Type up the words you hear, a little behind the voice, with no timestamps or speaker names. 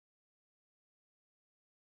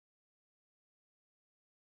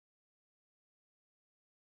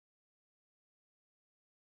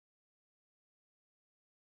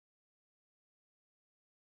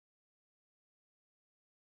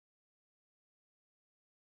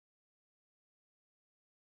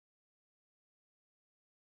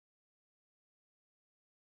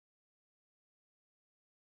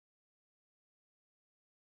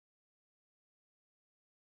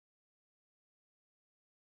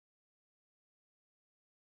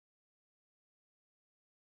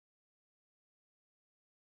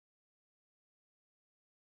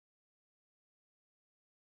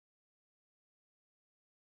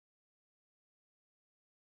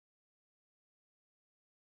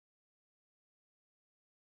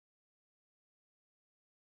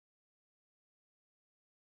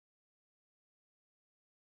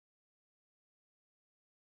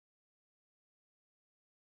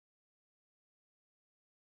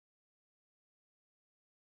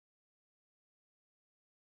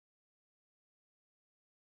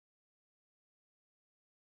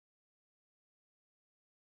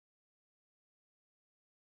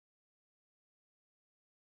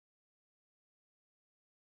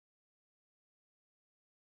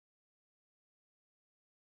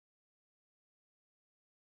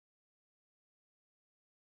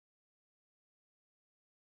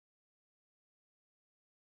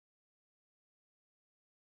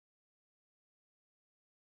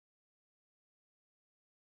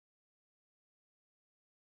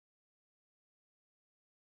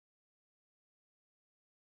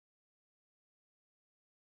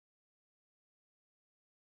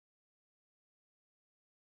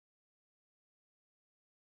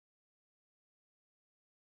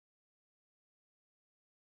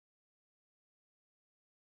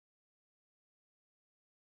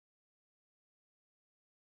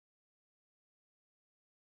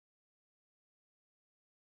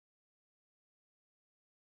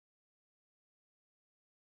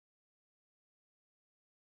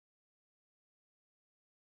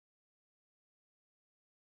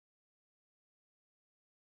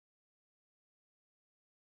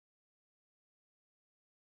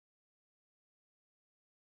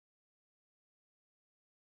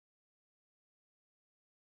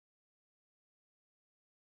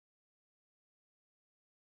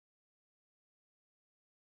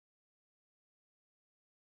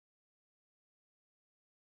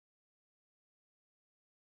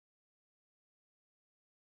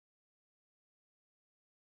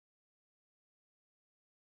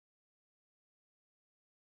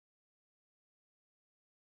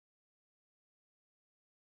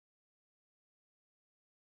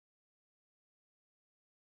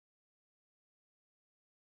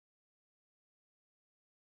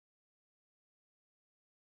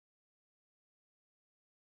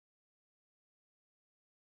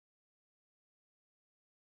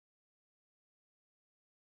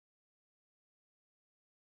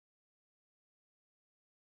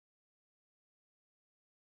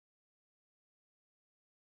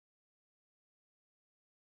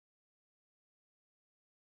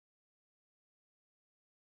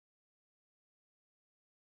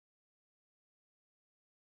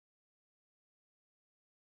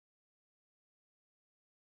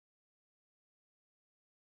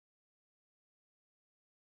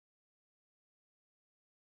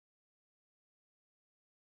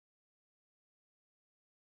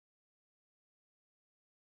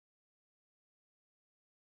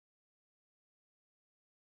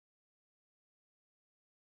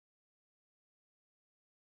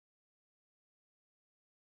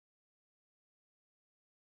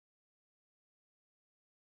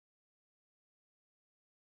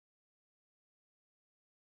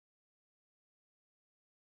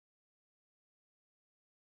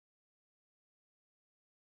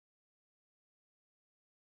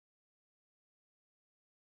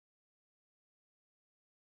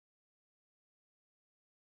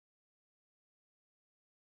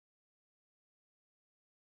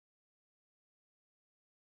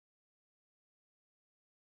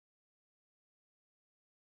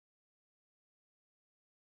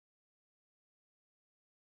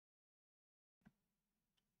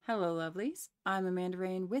Hello, lovelies. I'm Amanda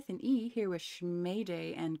Rain with an E here with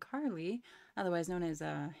Shmayday and Carly, otherwise known as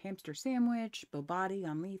Hamster Sandwich, Bobati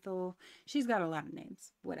on Lethal. She's got a lot of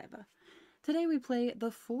names, whatever. Today we play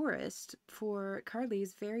The Forest for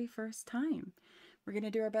Carly's very first time. We're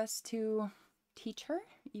gonna do our best to teach her,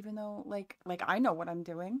 even though like I know what I'm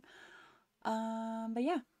doing. But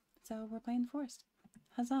yeah, so we're playing The Forest.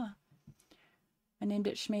 Huzzah! I named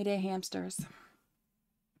it Shmayday Hamsters.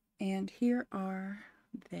 And here are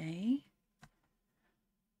they.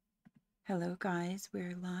 Hello, guys.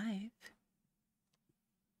 We're live.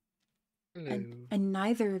 Hello. And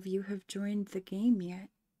neither of you have joined the game yet.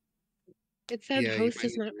 It said Yeah, host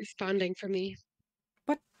is not responding for me.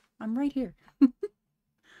 What? I'm right here.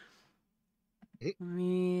 Let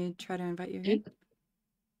me try to invite you again.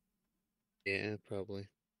 Yeah, probably.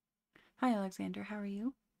 Hi, Alexander. How are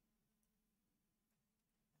you?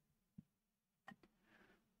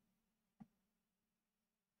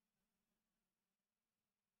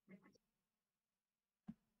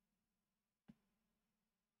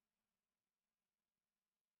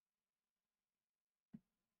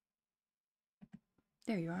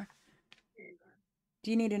 There you are.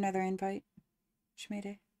 Do you need another invite,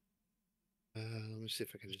 Shmayday? Let me see if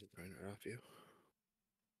I can just turn it off you.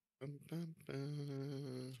 Bum, bum,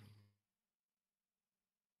 bum.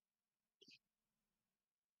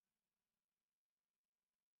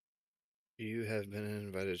 You have been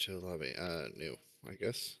invited to the lobby. New, I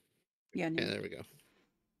guess. Yeah, no. Yeah, there we go.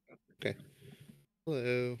 Okay.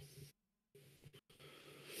 Hello.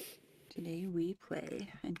 Today we play,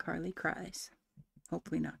 and Carly cries.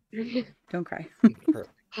 Hopefully not. Don't cry.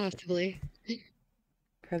 Possibly.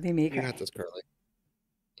 Carly may You cry. got this, Carly.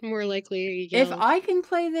 More likely, If I can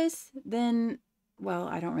play this, then, well,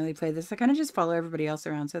 I don't really play this. I kind of just follow everybody else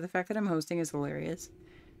around, so the fact that I'm hosting is hilarious.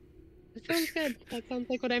 That sounds good. That sounds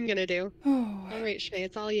like what I'm gonna do. Oh, All right, Shay,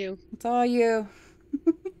 it's all you. it's all you.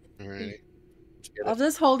 All right. I'll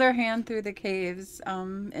just hold our hand through the caves,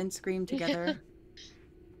 and scream together.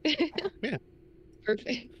 Yeah.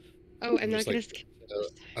 Perfect. Oh, I'm not gonna skip.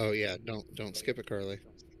 Oh yeah, don't skip it, Carly.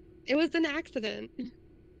 It was an accident. I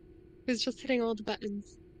was just hitting all the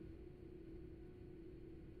buttons.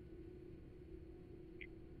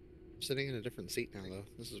 I'm sitting in a different seat now, though.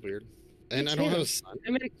 This is weird. And I don't have a son.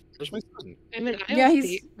 Where's my son? I'm in aisle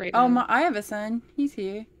seat right now. I have a son. He's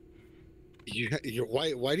here.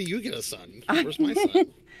 Why do you get a son? Where's my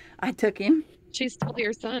son? I took him. She's still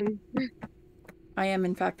your son. I am,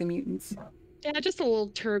 in fact, the mutants. Yeah, just a little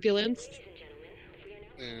turbulence.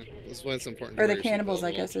 Yeah, that's why it's important. Or the cannibals,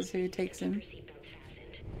 I guess, is who takes him.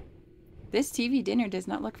 This TV dinner does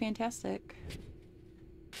not look fantastic.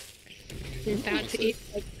 That to eat.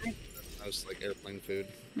 That was like airplane food.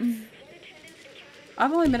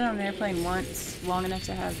 I've only been on an airplane once, long enough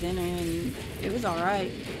to have dinner, and it was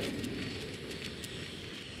alright.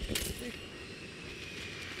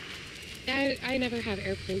 I never have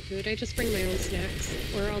airplane food. I just bring my own snacks.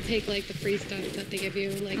 Or I'll take like the free stuff that they give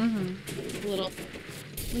you, like little.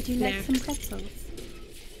 Would you like some pretzels?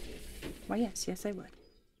 Why, yes, I would.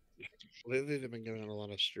 Lately, they've been giving out a lot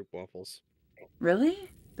of Stroop waffles. Really?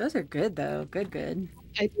 Those are good, though. Good.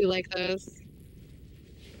 I do like those.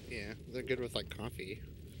 Yeah, they're good with like coffee.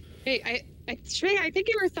 Hey, Shrey, I think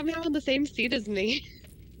you were somehow in the same seat as me.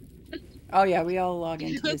 Oh yeah, we all log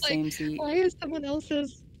into the same seat. Why is someone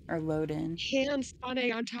else's or load in hand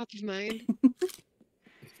spawning on top of mine?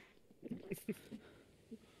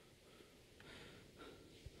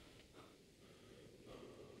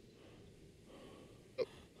 Oh,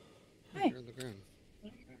 hey. You're on the ground.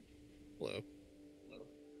 Hello.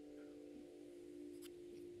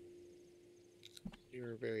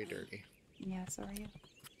 You're very dirty. Yeah, so are you.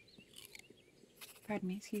 Pardon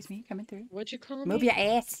me, excuse me, coming through. What'd you call me? Move your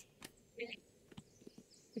ass.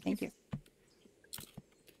 Thank you.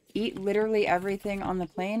 Eat literally everything on the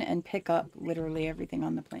plane and pick up literally everything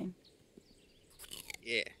on the plane.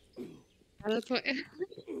 Yeah. That's what.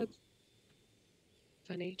 That's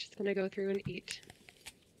funny. Just gonna go through and eat.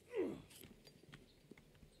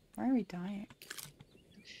 Why are we dying?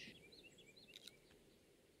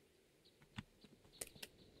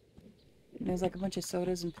 There's like a bunch of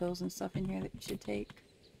sodas and pills and stuff in here that you should take.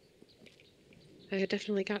 I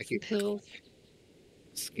definitely got some pills.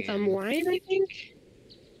 Scan. Some wine, I think.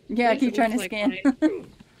 Yeah, I keep trying to scan.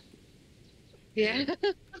 Yeah.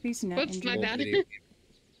 Please not. Whoops, my bad.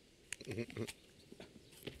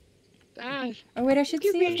 Oh wait, I should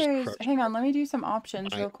see if there's. Hang on, let me do some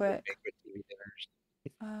options real quick.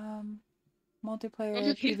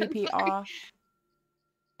 Multiplayer PvP off.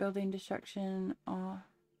 Building destruction off.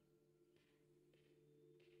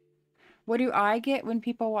 What do I get when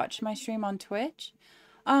people watch my stream on Twitch?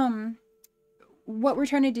 What we're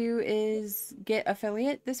trying to do is get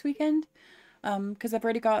affiliate this weekend. Because I've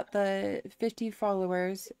already got the 50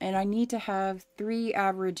 followers and I need to have 3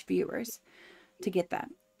 average viewers to get that.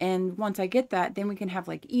 And once I get that, then we can have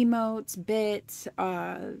like emotes, bits,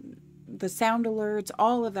 the sound alerts,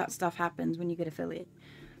 all of that stuff happens when you get affiliate.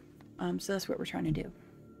 So that's what we're trying to do.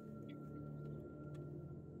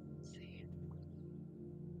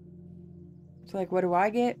 So like, what do I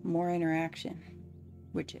get? More interaction,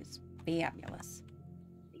 which is fabulous.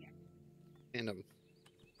 And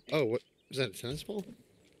oh, what is that? A tennis ball?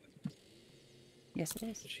 Yes, it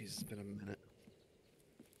is. Jeez, it's been a minute.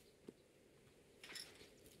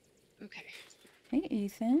 Okay. Hey,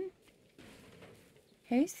 Ethan.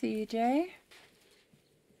 Hey, CJ.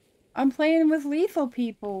 I'm playing with lethal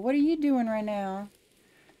people. What are you doing right now?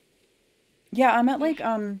 Yeah, I'm at like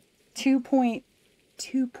 2.5,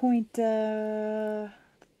 2.5,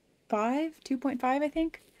 I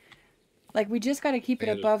think. Like, we just got to keep it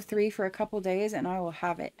above 3 for a couple days, and I will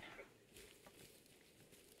have it.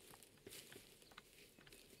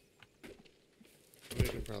 We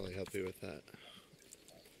can probably help you with that.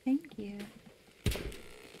 Thank you.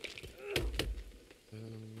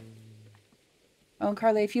 Oh, and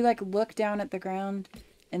Carly, if you like look down at the ground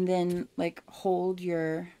and then like hold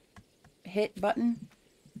your hit button,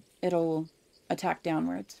 it'll attack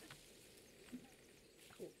downwards.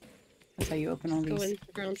 That's how you open all these. Going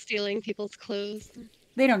around stealing people's clothes.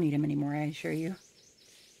 They don't need them anymore, I assure you.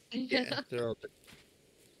 Yeah, they're all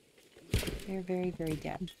They're very, very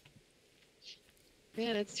dead.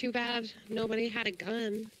 Man, it's too bad nobody had a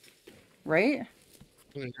gun. Right?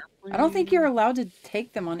 I don't think you're allowed to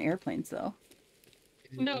take them on airplanes, though.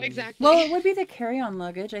 No, exactly. Well, it would be the carry-on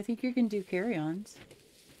luggage. I think you can do carry-ons.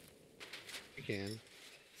 You can.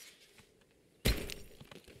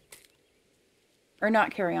 Or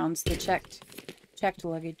not carry-ons, the checked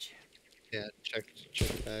luggage. Yeah, check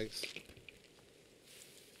bags.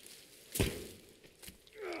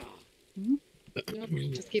 Nope,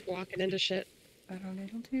 just keep walking into shit. Got a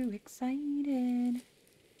little too excited.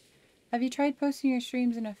 Have you tried posting your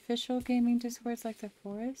streams in official gaming discords like the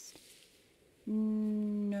Forest?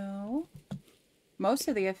 No. Most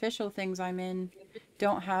of the official things I'm in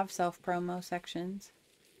don't have self-promo sections.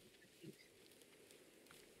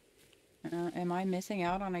 Am I missing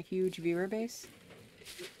out on a huge viewer base?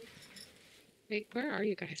 Wait, where are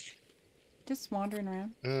you guys? Just wandering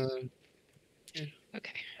around. Yeah.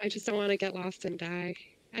 Okay, I just don't want to get lost and die.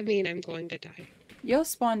 I mean, I'm going to die. You'll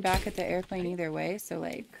spawn back at the airplane either way, so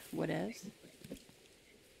like, what is?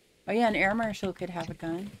 Oh yeah, an air marshal could have a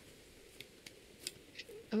gun.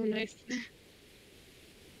 Oh, nice.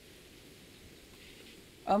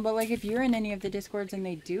 But like if you're in any of the discords and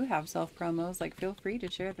they do have self-promos, like feel free to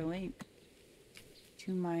share the link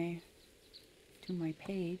to my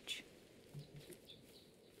page.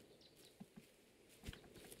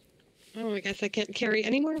 Oh, I guess I can't carry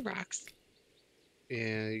any more rocks.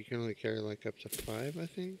 Yeah, you can only carry like up to 5, I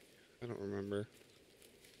think. I don't remember.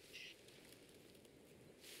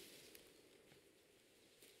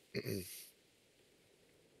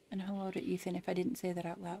 And hello to Ethan if I didn't say that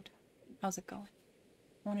out loud. How's it going?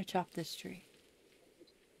 I want to chop this tree.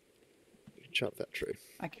 You can chop that tree.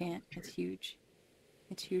 I can't. It's huge.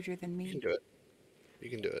 It's huger than me. You can do it. You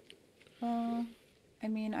can do it. I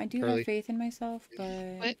mean, I do Carly? have faith in myself,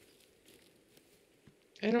 but... What?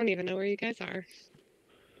 I don't even know where you guys are.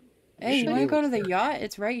 Hey, you should want be to go able to to. the yacht?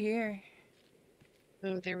 It's right here.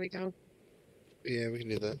 Oh, there we go. Yeah, we can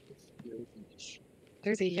do that.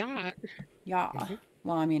 There's a yacht. Yacht. Mhm.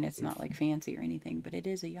 Well, I mean, it's not like fancy or anything, but it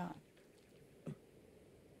is a yacht.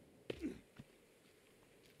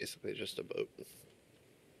 Basically just a boat.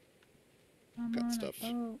 I'm Got on stuff.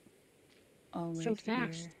 a boat. Always So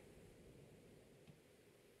fast. here.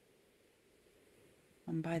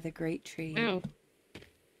 I'm by the great tree. Wow.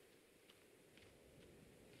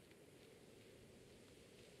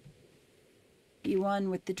 You won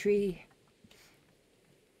with the tree.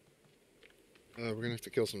 We're gonna have to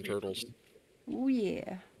kill some turtles. Oh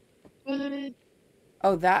yeah. What?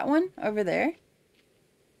 Oh, that one over there?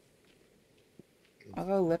 I'll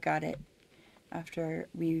go look at it after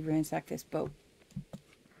we ransack this boat.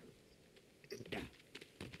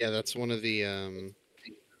 Yeah, that's one of the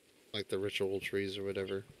like the ritual trees or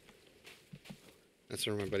whatever. That's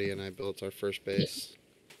where my buddy and I built our first base.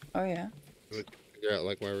 Oh yeah. Figure out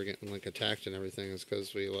like why we're getting like attacked and everything is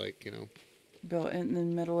because we like, you know. Built in the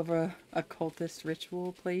middle of a cultist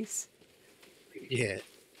ritual place. Yeah.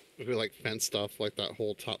 We like fenced off like that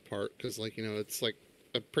whole top part because like, you know, it's like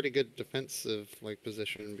a pretty good defensive like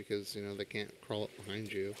position because, you know, they can't crawl up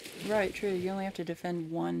behind you. Right, true. You only have to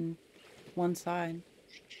defend one side.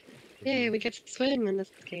 Yay, we get to swim in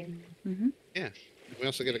this game. Yeah. We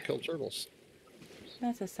also get to kill turtles.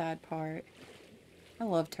 That's a sad part. I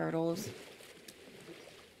love turtles.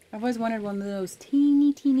 I've always wanted one of those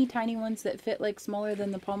teeny, teeny, tiny ones that fit like smaller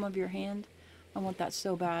than the palm of your hand. I want that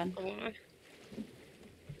so bad. Aw.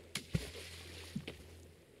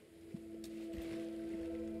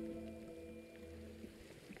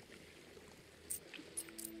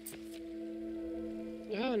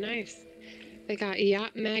 Oh, nice. They got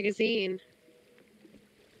Yacht Magazine.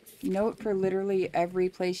 Note for literally every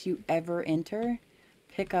place you ever enter,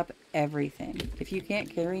 pick up everything. If you can't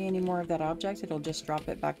carry any more of that object, it'll just drop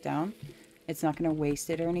it back down. It's not going to waste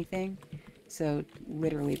it or anything. So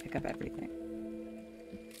literally pick up everything.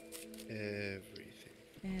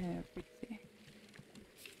 Everything.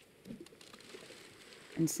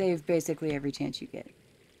 And save basically every chance you get.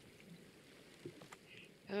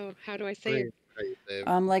 Oh, how do I save?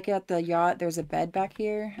 Like at the yacht, there's a bed back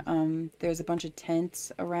here. There's a bunch of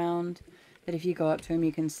tents around that if you go up to them,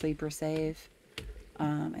 you can sleep or save.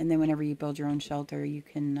 And then whenever you build your own shelter, you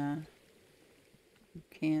can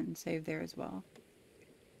save there as well.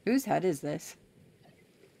 Whose head is this?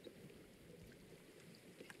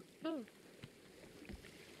 Oh.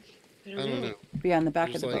 I I don't know. But yeah, in the back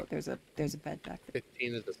There's of the like boat, there's a bed back there.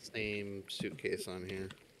 15 of the same suitcase on here.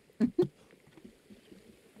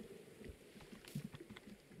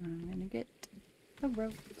 I'm gonna get the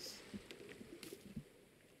ropes.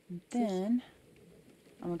 And then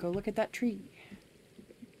I'm gonna go look at that tree.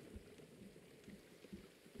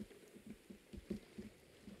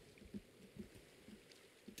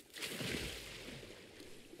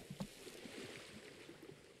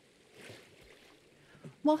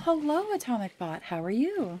 Well, hello, Atomic Bot. How are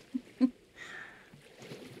you?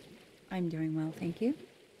 I'm doing well, thank you.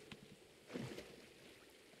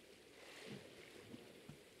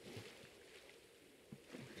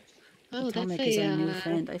 Oh, Atomic that's is a our new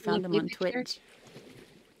friend. I found him on picture. Twitch.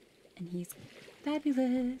 And he's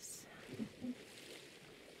fabulous.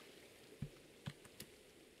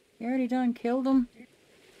 You already done killed them?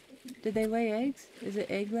 Did they lay eggs? Is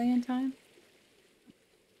it egg laying time?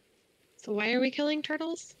 So why are we killing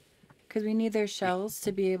turtles? Because we need their shells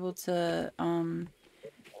to be able to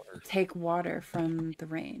take water from the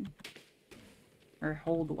rain. Or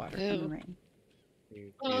hold water from the rain.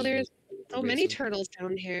 Oh, there's so many turtles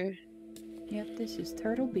down here. Yep, this is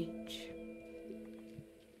Turtle Beach.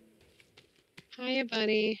 Hiya,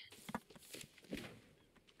 buddy.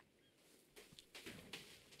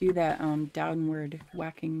 Do that downward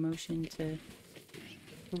whacking motion to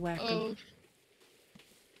whack 'em. Oh,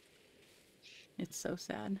 It's so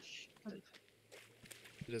sad.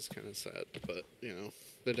 It is kind of sad, but, you know,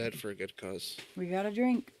 they're dead for a good cause. We got a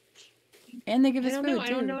drink. And they give I us don't food, know. I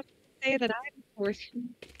too. don't know what to say that I'm worth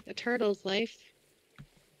a turtle's life.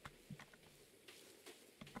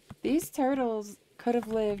 These turtles could have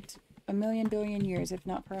lived a million billion years if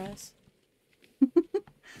not for us.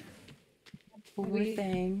 Poor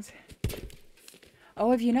things.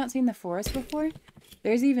 Oh, have you not seen the forest before?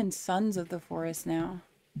 There's even Sons of the Forest now.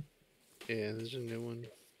 Yeah, there's a new one.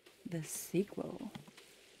 The sequel.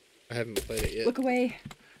 I haven't played it yet. Look away.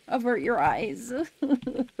 Avert your eyes.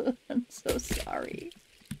 I'm so sorry.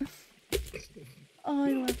 Oh,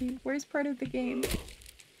 I love you. Where's part of the game?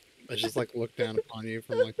 I just like look down upon you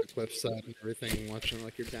from like the cliffside and everything, watching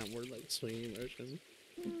like your downward like swinging motion.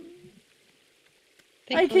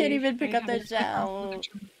 I can't even pick up the shell.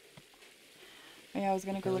 Yeah, I was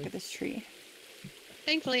gonna go look at this tree.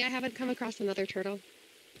 Thankfully, I haven't come across another turtle.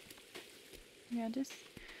 Yeah, just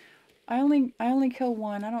I only kill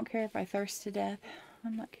one. I don't care if I thirst to death.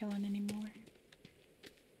 I'm not killing anymore.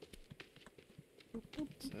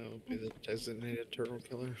 So be the designated turtle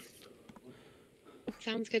killer.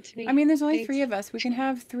 Sounds good to me. I mean, there's only Thanks. 3 of us. We can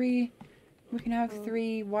have 3. We can have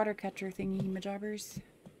 3 water catcher thingy majobbers.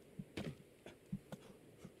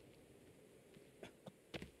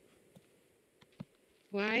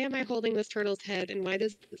 Why am I holding this turtle's head, and why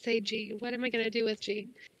does it say G? What am I gonna do with G?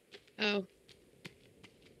 Oh.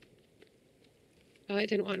 Oh, it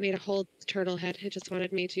didn't want me to hold the turtle head. It just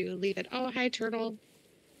wanted me to leave it. Oh, hi, turtle.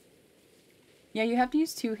 Yeah, you have to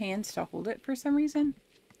use 2 hands to hold it for some reason.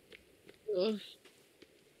 Ugh.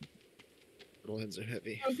 Turtle heads are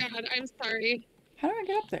heavy. Oh god, I'm sorry. How do I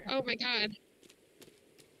get up there? Oh my god.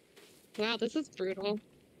 Wow, this is brutal.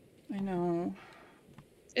 I know.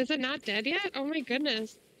 Is it not dead yet? Oh my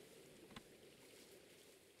goodness.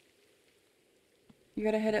 You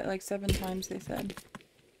gotta hit it like 7 times, they said.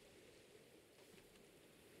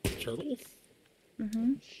 Turtle?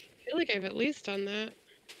 Mm-hmm. I feel like I've at least done that.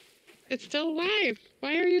 It's still alive.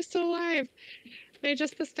 Why are you still alive? Am I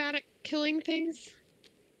just the static killing things?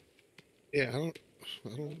 Yeah, I don't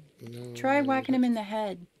know. Try whacking him in the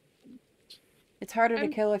head. It's harder to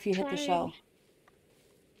I'm kill if you hit the trying. shell.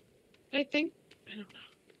 I think. I don't know.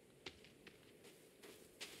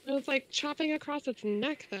 It was like chopping across its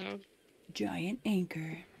neck, though. Giant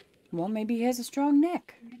anchor. Well, maybe he has a strong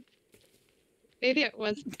neck. Maybe it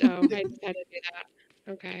was. Oh, I just had to do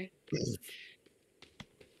that. Okay.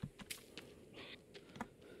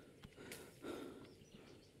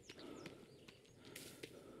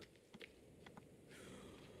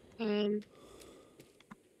 I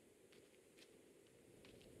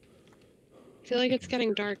feel like it's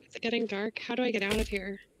getting dark. Is it getting dark? How do I get out of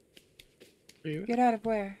here? Where you at? Get out of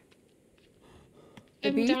where? The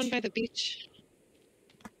I'm down beach? by the beach.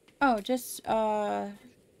 Oh, just, Ah,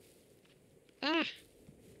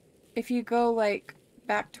 if you go, like,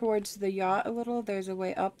 back towards the yacht a little, there's a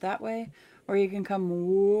way up that way. Or you can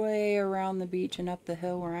come way around the beach and up the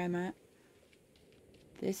hill where I'm at.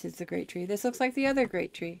 This is the great tree. This looks like the other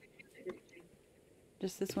great tree.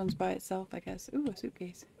 Just this one's by itself, I guess. Ooh, a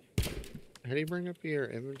suitcase. How do you bring up your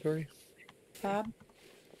inventory? Tab.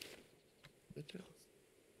 What the-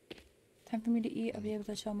 Time for me to eat. I'll be able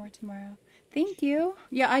to chill more tomorrow. Thank you.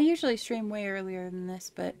 Yeah, I usually stream way earlier than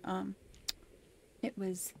this, but, it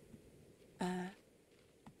was,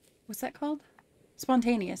 what's that called?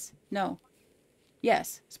 Spontaneous. No.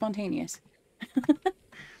 Yes, spontaneous.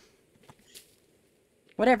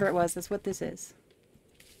 Whatever it was, that's what this is.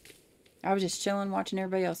 I was just chilling watching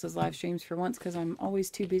everybody else's live streams for once because I'm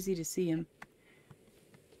always too busy to see them.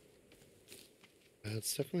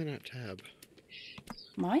 It's definitely not tab.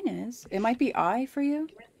 Mine is. It might be I for you.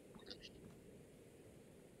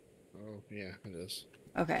 Oh, yeah, it is.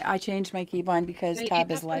 Okay, I changed my keybind because can I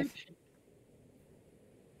tab eat is that life. bird?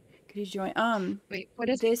 Could you join? Wait, what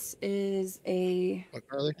is it? This is a What,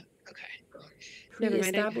 Carly? Okay. Never mind,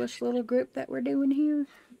 pre-established little group that we're doing here.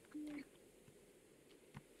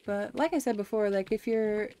 But like I said before, like if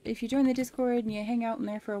you join the Discord and you hang out in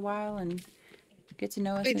there for a while and get to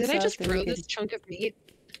know us Wait, and did stuff, I just then throw we can this chunk of meat?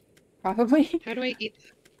 probably How do I eat?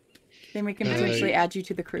 then we can Uh, potentially add you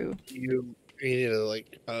to the crew. You need to,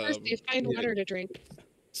 like, First, you find yeah, water to drink.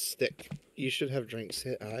 stick. You should have drinks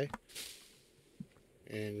hit I.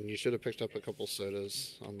 And you should have picked up a couple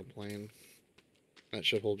sodas on the plane. That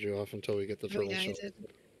should hold you off until we get the Oh, turtle yeah, I shell. did.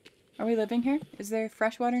 Are we living here? Is there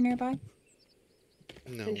fresh water nearby?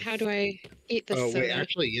 No. And how do I eat this Oh, soda? wait,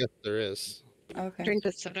 actually, yes, there is. Okay. Drink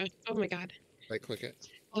this soda. Oh my god. Right click it.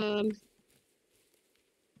 Oh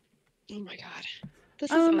my god. This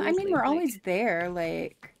is I honestly mean, we're like, always there.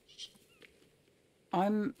 Like,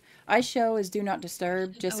 I show as do not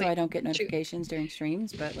disturb just so wait, I don't get shoot. notifications during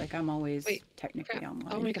streams. But like, I'm always Wait, technically crap.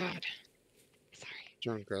 online. Oh my god. Sorry.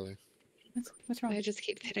 Turn, Carly. What's wrong? I just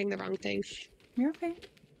keep hitting the wrong things. You're okay.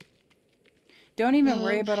 Don't even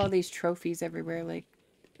worry about all these trophies everywhere. Like,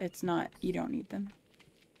 it's not. You don't need them.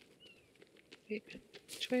 Wait,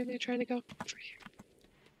 which way am I trying to go? Over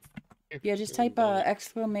here. Yeah, just type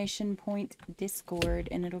exclamation point Discord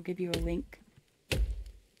and it'll give you a link.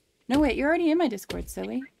 No, wait, you're already in my Discord,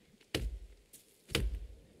 silly.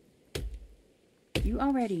 You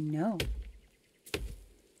already know.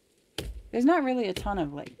 There's not really a ton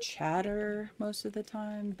of, like, chatter most of the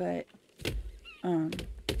time, but,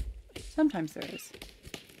 sometimes there is.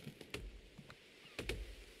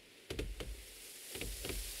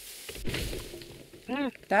 Ah,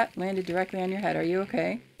 That landed directly on your head. Are you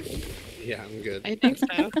okay? Yeah, I'm good. I think so.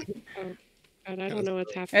 Oh, God, I don't know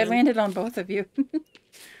what's happening. It landed on both of you.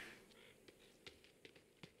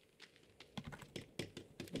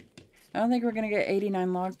 I don't think we're going to get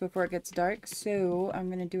 89 logs before it gets dark, so I'm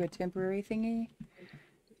going to do a temporary thingy.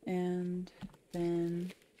 And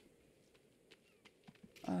then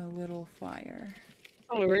a little fire.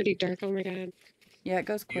 Oh, already dark. Oh my god. Yeah, it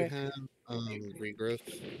goes Do you quick. have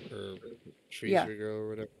regrowth or trees Yeah. regrow or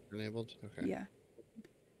whatever enabled? Okay. Yeah.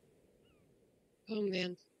 Oh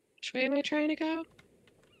man. Which way am I trying to go?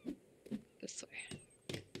 This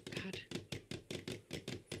way. God.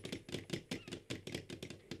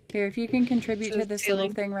 Here, if you can contribute to Says this little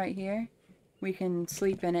ceiling. thing right here, we can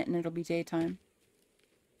sleep in it and it'll be daytime.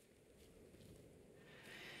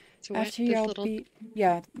 So what? After This y'all little. beat...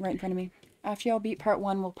 Yeah, right in front of me. After y'all beat part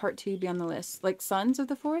 1, will part 2 be on the list? Like, Sons of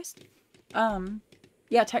the Forest?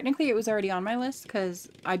 Yeah, technically it was already on my list because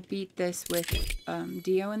I beat this with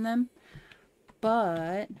Dio and them.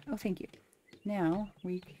 But... Oh, thank you. Now,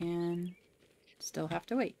 we can... Still have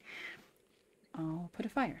to wait. I'll put a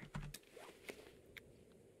fire.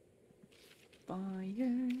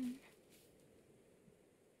 Fire.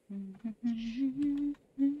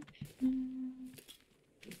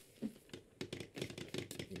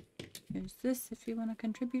 Here's this if you want to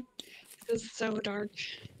contribute. It's so dark.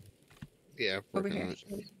 Yeah, Over working here.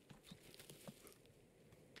 on it.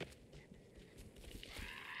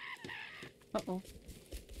 Uh-oh.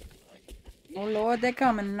 Oh, Lord, they're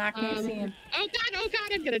coming and I can't see them. Oh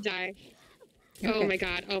god, I'm gonna die. You're Oh okay. my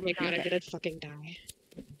god, I'm okay. gonna fucking die.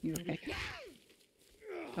 You're okay.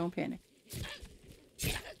 Don't panic.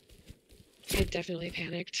 I definitely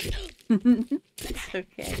panicked. It's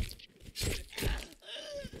okay.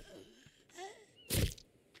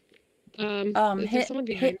 There's someone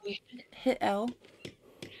behind me. Hit L.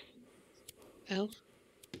 L?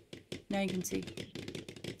 Now you can see.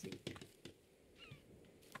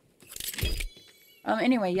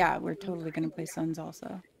 Anyway, yeah, we're totally gonna play Suns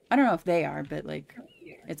also. I don't know if they are, but like,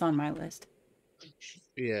 it's on my list.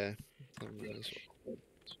 Yeah. Mine as well.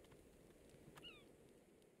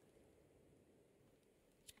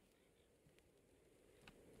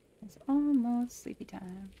 It's almost sleepy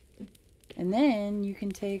time. And then you can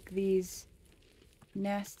take these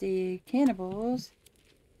nasty cannibals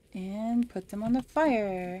and put them on the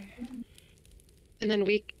fire. And then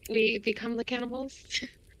we become the cannibals?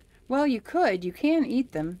 Well, you can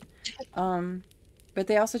eat them. But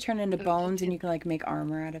they also turn into bones and you can like make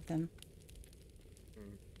armor out of them.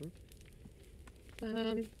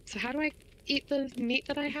 So how do I eat the meat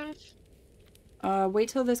that I have? Wait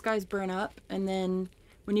till this guy's burn up, and then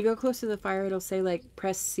when you go close to the fire, it'll say like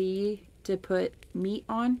press C to put meat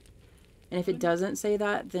on. And if it doesn't say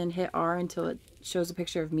that, then hit R until it shows a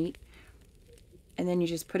picture of meat. And then you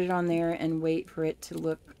just put it on there and wait for it to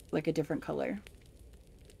look like a different color.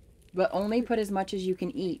 But only put as much as you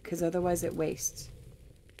can eat, because otherwise it wastes.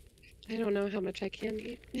 I don't know how much I can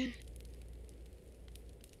eat.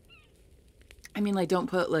 I mean, like, don't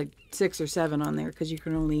put like 6 or 7 on there, because you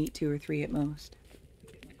can only eat 2 or 3 at most.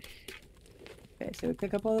 Okay, so we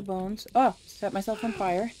pick up all the bones. Oh, set myself on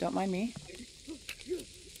fire. Don't mind me.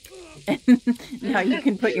 Now you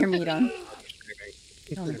can put your meat on.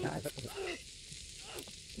 Oh my god.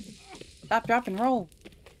 Stop, drop, and roll.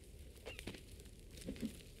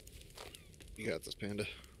 You got this, Panda.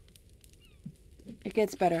 It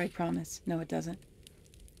gets better, I promise. No, it doesn't.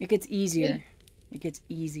 It gets easier. It gets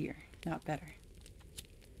easier, not better.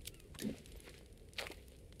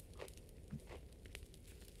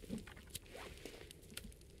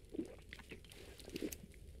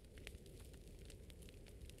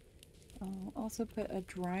 I'll also put a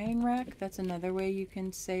drying rack. That's another way you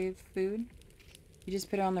can save food. You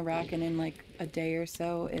just put it on the rack and in like a day or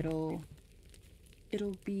so it'll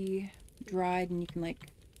be dried and you can like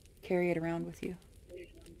carry it around with you.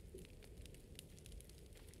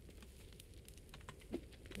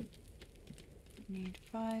 Need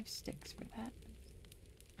 5 sticks for that.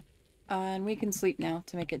 And we can sleep now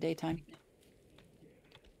to make it daytime.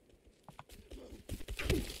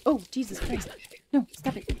 Oh, Jesus Christ. No,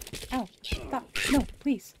 stop it. Ow, stop. No,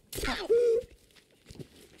 please. Stop.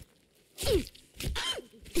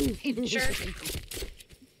 Sure.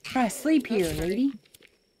 Try to sleep here, lady.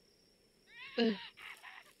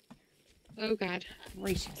 Oh god.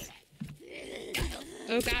 Gracious.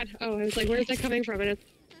 Oh god. Oh, I was like, where's that coming from? And it's...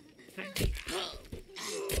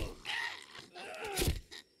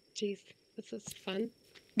 Jeez, this is fun.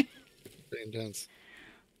 Pretty intense.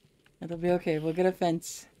 It'll be okay. We'll get a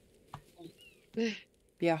fence.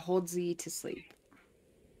 Yeah, hold Z to sleep.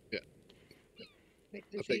 Yeah. Wait,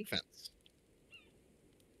 A big fence.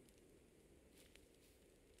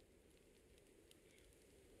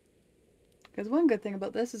 Because one good thing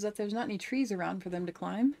about this is that there's not any trees around for them to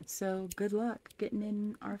climb. So good luck getting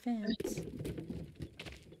in our fence.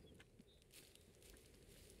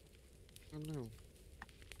 Oh no.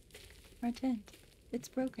 Our tent. It's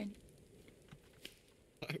broken.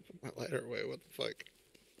 I put my lighter away. What the fuck?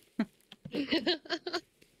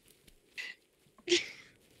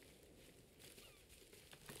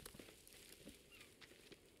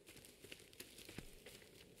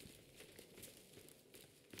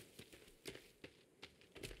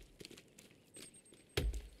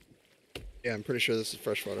 Yeah, I'm pretty sure this is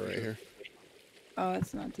fresh water right here. Oh,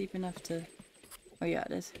 it's not deep enough to... Oh yeah,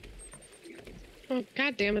 it is. Oh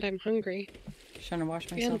god damn it, I'm hungry. Just trying to wash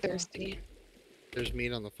And myself off. thirsty. There's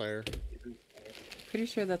meat on the fire. Pretty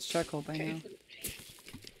sure that's charcoal by now.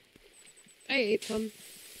 I ate some.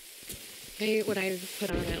 I ate what I put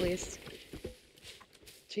on at least.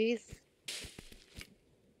 Jeez.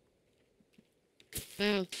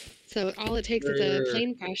 Wow. So all it takes is a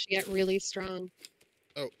plane crash to get really strong.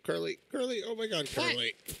 Oh, Carly, oh my god,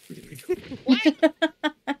 Carly. What?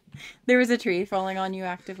 There was a tree falling on you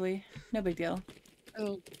actively. No big deal.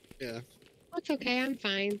 Oh. Yeah. That's okay, I'm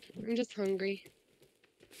fine. I'm just hungry.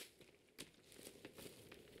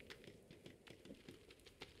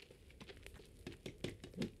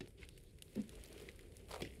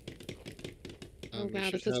 Oh You wow,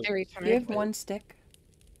 should this is have. very hard. You have one stick.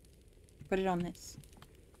 Put it on this.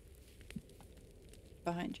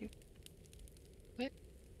 Behind you. What?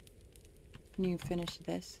 Can you finish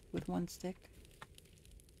this with one stick?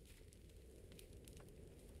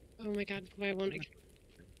 Oh my god, why won't What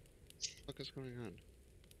the fuck is going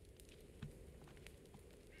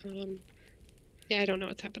on? Yeah, I don't know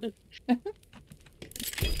what's happening.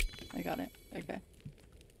 I got it. Okay.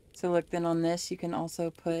 So look, then on this you can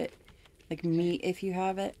also put like meat if you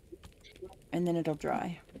have it, and then it'll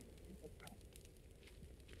dry.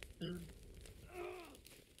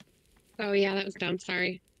 Oh yeah, that was dumb,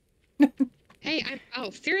 sorry. Hey,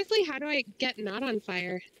 oh, seriously? How do I get not on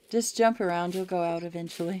fire? Just jump around, you'll go out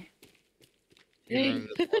eventually. You run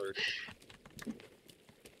into the water.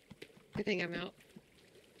 I think I'm out.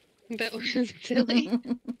 That was silly.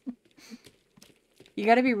 You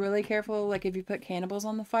gotta be really careful, like if you put cannibals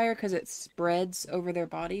on the fire, because it spreads over their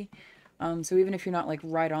body. So even if you're not like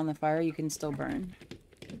right on the fire, you can still burn.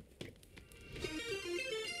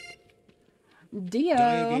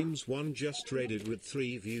 Dio! Games 1 just raided with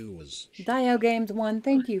 3 viewers. Dio Games 1,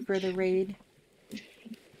 thank you for the raid.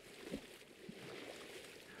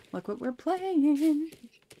 Look what we're playing.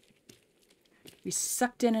 We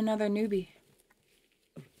sucked in another newbie.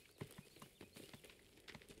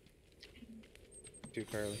 Too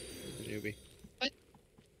Carly, newbie.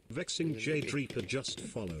 Vexing Jade Reaper just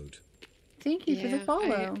followed. Thank you for the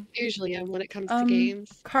follow. I usually am when it comes to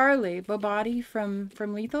games. Carly Bobati from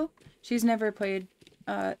Lethal. She's never played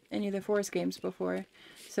any of the Forest games before.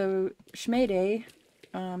 So Shmayday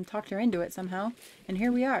talked her into it somehow. And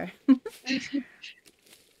here we are.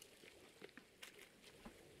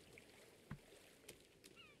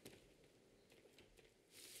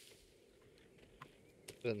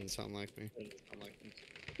 Doesn't sound like me.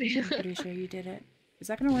 I'm pretty sure you did it. Is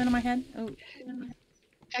that going to land on my head? Oh.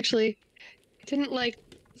 Actually, didn't like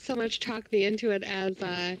so much talk me into it as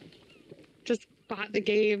just bought the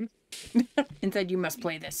game. And said you must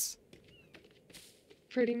play this.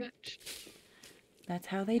 Pretty much. That's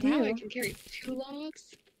how they do. Wow, I can carry 2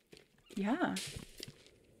 logs. Yeah.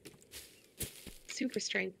 Super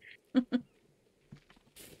strength.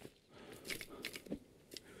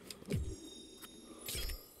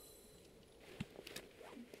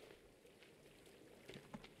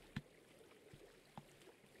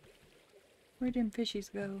 Where'd them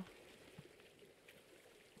fishies go?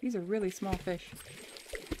 These are really small fish.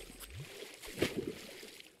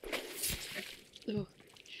 Oh.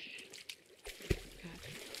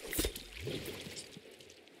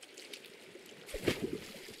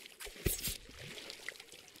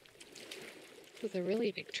 This is a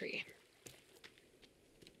really big tree.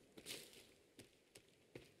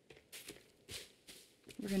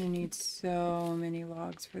 We're gonna need so many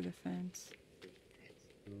logs for the fence.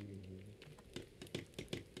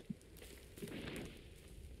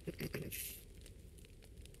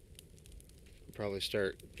 Probably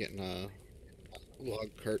start getting a log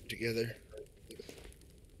cart together.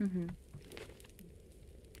 Mm-hmm.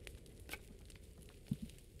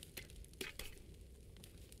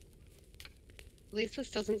 At least this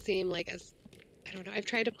doesn't seem like as, I don't know, I've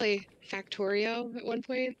tried to play Factorio at one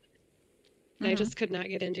point, and I just could not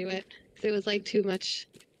get into it. 'Cause it was like too much,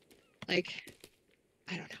 like,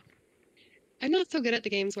 I don't know. I'm not so good at the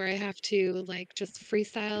games where I have to like just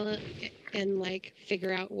freestyle it and like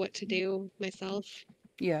figure out what to do myself.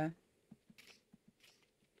 Yeah.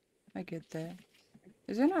 I get that.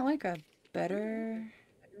 Is there not like a better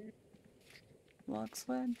log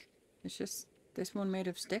sled? It's just this one made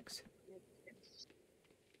of sticks?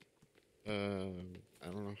 I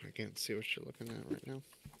don't know. I can't see what you're looking at right now.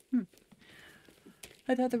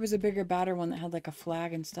 I thought there was a bigger, badder one that had like a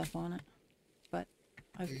flag and stuff on it. But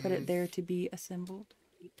I've put it there to be assembled.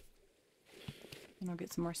 And I'll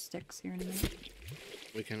get some more sticks here in a minute.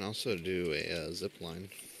 We can also do a zip line,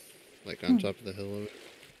 like on top of the hill of it.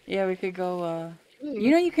 Yeah, we could go, Ooh.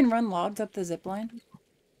 you know you can run logs up the zip line?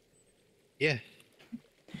 Yeah.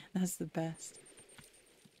 That's the best.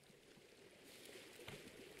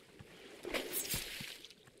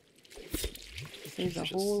 Saves a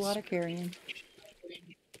whole lot of carrying.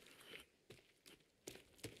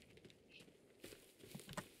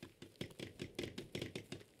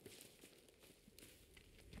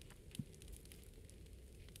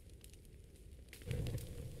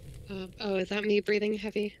 Oh, is that me breathing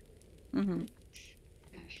heavy? Mm-hmm.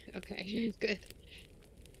 Okay, good.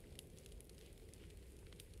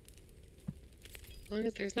 As long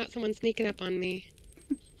as there's not someone sneaking up on me.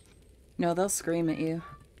 No, they'll scream at you.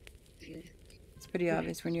 It's pretty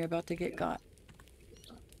obvious when you're about to get got.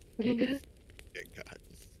 Get got.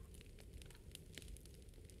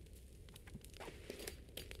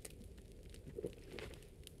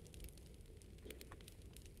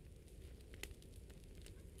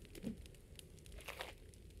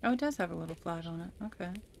 Oh, it does have a little flag on it. Okay.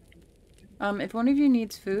 If one of you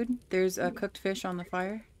needs food, there's a cooked fish on the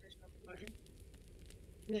fire.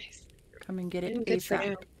 Nice. Come and get it I'm good for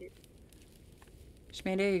ASAP. now.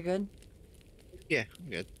 Shmeda, you good? Yeah, I'm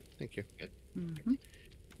good. Thank you. Mm-hmm.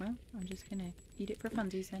 Well, I'm just gonna eat it for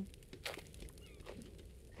funsies then.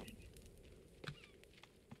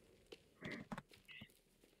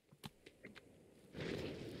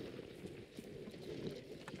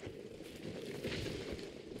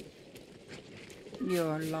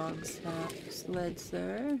 Your log sled,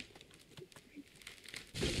 sir.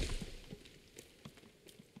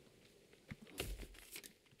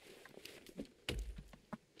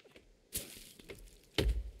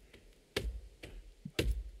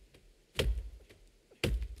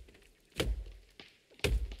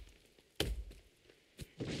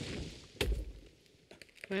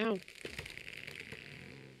 Wow.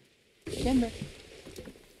 Timber.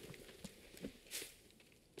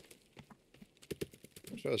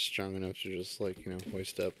 So I was strong enough to just, like, you know,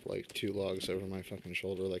 hoist up, like, 2 logs over my fucking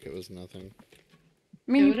shoulder like it was nothing.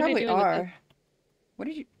 I mean, Yeah, you what am I probably doing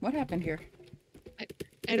with are. What happened here?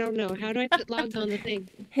 I don't know. How do I put logs on the thing?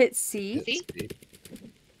 Hit C. Hit See? C.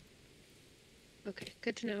 Okay,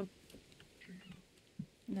 good to know.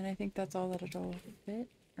 And then I think that's all that it'll fit,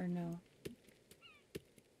 or no?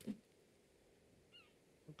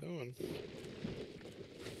 Going.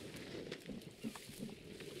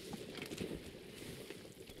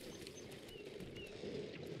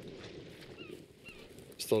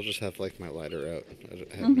 Still just have, like, my lighter out.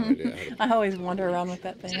 I have no idea how to... I always wander around with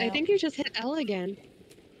that thing I out. think you just hit L again.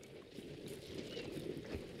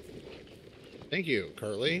 Thank you,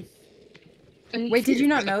 Carly. Wait, did you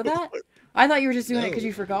not know that? I thought you were just doing it because No.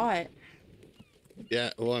 you forgot. Yeah,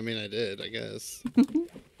 well, I mean, I did, I guess.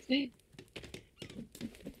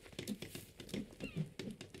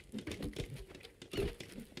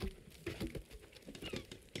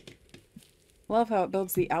 Love how it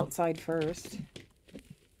builds the outside first.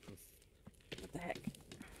 What the heck?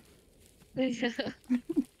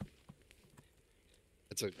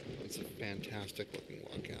 It's a fantastic looking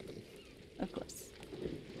log cabin. Of course.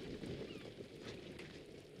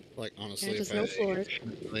 Like, Yeah, honestly, just if no I floors. had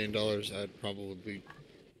 $1 million, I'd probably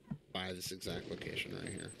buy this exact location right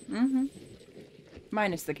here. Mm-hmm.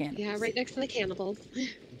 Minus the candles. Yeah, right next to the cannibals.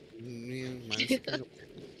 Yeah, minus the candle.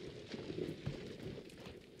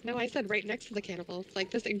 No, I said right next to the cannibals. Like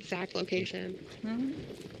this exact location. Mm-hmm.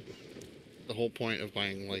 The whole point of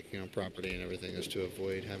buying, like, you know, property and everything is to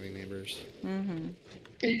avoid having neighbors. Mm-hmm.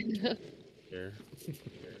 Here.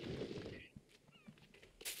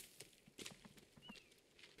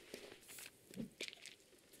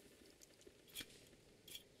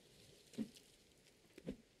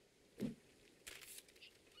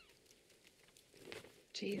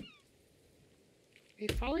 Jeez. Are you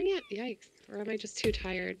falling yet? Yikes. Or am I just too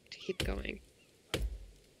tired to keep going?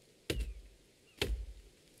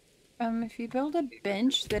 If you build a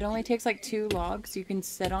bench that only takes like 2 logs, you can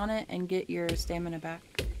sit on it and get your stamina back.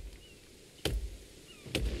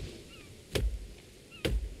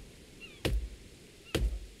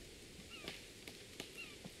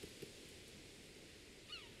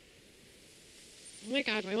 Oh my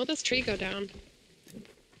god, why won't this tree go down?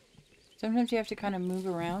 Sometimes you have to kind of move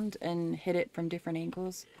around and hit it from different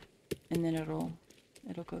angles, and then it'll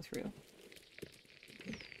go through.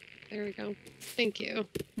 There we go. Thank you.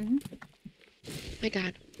 Mm-hmm. My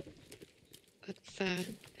god. Let's I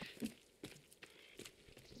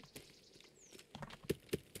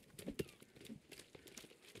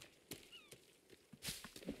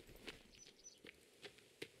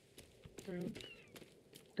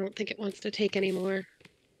don't think it wants to take any more.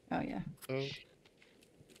 Oh yeah. Oh.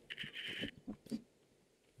 So,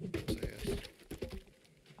 yes.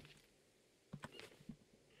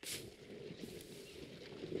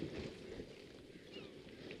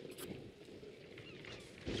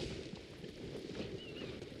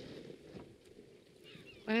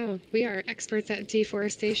 Wow, we are experts at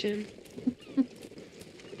deforestation.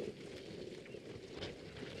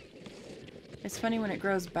 It's funny when it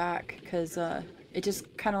grows back because it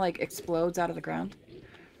just kind of like explodes out of the ground.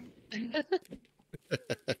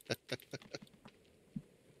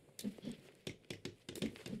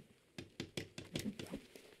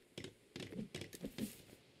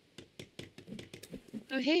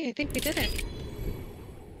 Oh hey, I think we did it.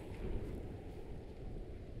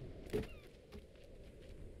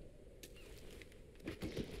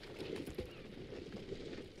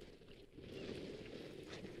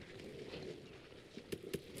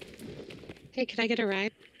 Hey, can I get a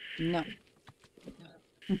ride? No.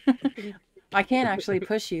 I can actually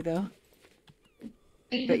push you though,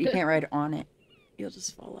 but you can't ride on it. You'll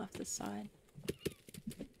just fall off the side.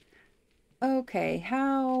 Okay,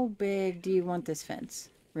 how big do you want this fence?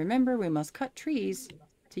 Remember, we must cut trees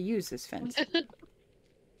to use this fence.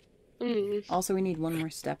 Also, we need one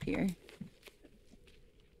more step here.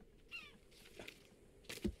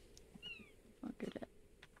 Look at it.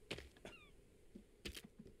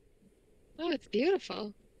 Oh, it's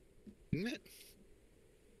beautiful. Isn't it?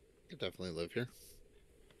 You could definitely live here.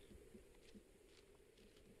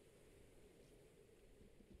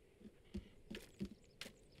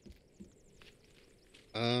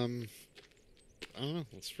 I don't know.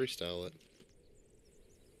 Let's freestyle it.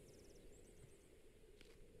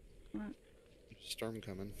 What? Storm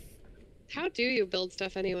coming. How do you build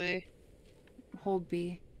stuff anyway? Hold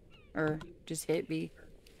B. Or just hit B.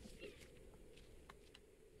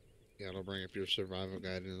 Yeah, it'll bring up your survival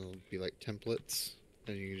guide and it'll be like templates.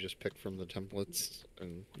 And you can just pick from the templates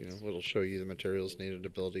and, you know, it'll show you the materials needed to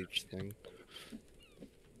build each thing.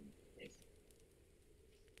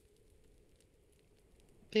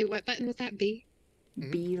 Wait, what button was that? B?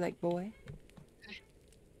 B like boy.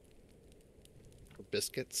 For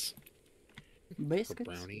biscuits. For Biscuits.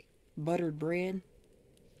 brownie. Buttered bread.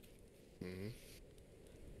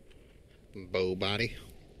 Bow body.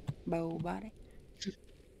 Bow body.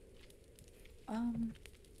 Can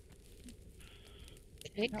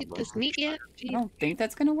I Not get this meat yet? I Jeez. don't think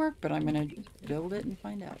that's gonna work, but I'm gonna build it and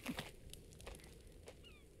find out.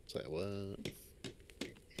 Say what?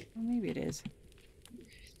 Well, maybe it is.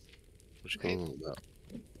 What's going on about?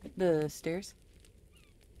 The stairs.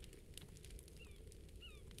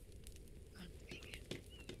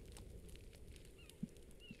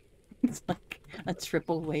 It's like a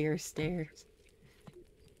triple layer stairs.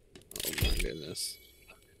 Oh my goodness.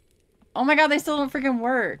 Oh my god, they still don't freaking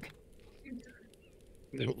work.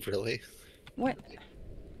 No, really? What?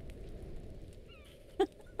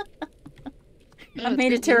 Oh, I it's made a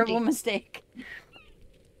getting terrible windy. mistake.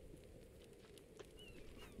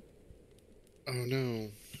 Oh no.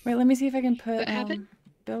 Wait, let me see if I can put What happened?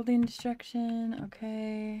 building destruction.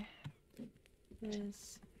 Okay.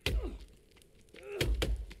 This.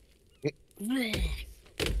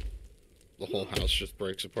 The whole house just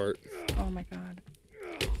breaks apart. Oh my god.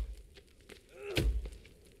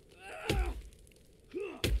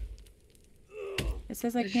 It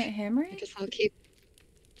says I can't hammer I it? guess I'll keep.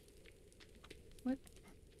 What?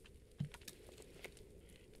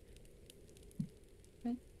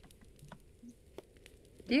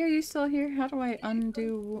 Dear, are you still here? How do I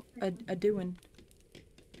undo a doing?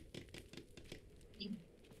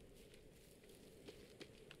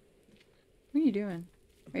 What are you doing?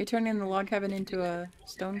 Are you turning the log cabin into a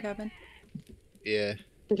stone cabin? Yeah.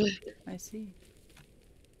 I see.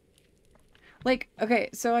 Like, okay,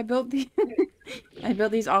 so I built the I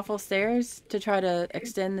built these awful stairs to try to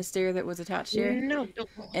extend the stair that was attached here, No, don't.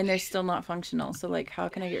 and they're still not functional. So like, how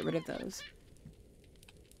can I get rid of those?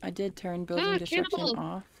 I did turn building destruction cannibal.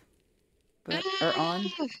 off, but or on,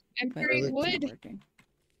 Ah, I'm but burning it's not wood. working.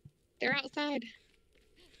 They're outside.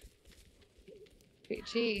 Wait,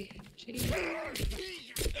 gee.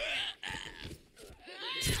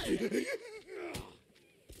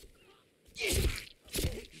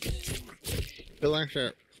 Feel like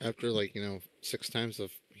after like, you know, 6 times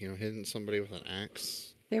of, you know, hitting somebody with an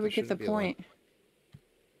axe. They would there get the shouldn't be a lot. point.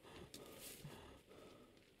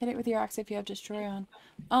 Hit it with your axe if you have destroy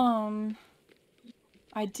on.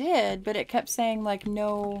 I did, but it kept saying like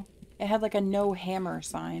no. It had like a no hammer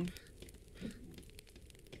sign.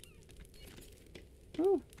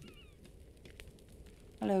 Ooh.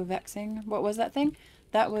 Hello, vexing. What was that thing?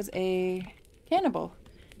 That was a cannibal.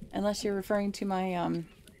 Unless you're referring to my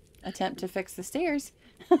attempt to fix the stairs.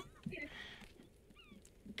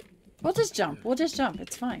 We'll just jump. We'll just jump.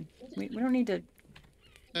 It's fine. We don't need to.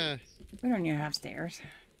 We don't need to have stairs.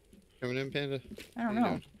 Coming in, Panda? I don't How you know.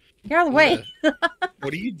 doing? Get out of the way.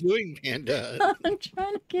 What are you doing, Panda? I'm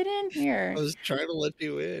trying to get in here. I was trying to let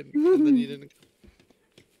you in, and then you didn't.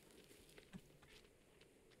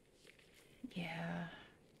 Yeah.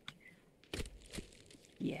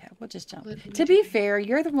 Yeah, we'll just jump. What- To be fair,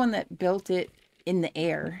 you're the one that built it in the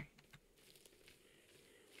air.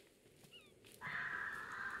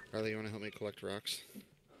 Riley, you want to help me collect rocks?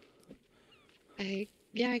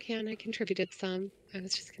 Yeah, I can. I contributed some. I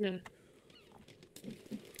was just gonna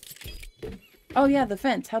Oh yeah, the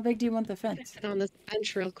fence. How big do you want the fence? sit on this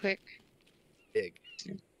bench real quick. Big.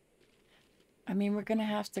 I mean, we're gonna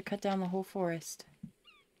have to cut down the whole forest.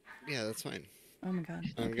 Yeah, that's fine. Oh my god.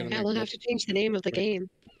 I'm Okay. gonna Yeah, make we'll have to change the name of the game.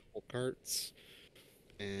 multiple carts,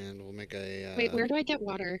 and we'll make a. Wait, where do I get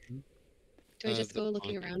water? Do I just the go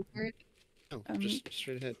looking pond. around for it? No, Um, just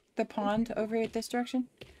straight ahead. The pond over at this direction?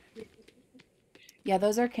 Yeah,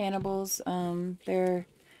 those are cannibals. They're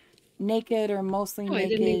naked or mostly Oh, I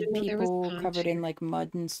didn't naked even know there was people ponds covered in here. like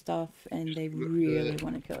mud and stuff, and they really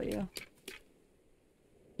want to kill you.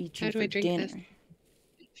 Eat How you do for I drink dinner. this?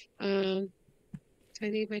 Do I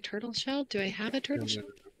need my turtle shell? Do I have a turtle shell?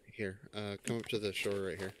 Here, come up to the shore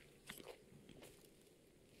right here.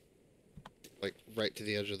 Like right to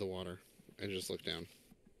the edge of the water, and just look down.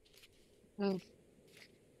 Oh,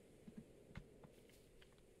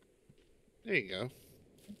 There you go.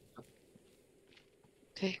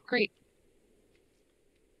 okay, great.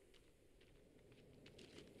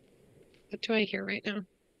 What do I hear right now?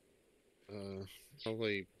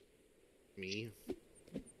 Probably me.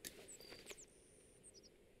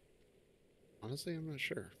 Honestly, I'm not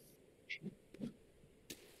sure.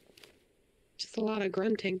 Just a lot of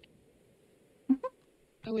grunting.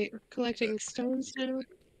 Oh wait, we're collecting stones now.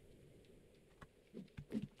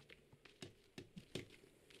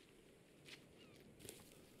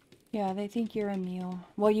 Yeah, they think you're a meal.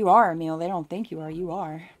 Well, you are a meal. They don't think you are. You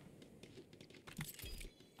are.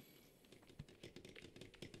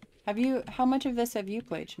 How much of this have you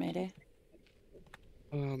played, Shmede?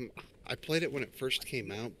 I played it when it first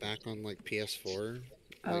came out back on like PS4,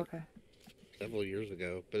 Oh, like okay. several years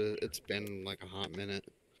ago, but it's been like a hot minute.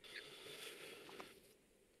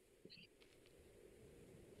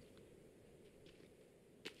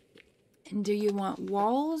 And do you want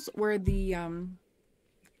walls or the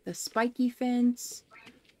spiky fence,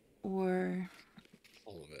 or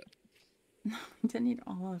All of it. you don't need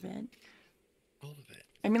all of it? All of it.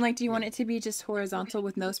 I mean, like, do you want it to be just horizontal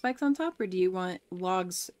with no spikes on top, or do you want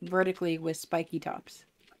logs vertically with spiky tops?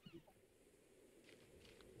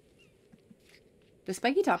 The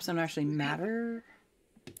spiky tops don't actually matter.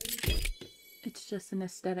 It's just an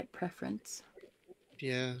aesthetic preference.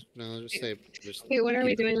 Yeah, no, just say just. Wait, what are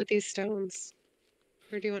we keep it. doing with these stones?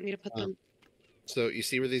 Where do you want me to put them? So you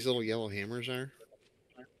see where these little yellow hammers are?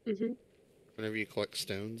 Mm-hmm. Whenever you collect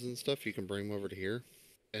stones and stuff, you can bring them over to here,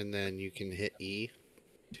 and then you can hit E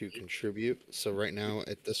to contribute. So right now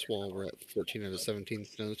at this wall, we're at 14 out of 17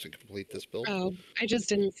 stones to complete this build. Oh, I just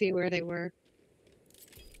didn't see where they were.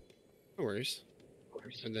 No worries.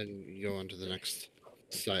 And then you go on to the next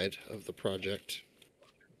side of the project.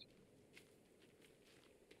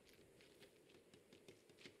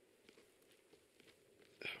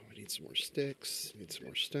 Oh, we need some more sticks. Need some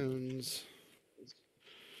more stones.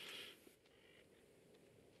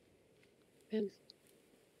 And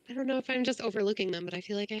I don't know if I'm just overlooking them, but I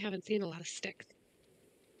feel like I haven't seen a lot of sticks.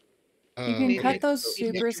 You can Maybe cut it's those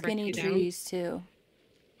easier super to skinny break down. trees too.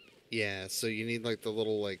 Yeah, so you need like the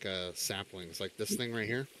little like saplings, like this thing right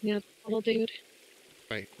here. Yeah, little dude.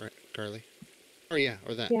 Right, Carly. Or yeah,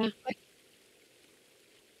 or that. Yeah.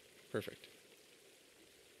 Perfect.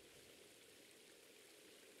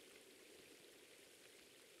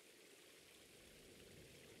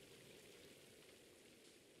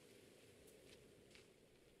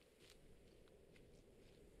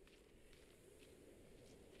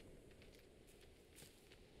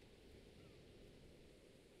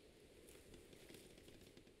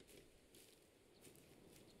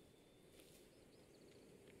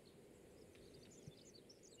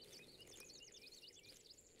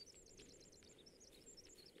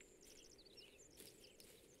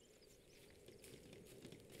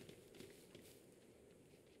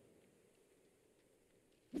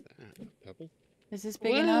 Pebble? Is this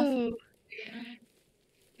big enough? Whoa.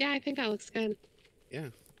 Yeah, I think that looks good. Yeah.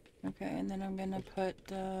 Okay, and then I'm gonna put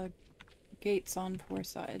gates on 4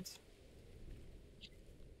 sides.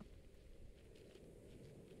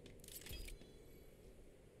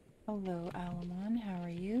 Hello, Alamon. How are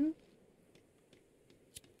you?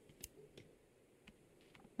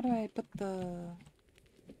 How do I put the...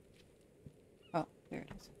 Oh, there it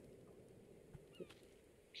is.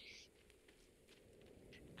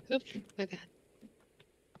 Oops, my bad.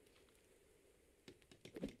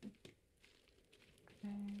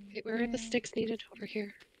 Wait, where are the sticks needed over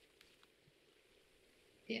here?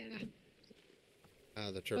 Yeah.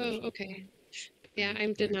 The turtle Oh, shell. okay. Yeah,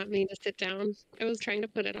 I did not mean to sit down. I was trying to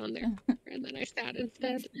put it on there, and then I sat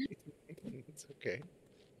instead. It's okay.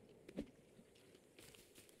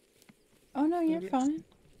 Oh no, you're yes. fine.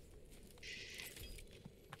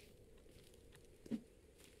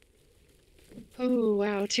 Oh,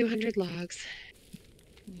 wow, 200 logs.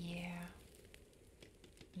 Yeah.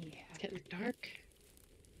 Yeah. It's getting dark.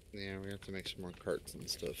 Yeah, we have to make some more carts and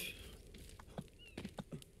stuff.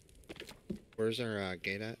 Where's our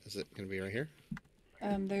gate at? Is it gonna be right here?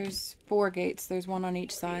 There's 4 gates. There's one on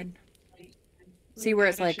each side. Oh See my where God,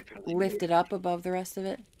 it's I should like probably lifted up above the rest of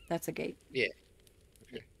it? That's a gate. Yeah.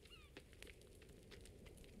 Okay.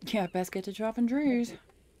 Yeah, best get to chopping trees.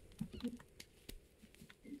 Let's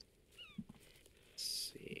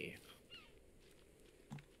see.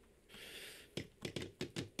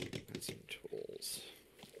 Got some tools.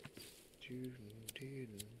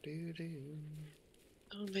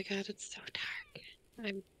 Oh my god, it's so dark.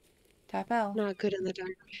 I'm Tap L. not good in the dark.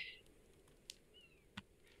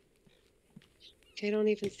 I don't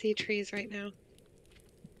even see trees right now.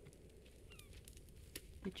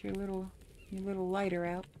 Get your little lighter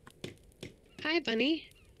out. Hi, bunny.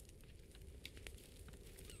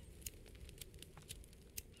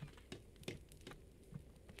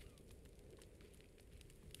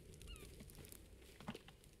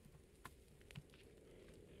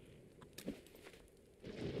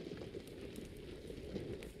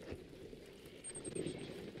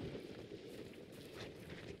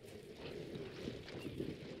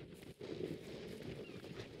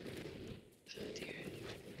 Oh dear.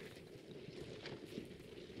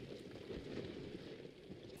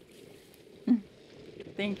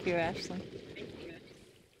 Thank you, Ashley.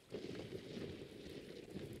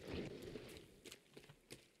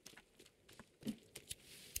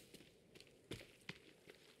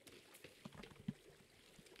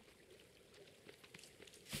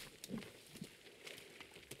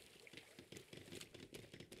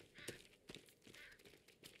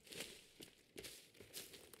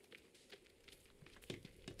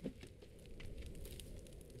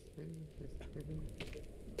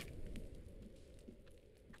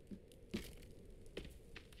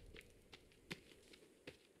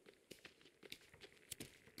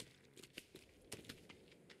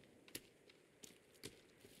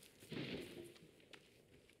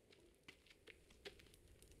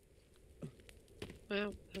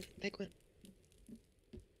 Wow, that was a big one.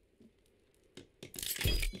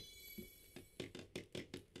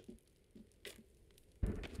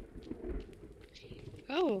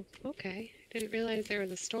 Oh, okay. Didn't realize there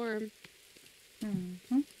was a storm.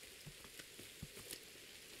 Mm-hmm.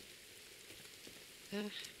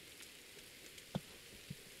 Ugh.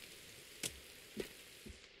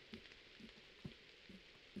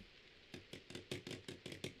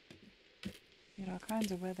 Get all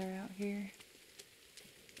kinds of weather out here.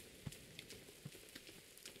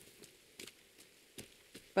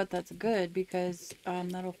 But that's good because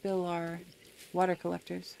that'll fill our water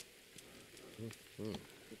collectors. Hmm.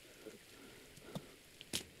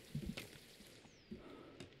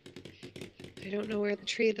 I don't know where the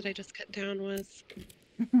tree that I just cut down was.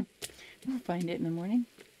 We'll find it in the morning.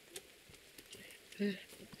 Ugh.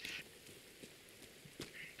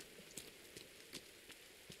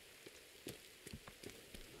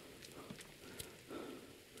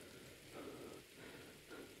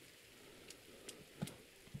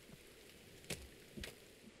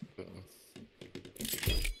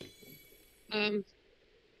 Uh-oh.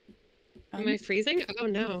 Am I freezing? Oh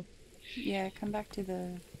no. Yeah, come back to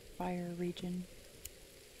the fire region.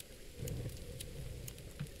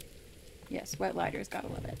 Yes, wet lighters, gotta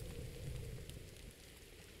love it.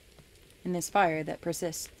 And this fire that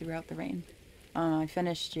persists throughout the rain. I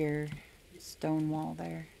finished your stone wall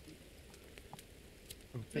there.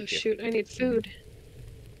 Oh, Oh thank you. shoot, I need food.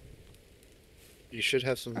 You should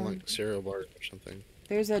have some like cereal bars or something.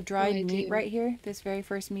 There's a dried I meat do. right here. This very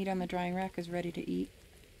first meat on the drying rack is ready to eat.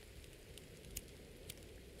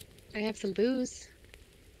 I have some booze.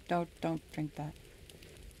 Don't drink that.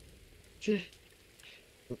 I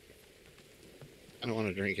don't want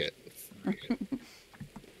to drink it.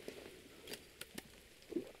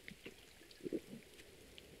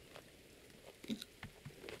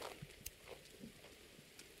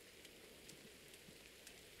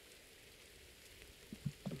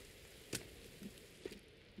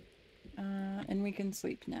 And we can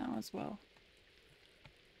sleep now as well.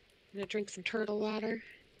 I'm gonna drink some turtle water.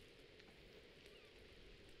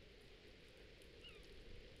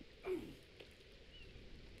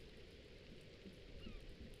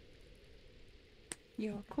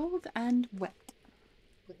 You're cold and wet.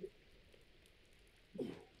 And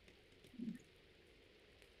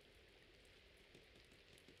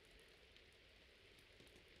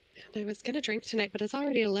I was gonna drink tonight, but it's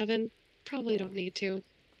already 11. Probably don't need to.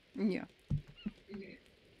 Yeah.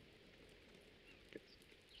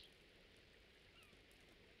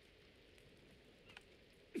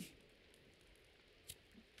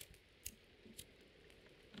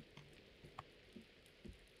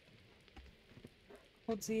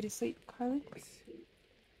 Hold Z to sleep, Carly.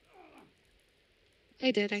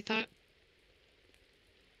 I did, I thought.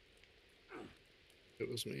 It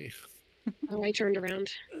was me. Oh, I turned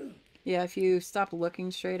around. Yeah, if you stop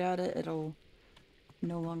looking straight at it, it'll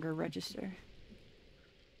no longer register.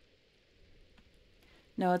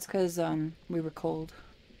 No, it's because we were cold.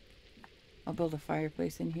 I'll build a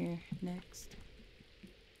fireplace in here next.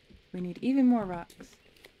 We need even more rocks.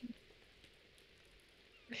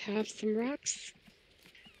 I have some rocks.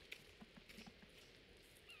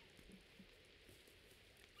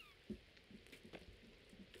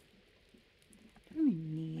 Do we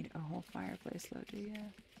need a whole fireplace though, do you?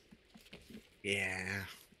 Yeah,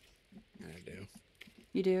 I do.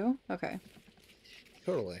 You do? Okay.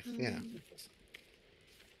 Totally. Yeah.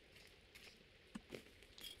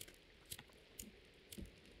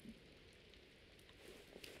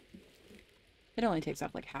 It only takes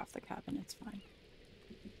up like half the cabin, it's fine.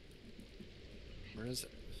 Where is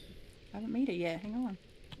it? I haven't made it yet, hang on.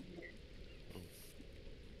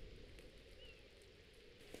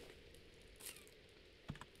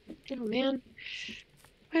 Oh man.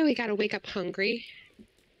 Why we gotta wake up hungry?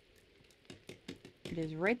 It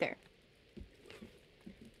is right there.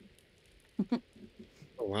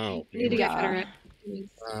 Oh wow. I need to get Yeah. better at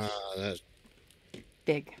That's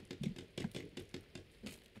Big.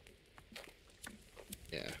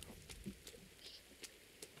 yeah.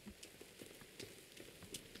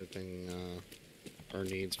 Good thing our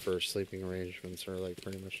needs for sleeping arrangements are like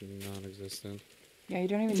pretty much non-existent. Yeah, you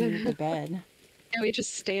don't even need the bed. Yeah, we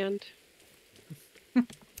just stand. We're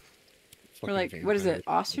Fucking like, what is it, vampires.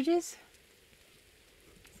 ostriches?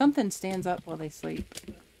 Something stands up while they sleep.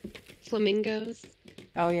 Flamingos.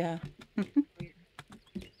 Oh yeah. At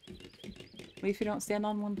least you don't stand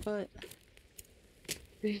on one foot.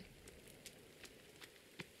 Like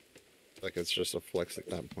it's just a flex at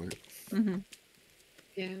that point. Mm-hmm.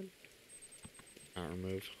 Yeah. Not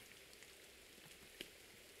remove.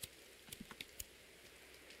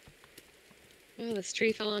 Oh, this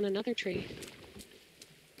tree fell on another tree.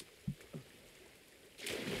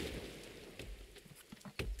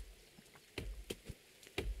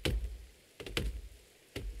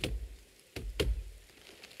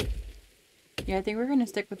 Yeah, I think we're gonna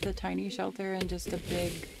stick with the tiny shelter and just a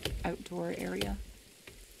big outdoor area.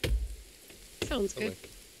 Sounds good.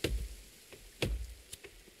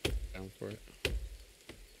 Down for it.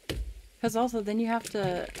 Because also then you have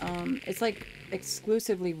to, it's like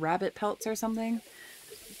exclusively rabbit pelts or something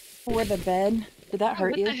for the bed. Did that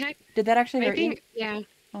hurt what you? the heck? Did that actually I hurt you? think, yeah.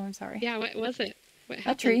 Oh, I'm sorry. Yeah, what was it? What A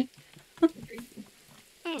happened? tree.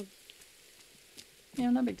 Oh,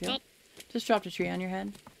 Yeah, no big deal. Well- Just dropped a tree on your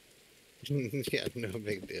head. Yeah, no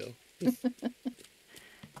big deal. it's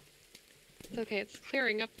okay. It's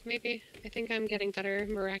clearing up, maybe. I think I'm getting better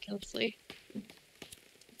miraculously.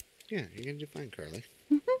 Yeah, you're gonna do fine, Carly.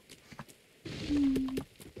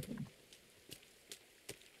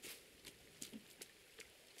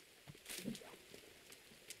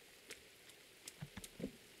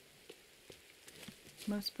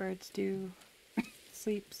 Most birds do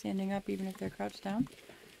sleep standing up even if they're crouched down.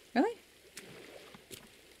 Really?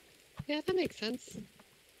 Yeah, that makes sense.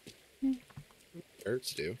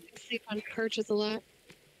 Birds do. I sleep on perches a lot.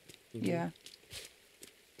 Mhm. Yeah.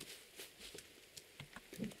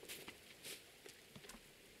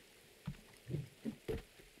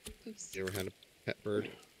 Oops. You ever had a pet bird?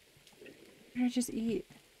 What did I just eat?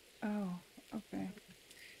 Oh, okay.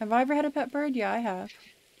 Have I ever had a pet bird? Yeah, I have.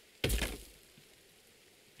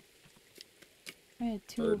 I had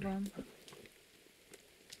two of Bird. them.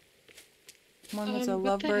 One was a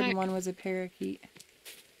What the lovebird and heck? one was a parakeet.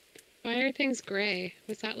 Why are things gray?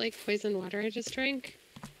 Was that like poison water I just drank?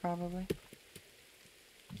 Probably.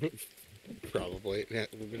 Probably. Yeah,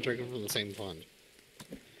 we've been drinking from the same pond.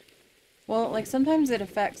 Well, like sometimes it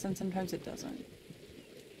affects and sometimes it doesn't.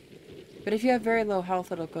 But if you have very low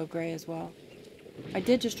health, it'll go gray as well. I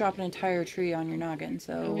did just drop an entire tree on your noggin,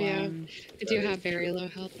 so Oh, yeah. I do have very low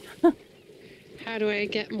health. How do I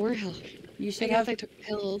get more health? you I should guess have I took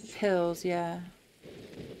pills. pills, yeah.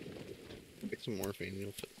 Take some morphine,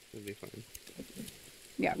 you'll be fine.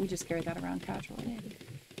 Yeah, we just carry that around casually.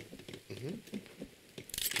 Mm-hmm.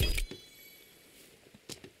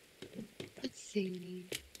 Let's see.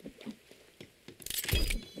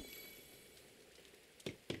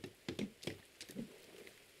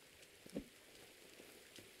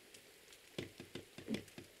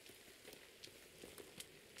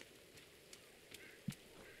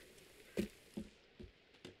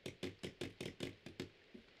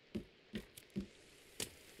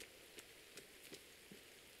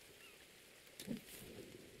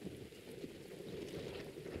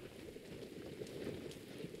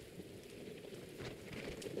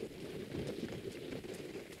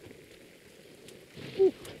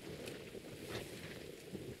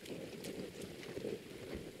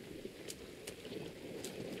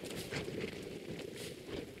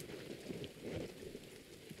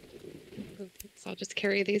 I'll just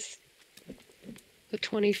carry these the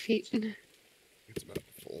 20 feet. It's about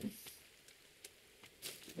full.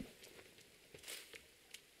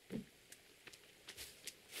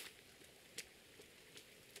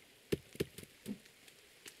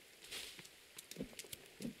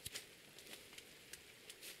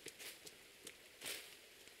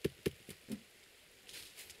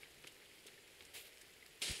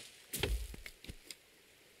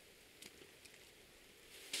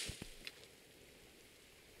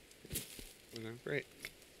 Great.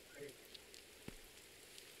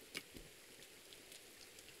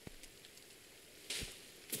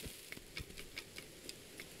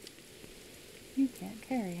 You can't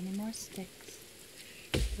carry any more sticks.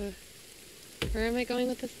 Where am I going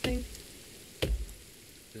with this thing?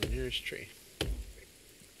 The nearest tree.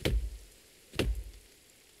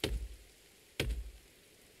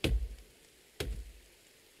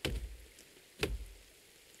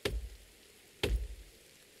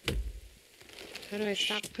 How do I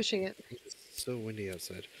stop pushing it? It's so windy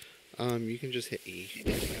outside. You can just hit E,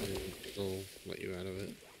 and it'll let you out of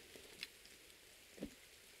it.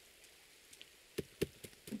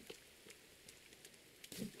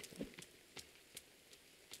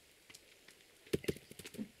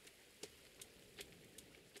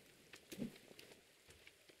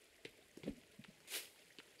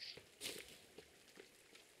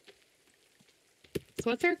 So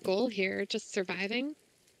what's our goal here? Just surviving?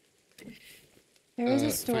 There is a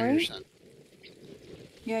Find your story. son.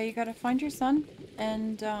 Yeah, you gotta find your son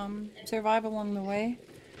and survive along the way.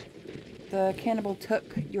 The cannibal took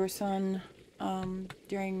your son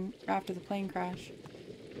after the plane crash,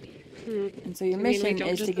 and so your You mean we mission don't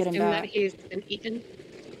is to just get him assume that back. he's been eaten?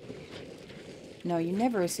 No, you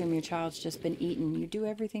never assume your child's just been eaten. You do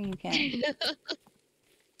everything you can.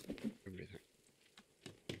 Everything.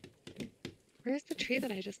 Where's the tree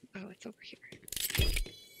that I just... Oh, it's over here.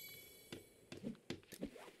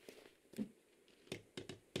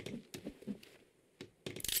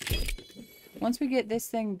 Once we get this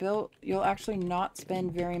thing built, you'll actually not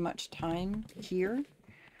spend very much time here.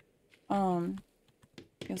 You'll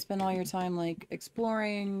spend all your time like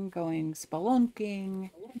exploring, going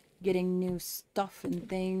spelunking, getting new stuff and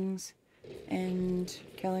things, and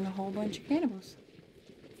killing a whole bunch of cannibals.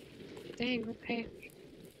 Dang, okay.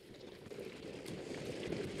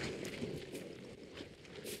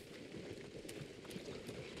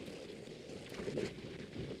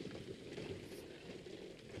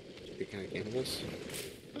 Speaking of cannibals.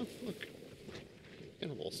 Oh, look.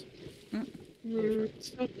 Cannibals. No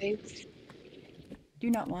thanks. Do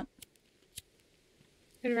not want.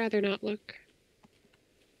 I'd rather not look.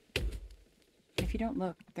 If you don't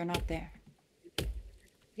look, they're not there.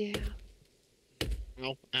 Yeah.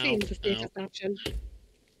 Ow, ow, Seems the ow. safest option.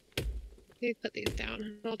 You put these down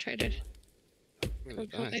and I'll try to... I'm gonna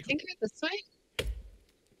die. I think you're this way.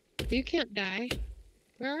 You can't die.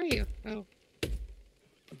 Where are you? Oh.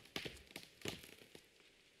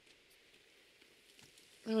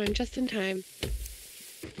 Oh, I'm just in time.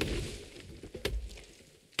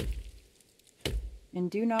 And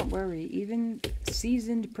do not worry, even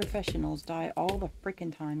seasoned professionals die all the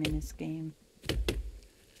frickin' time in this game.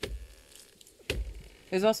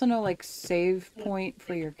 There's also no, like, save point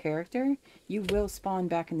for your character. You will spawn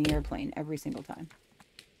back in the airplane every single time.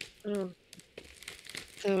 Oh.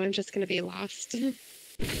 So I'm just gonna be lost.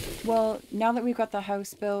 Well, now that we've got the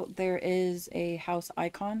house built, there is a house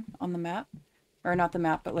icon on the map. Or not the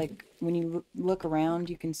map, but, like, when you look around,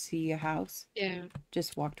 you can see a house. Yeah.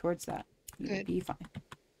 Just walk towards that. You'll Good. be fine.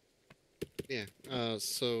 Yeah.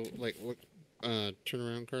 So like, look. Turn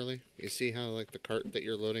around, Carly. You see how like the cart that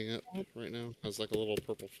you're loading up right now has like a little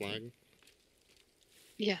purple flag?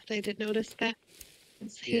 Yeah, I did notice that.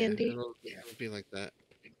 It's Yeah, handy. it'll be like that.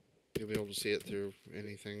 You'll be able to see it through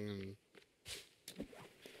anything, and you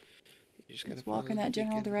just gotta Just walk in follow that the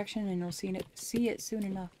general beacon. direction and you'll see it soon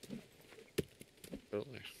enough.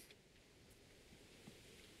 Totally.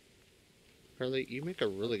 Carly, you make a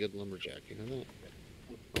really good lumberjack. You know that?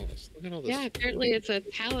 Look at all this. Yeah, apparently it's a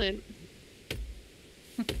talent.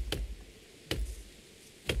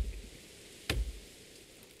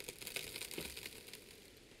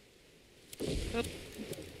 Oh.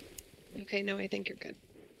 Okay, no, I think you're good.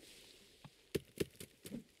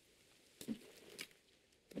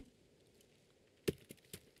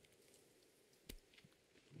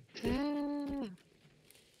 Ah.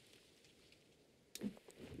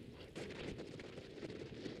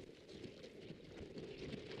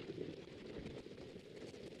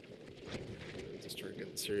 Just start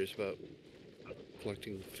getting serious about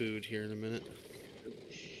collecting food here in a minute.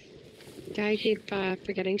 Yeah, I keep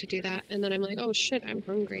forgetting to do that, and then I'm like, oh shit, I'm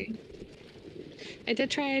hungry. I did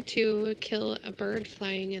try to kill a bird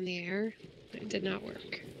flying in the air. It did not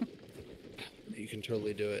work. You can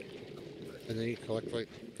totally do it. And then you collect like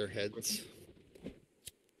their heads.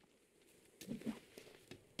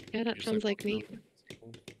 Yeah, that Just sounds like me.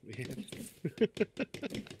 Yeah.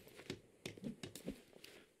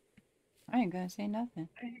 I ain't gonna say nothing.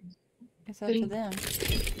 It's up to them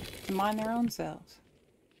to mind their own selves.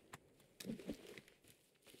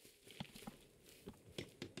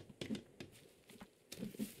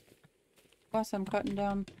 Plus, I'm cutting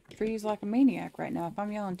down trees like a maniac right now. If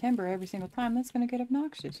I'm yelling timber every single time, that's gonna get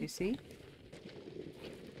obnoxious, you see?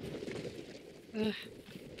 Ugh.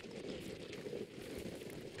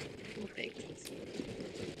 Oh, thanks.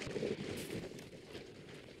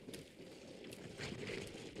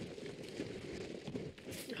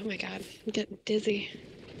 Oh my god, I'm getting dizzy.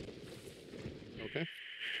 Okay.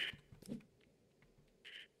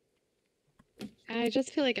 I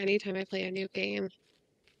just feel like anytime I play a new game,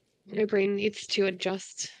 my brain needs to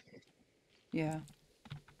adjust, Yeah,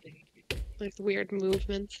 like weird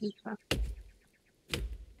movements and stuff.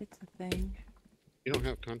 it's a thing. You don't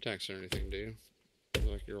have contacts or anything, do you?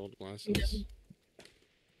 Like your old glasses?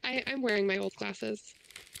 I'm wearing my old glasses.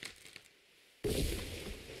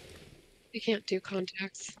 You can't do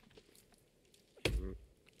contacts. Mm.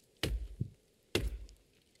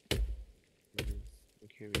 I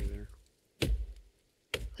can't either.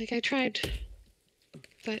 Like I tried,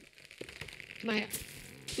 but my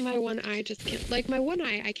one eye just can't. Like my one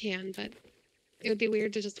eye I can, but it would be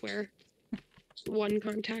weird to just wear one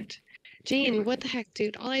contact. Gene, what the heck,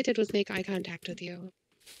 dude? All I did was make eye contact with you.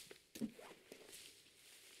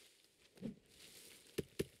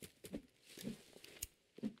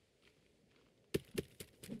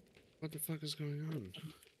 What the fuck is going on?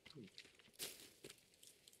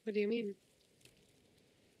 What do you mean?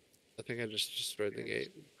 I think I just destroyed the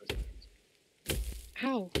gate.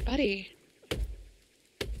 How, buddy?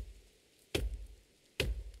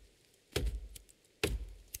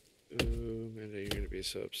 Ooh, Amanda, you're gonna be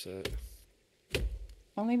so upset.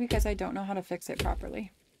 Only because I don't know how to fix it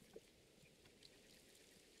properly.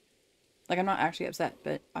 Like, I'm not actually upset,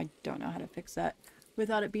 but I don't know how to fix that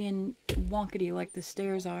without it being wonkety like the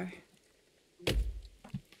stairs are.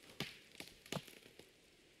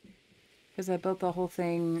 Because I built the whole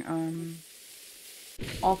thing,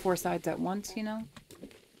 all four sides at once, you know?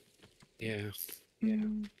 Yeah. Yeah,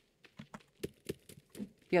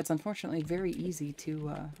 it's unfortunately very easy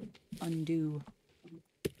to undo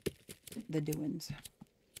the doings.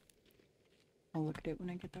 I'll look at it when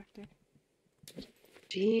I get back there.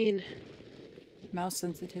 Gene. Mouse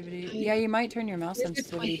sensitivity. Yeah, you might turn your mouse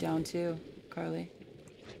sensitivity down too, Carly.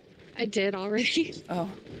 I did already. Oh, I was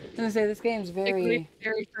gonna say this game's Like when very... it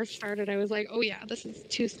very first started, I was like, oh yeah, this is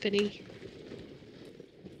too spinny.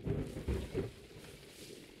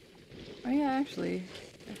 Oh yeah, actually,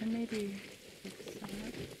 I can maybe fix that.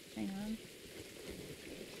 Hang on.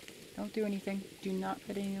 Don't do anything. Do not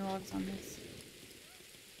put any logs on this.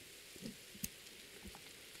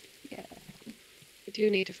 Yeah. I do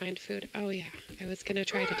need to find food. Oh yeah, I was gonna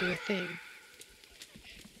try to do a thing.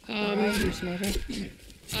 Right, Bruce, maybe.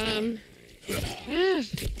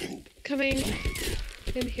 Coming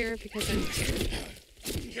in here because I'm scared.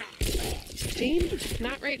 Gene,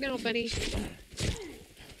 not right now, buddy.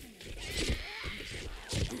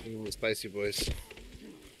 Ooh, spicy boys.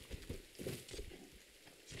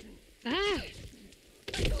 Ah!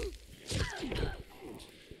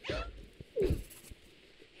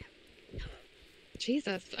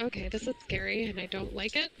 Jesus, okay, this is scary and I don't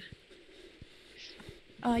like it.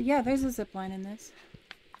 Yeah, there's a zip line in this.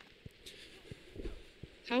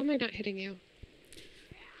 How am I not hitting you?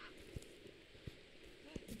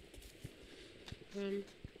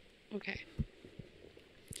 Okay.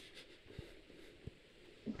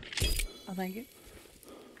 Oh, thank you.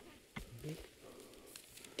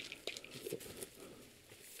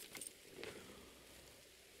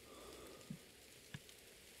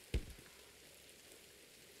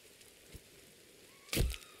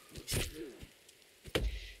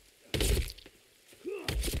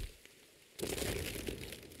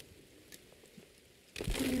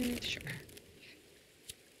 Sure.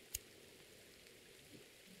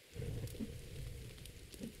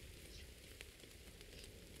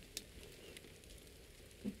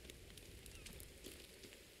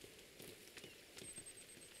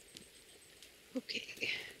 Okay.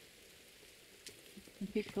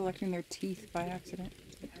 And people collecting their teeth by accident.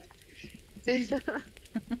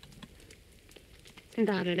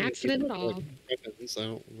 Not an accident at all. Weapons. I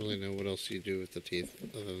don't really know what else you do with the teeth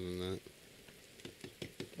other than that.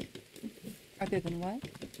 Other than what?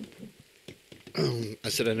 I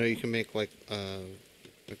said I know you can make like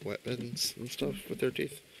weapons and stuff with their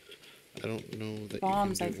teeth. I don't know that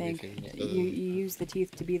Bombs, you I can do think. anything You use the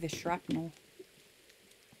teeth to be the shrapnel.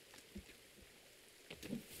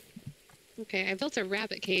 Okay, I built a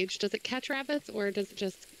rabbit cage. Does it catch rabbits or does it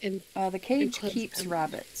just The cage enclose keeps them?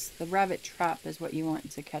 rabbits. The rabbit trap is what you want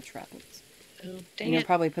to catch rabbits. Oh, And dang you'll it.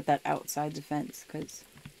 probably put that outside the fence, because...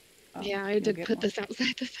 Yeah, I you'll did get put more. this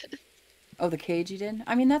outside the fence. Oh, the cage you did?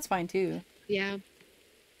 I mean, that's fine, too. Yeah.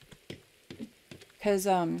 Because,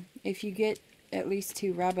 if you get at least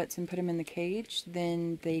 2 rabbits and put them in the cage,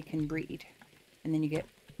 then they can breed. And then you get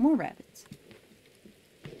more rabbits.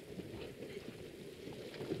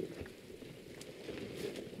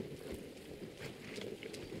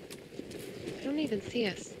 I don't even see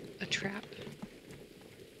a trap.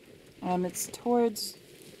 It's towards,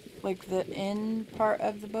 like, the end part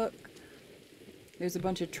of the book. There's a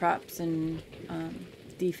bunch of traps and,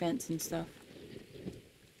 defense and stuff.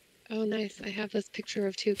 Oh, nice. I have this picture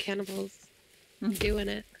of 2 cannibals doing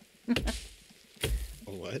it.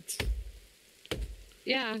 What?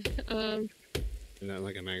 Yeah. Isn't that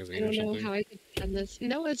like a I magazine or don't know something? how I could send this.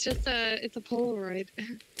 No, it's just it's a Polaroid.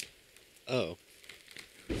 Oh,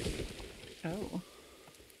 Oh.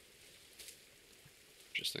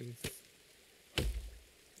 interesting.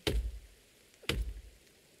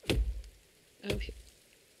 Oh,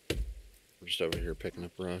 I'm just over here picking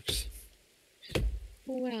up rocks.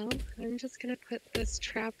 well, I'm just gonna put this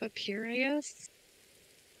trap up here, I guess.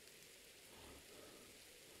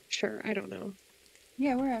 Sure, I don't know.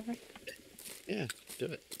 Yeah, wherever. Yeah, do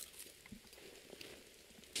it.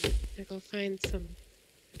 I go find some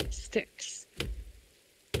sticks.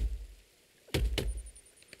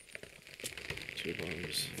 2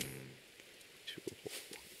 logs. 2 whole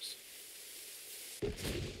logs.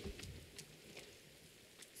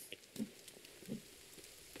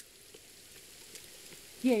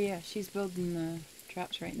 Yeah, she's building the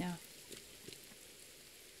traps right now.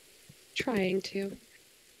 Trying to.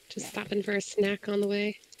 Just Yeah. stopping for a snack on the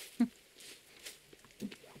way.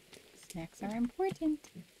 Snacks are important.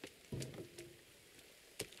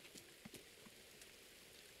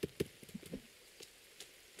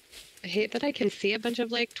 I hate that I can see a bunch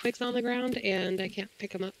of like twigs on the ground and I can't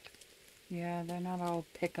pick them up. Yeah, they're not all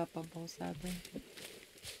pick-upable, sadly.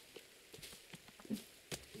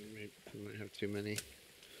 I might have too many.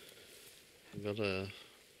 Build a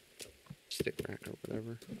stick rack or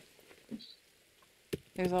whatever.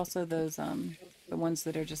 There's also those, the ones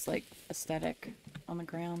that are just, like, aesthetic on the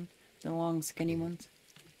ground. The long, skinny ones.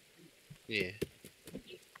 Yeah.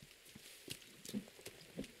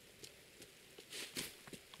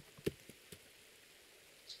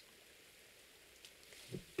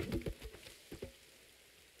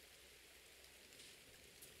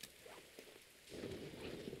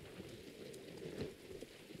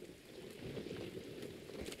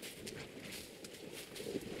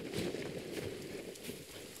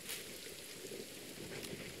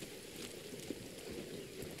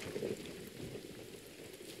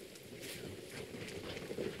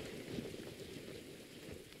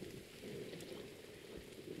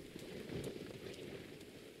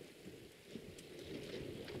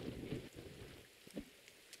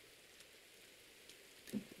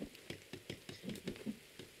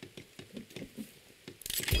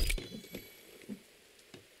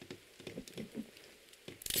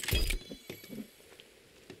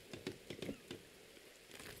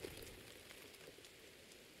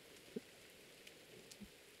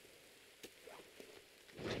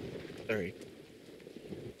 Sorry.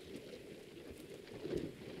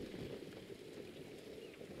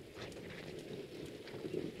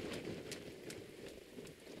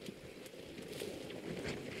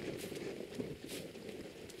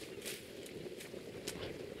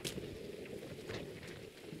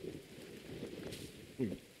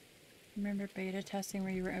 Remember beta testing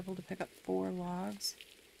where you were able to pick up 4 logs?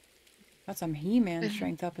 Got some He-Man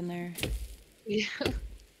strength up in there. Yeah.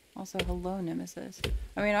 Also, hello, Nemesis.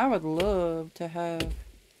 I mean, I would love to have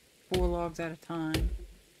 4 logs at a time.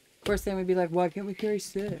 Of course, then we'd be like, why can't we carry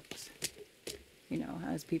 6? You know,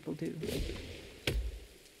 as people do.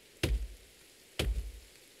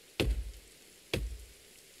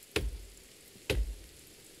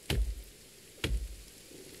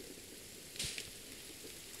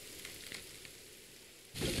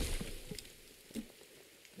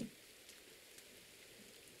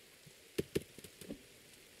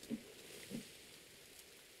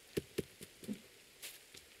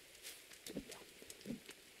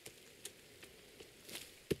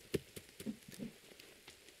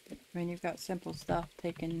 I mean, you've got simple stuff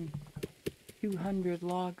taking 200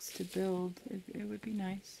 logs to build. It would be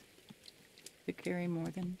nice. to carry more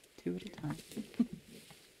than 2 at a time.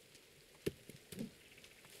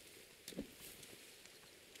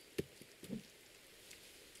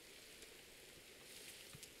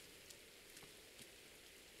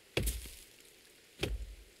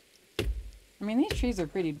 I mean, these trees are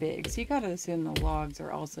pretty big, so you gotta assume the logs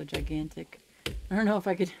are also gigantic. I don't know if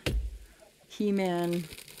I could He-Man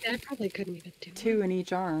I probably couldn't even do 2 in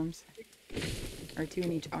each arms. Or 2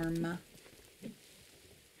 in each arm.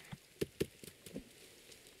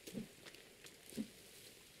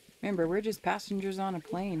 Remember, we're just passengers on a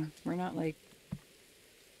plane. We're not like,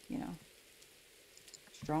 you know,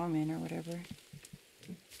 strongmen or whatever.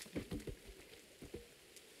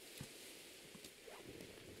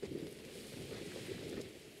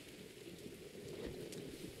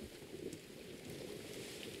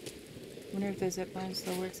 Wonder if the zipline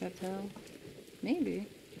still works up hill. Maybe.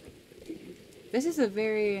 This is a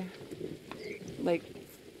very, like,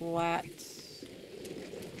 flat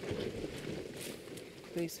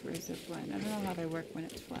place for a zipline. I don't know how they work when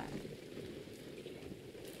it's flat.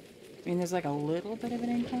 I mean, there's like a little bit of an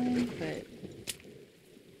incline, but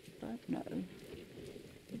no.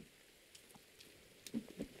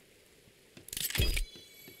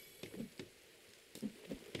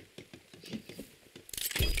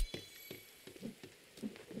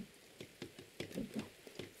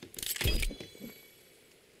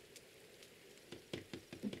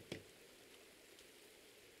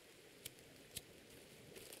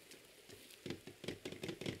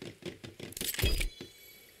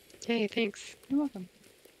 Hey, thanks. You're welcome.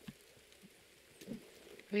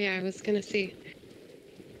 Oh yeah, I was gonna see.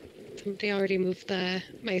 Somebody already moved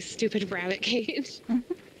my stupid rabbit cage.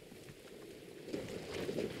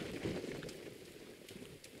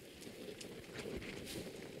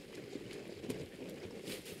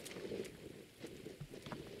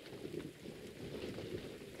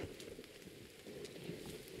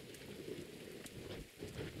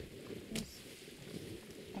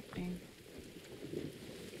 Happening.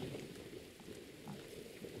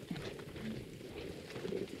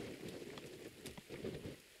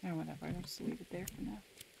 Oh, whatever. I'll just leave it there for now.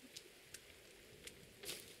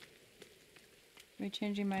 I'll be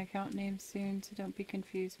changing my account name soon, so don't be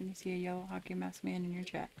confused when you see a yellow hockey mask man in your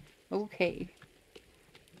chat. Okay.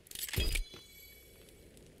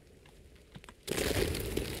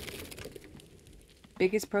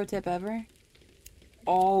 Biggest pro tip ever?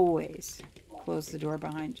 Always close the door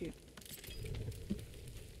behind you.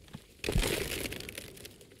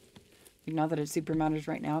 Not that it super matters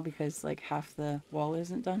right now because like half the wall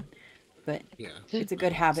isn't done, but Yeah. it's a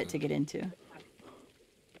good habit to get into.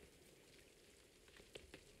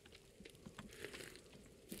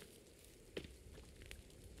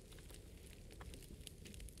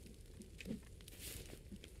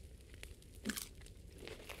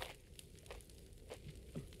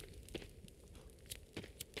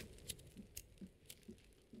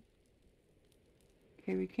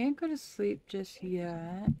 Okay, we can't go to sleep just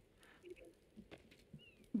yet,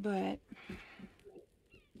 but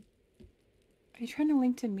are you trying to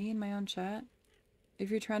link to me in my own chat? If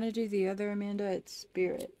you're trying to do the other Amanda, it's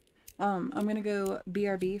Spirit. I'm gonna go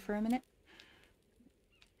BRB for a minute,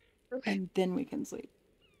 Okay. and then we can sleep.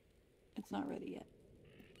 It's not ready yet.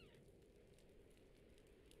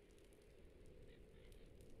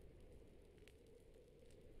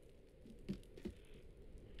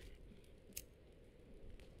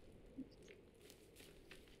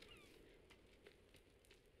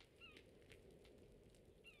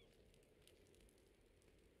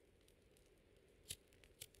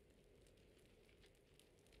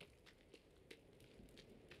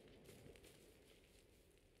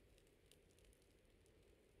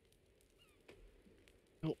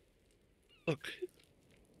 Oh, look,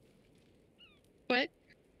 What?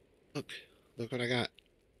 look what I got.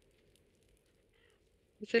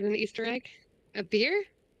 Is it an Easter egg? A beer?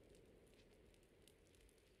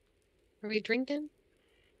 Are we drinking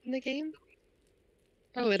in the game?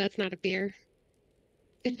 Oh, that's not a beer.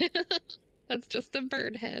 That's just a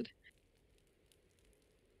bird head.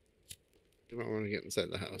 You might want to get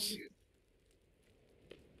inside the house.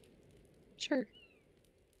 Sure.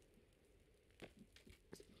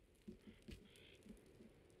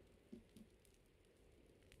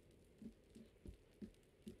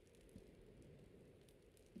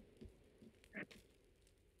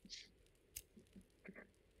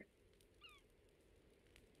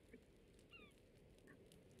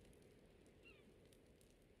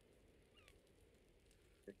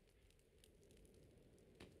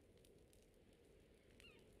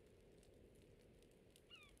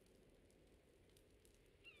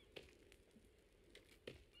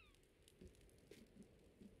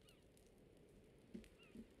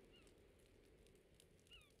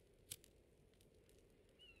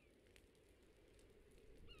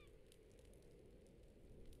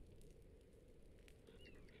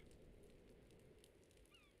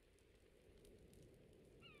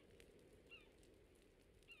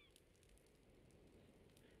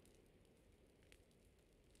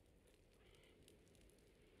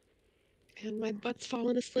 And my butt's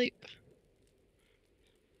falling asleep.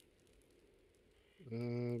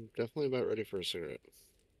 Definitely about ready for a cigarette.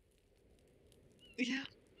 Yeah.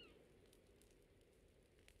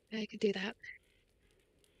 I could do that.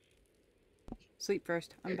 Sleep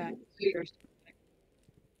first. I'm back.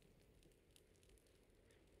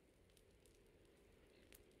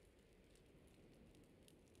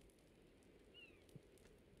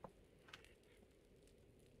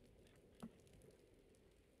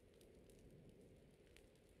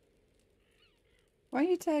 Why are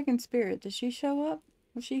you tagging Spirit? Did she show up?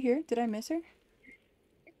 Was she here? Did I miss her?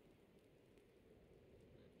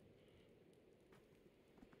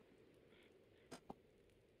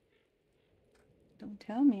 Don't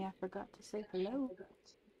tell me I forgot to say hello.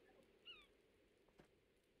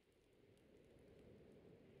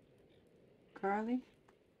 Carly?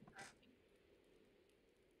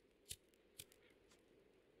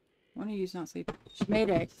 One of you's not sleeping.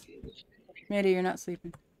 Mayday. Mayday, you're not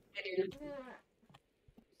sleeping.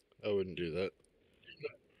 I wouldn't do that.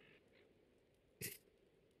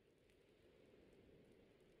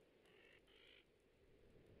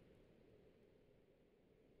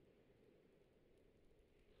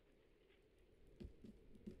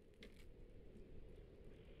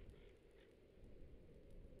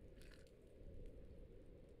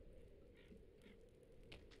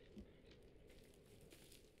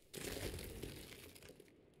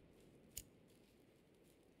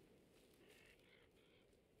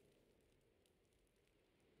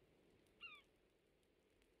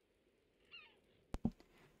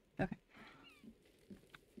 Okay.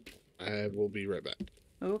 I will be right back.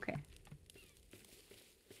 Okay.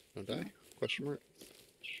 Don't die? Question mark?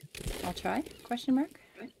 I'll try. Question mark?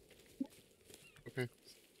 Okay.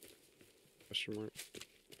 Question mark.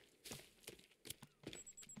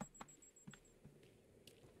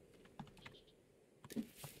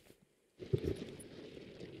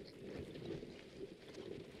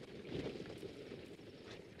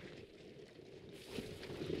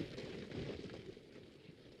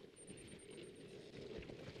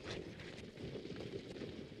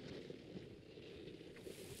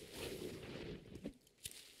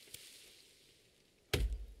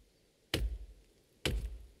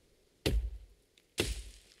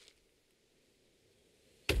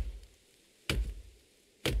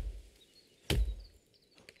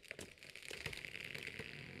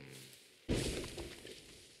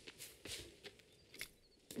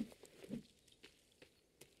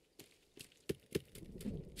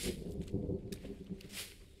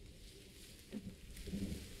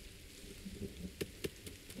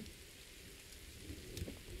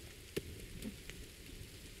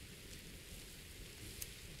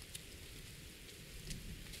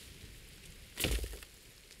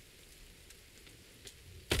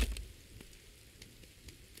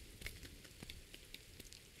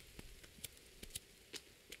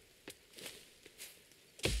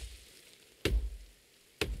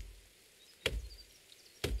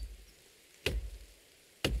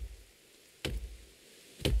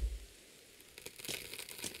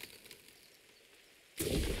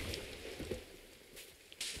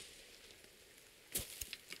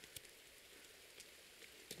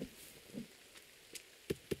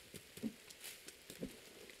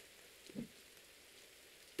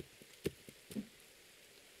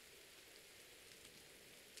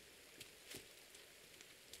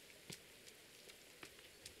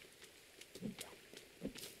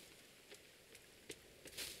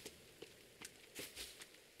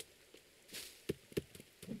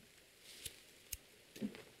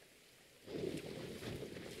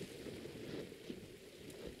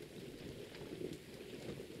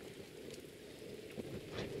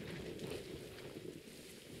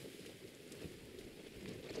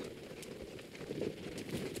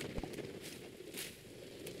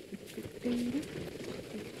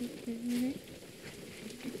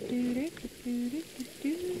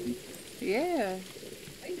 Yeah.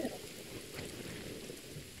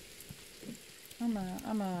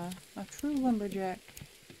 I'm a true lumberjack.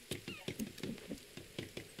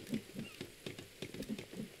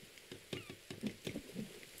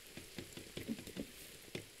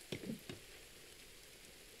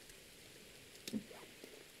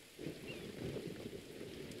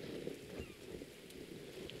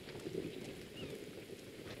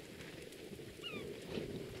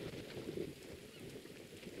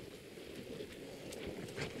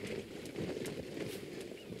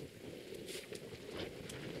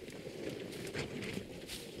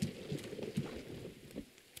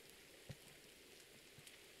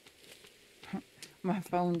 My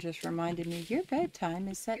phone just reminded me your bedtime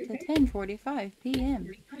is set to 10:45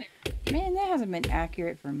 p.m. Man, that hasn't been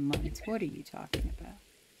accurate for months. What are you talking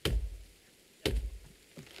about?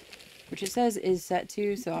 Which it says is set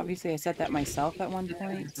to, so obviously I set that myself at one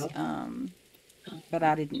point. But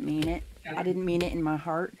I didn't mean it. I didn't mean it in my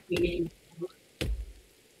heart.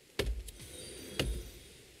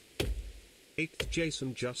 8th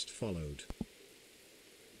Jason just followed.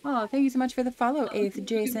 Oh, thank you so much for the follow, 8th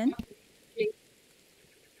Jason.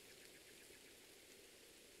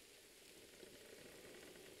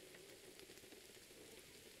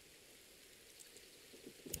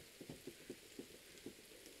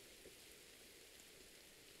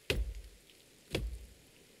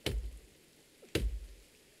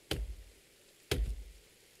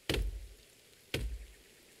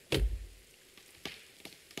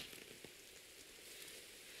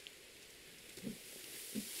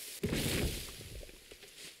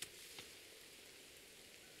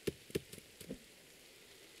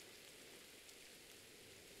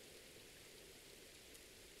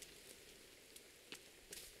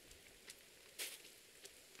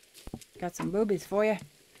 Got some boobies for you.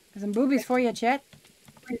 Got some boobies for you, chat.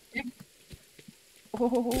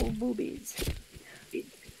 Oh, boobies.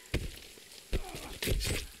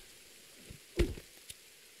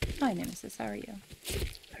 Hi, Nemesis. How are you?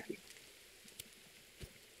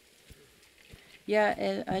 Yeah,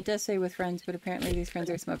 it does say with friends, but apparently these friends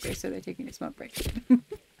are smokers, so they're taking a smoke break.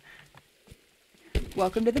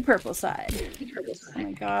 Welcome to the purple side. Oh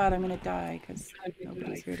my god, I'm gonna die because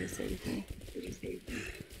nobody's here to save me.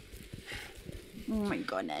 Oh my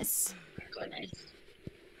goodness.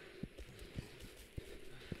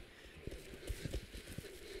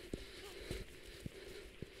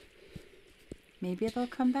 Maybe they'll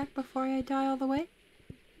come back before I die all the way?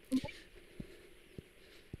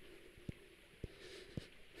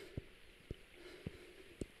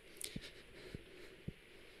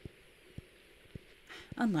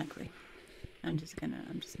 Unlikely. I'm just gonna,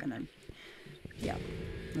 yeah,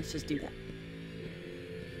 let's just do that.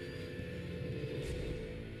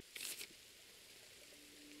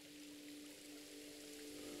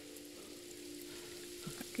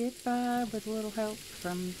 Get by with a little help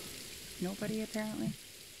from nobody, apparently.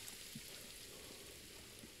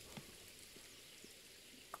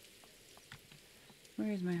 Where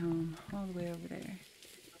is my home? All the way over there.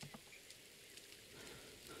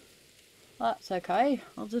 That's okay.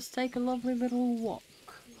 I'll just take a lovely little walk.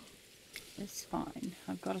 It's fine.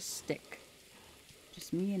 I've got a stick.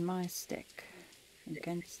 Just me and my stick.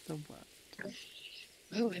 Against the world.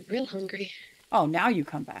 Oh, I'm real hungry. Oh, now you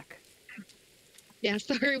come back. Yeah,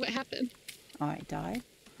 sorry, what happened? I died.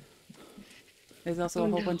 There's also a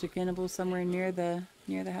whole bunch of cannibals somewhere near the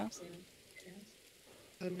house.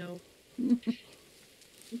 Oh no.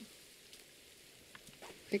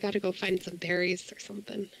 I gotta go find some berries or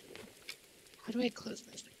something. How do I close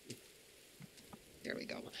this? There we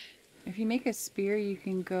go. If you make a spear, you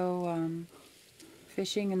can go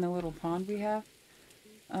fishing in the little pond we have.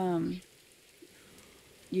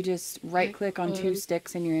 You just right click on two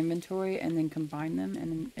sticks in your inventory and then combine them, and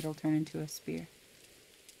then it'll turn into a spear.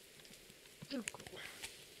 Oh, cool.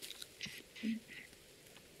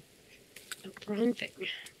 Oh, wrong thing.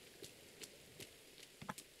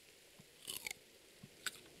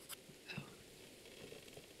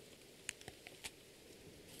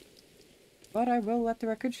 But I will let the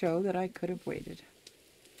record show that I could have waited.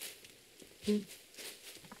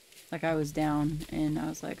 Like I was down and I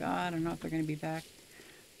was like, oh, I don't know if they're going to be back.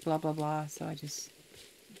 Blah, blah, blah. So I just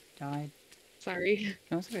died. Sorry.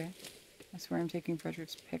 No, it's okay. I swear I'm taking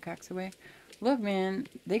Frederick's pickaxe away. Look, man,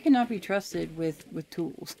 they cannot be trusted with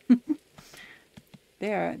tools.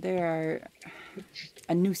 They are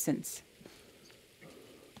a nuisance.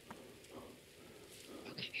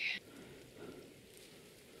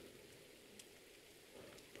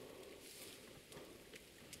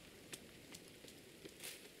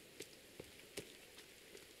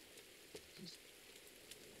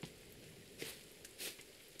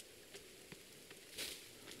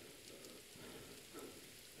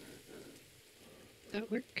 That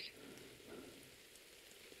work?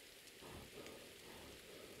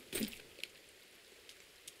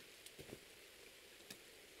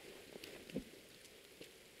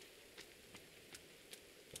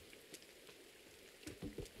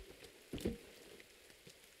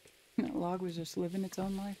 That log was just living its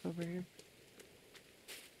own life over here.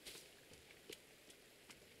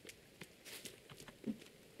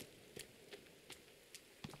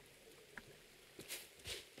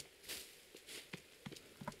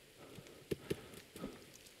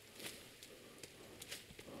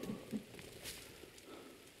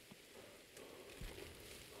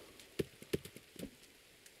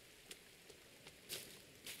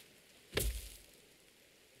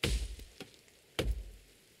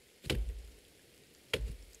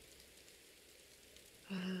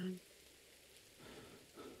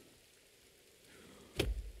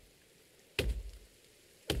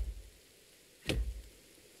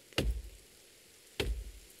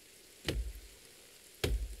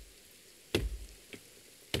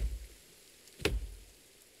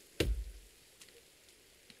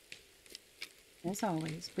 As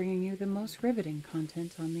always, bringing you the most riveting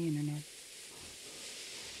content on the internet.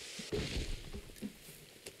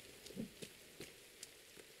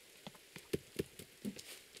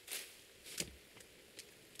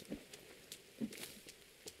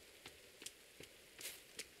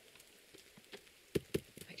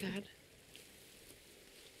 My God.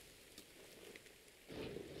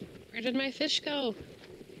 Where did my fish go?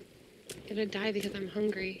 I'm gonna die because I'm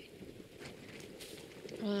hungry.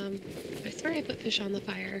 I swear I put fish on the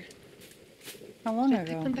fire. How long Did I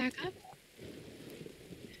pick ago? them back up?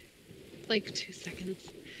 Like 2 seconds.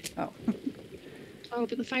 Oh, Oh,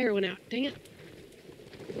 but the fire went out. Dang it.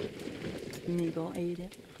 Meagle ate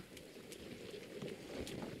it.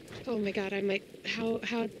 Oh my God, I might. How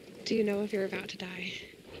do you know if you're about to die?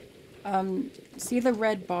 See the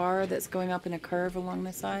red bar that's going up in a curve along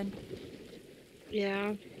the side?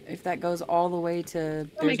 Yeah. If that goes all the way to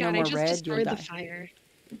Oh my there's no God, I more just red, you'll destroyed the die. fire.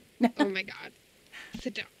 Oh my God.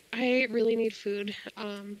 Sit down. I really need food.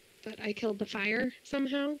 But I killed the fire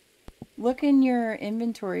somehow. Look in your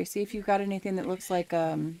inventory, see if you've got anything that looks like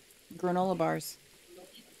granola bars.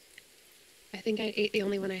 I think I ate the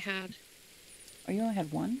only one I had. Oh, you only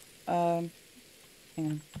had one? Hang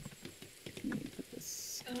on. Let me put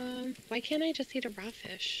this. Why can't I just eat a raw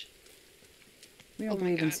fish? We don't Oh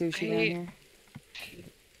my believe in God, sushi down here.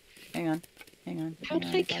 Hang on. Hang on. How hang did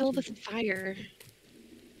on, I got kill you. this fire?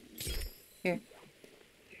 Here.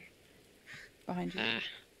 Behind you.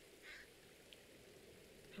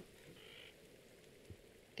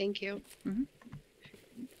 Thank you. Mhm.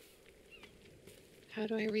 How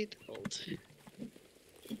do I read the gold?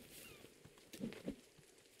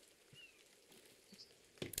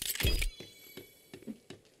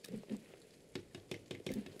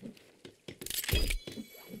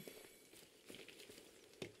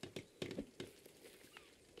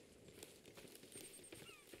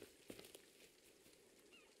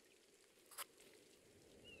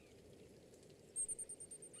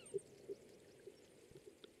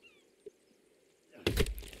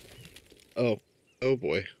 Oh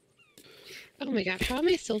boy. Oh my God, how am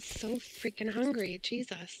I still so freaking hungry?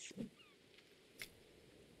 Jesus.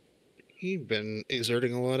 You've been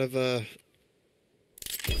exerting a lot of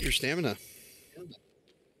your stamina.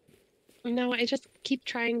 No, I just keep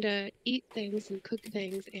trying to eat things and cook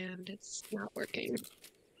things, and it's not working.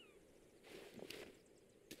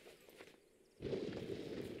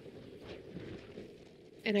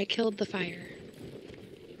 And I killed the fire.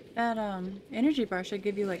 That energy bar should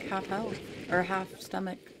give you like half health or half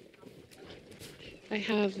stomach. I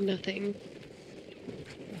have nothing.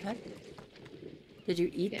 The heck? Did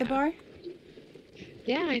you eat the Yeah. bar?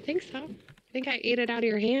 Yeah, I think so. I think I ate it out of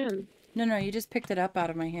your hand. No, you just picked it up out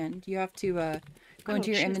of my hand. You have to go into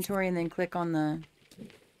Oh, your shit. inventory and then click on the,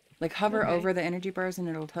 like hover Okay. over the energy bars and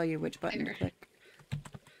it'll tell you which button to There. click.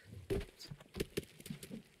 Oops.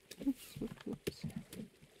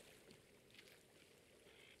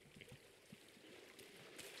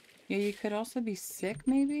 Yeah, you could also be sick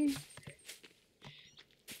maybe?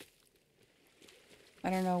 I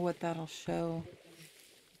don't know what that'll show.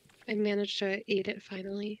 I managed to eat it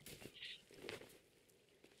finally.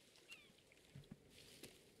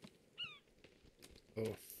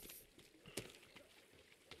 Oh.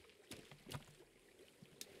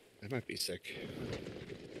 I might be sick.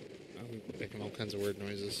 I'm making all kinds of weird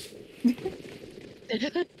noises.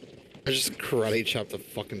 I just karate chopped the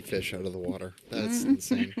fucking fish out of the water. That's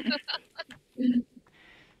insane.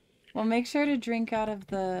 Well, make sure to drink out of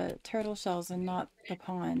the turtle shells and not the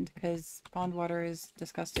pond, because pond water is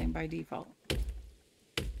disgusting by default.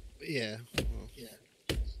 Yeah. Well,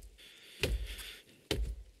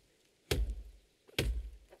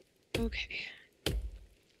 Okay.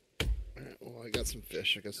 alright, well, I got some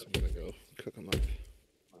fish. I guess I'm gonna go cook them up.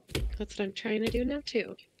 That's what I'm trying to do now,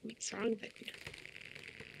 too. What's wrong with it?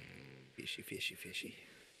 Fishy.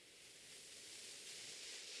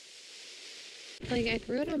 Like, I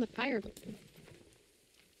threw it on the fire. But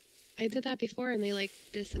I did that before and they, like,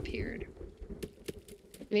 disappeared.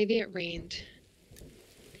 Maybe it rained.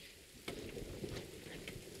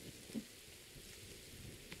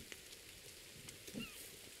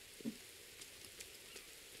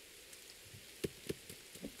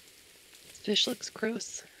 This fish looks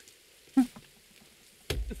gross.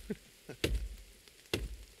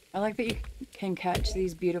 I like that you can catch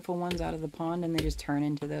these beautiful ones out of the pond and they just turn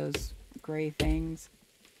into those gray things.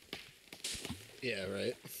 Yeah,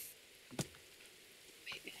 right.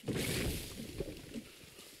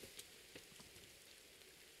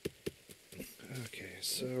 Okay,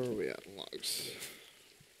 so where are we at in logs?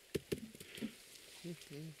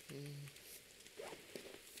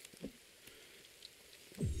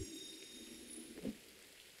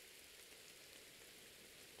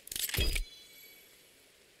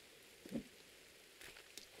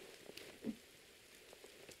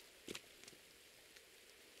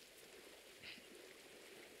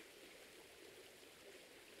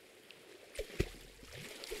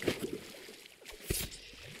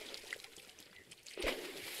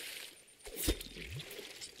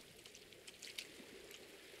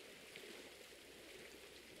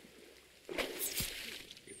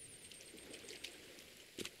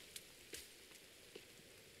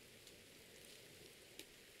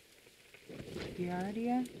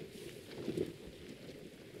 Giardia?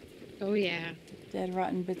 Oh yeah. Dead,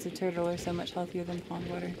 rotten bits of turtle are so much healthier than pond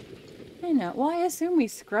water. I know. Well, I assume we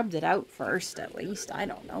scrubbed it out first, at least. I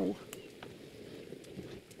don't know.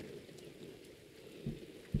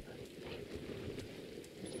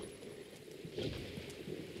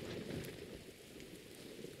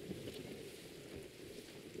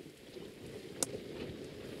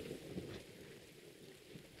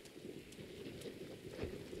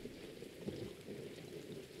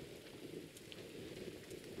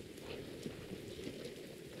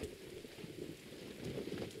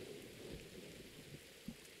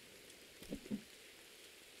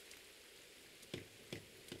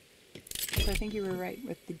 So I think you were right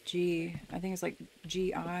with the G. I think it's like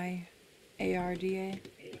Giarda.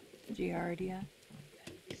 Giardia.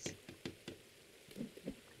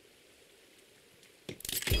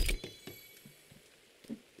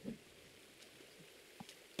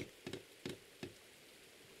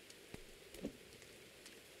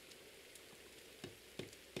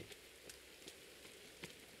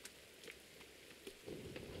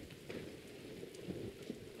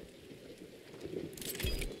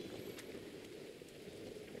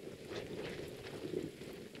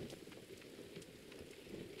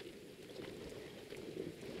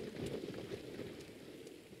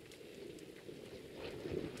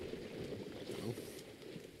 Oh.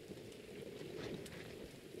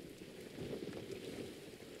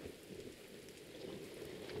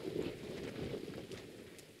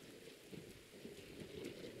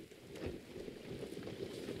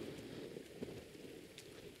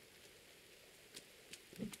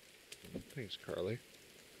 Thanks, Carly.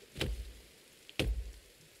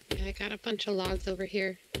 Yeah, I got a bunch of logs over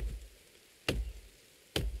here.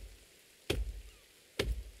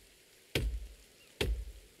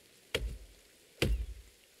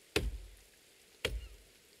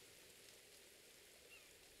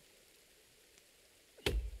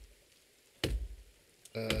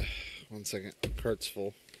 One second. Cart's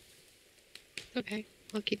full. Okay,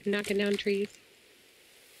 I'll keep knocking down trees.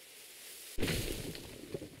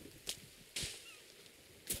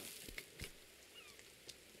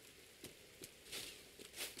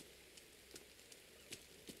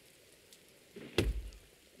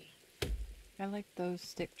 I like those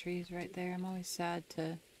stick trees right there. I'm always sad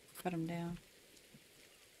to cut them down.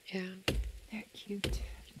 Yeah. They're cute.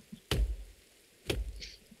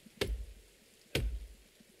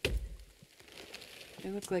 They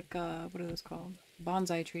look like, what are those called?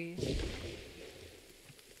 Bonsai trees.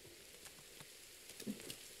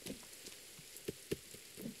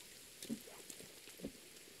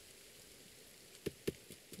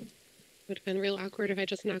 Would have been real awkward if I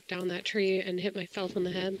just knocked down that tree and hit myself in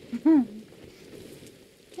the head.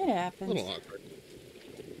 It A happens. little awkward.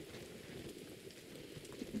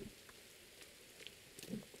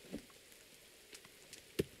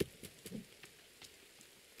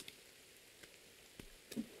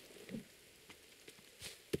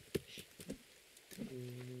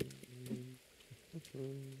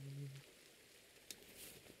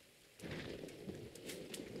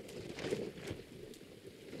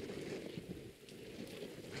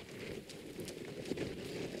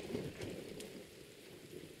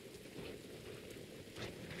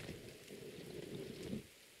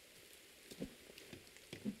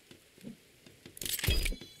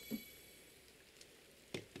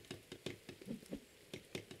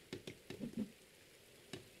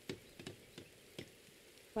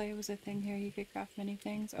 Clay was a thing here. You could craft many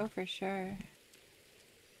things. Oh, for sure.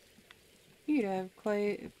 You could have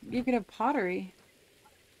clay. You could have pottery.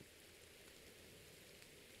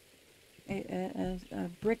 A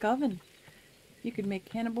brick oven. You could make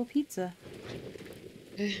cannibal pizza.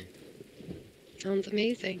 Sounds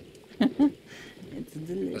amazing. It's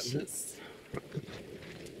delicious.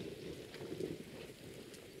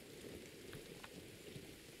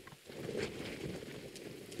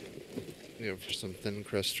 Go for some thin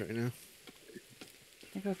crust right now.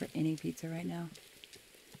 I go for any pizza right now.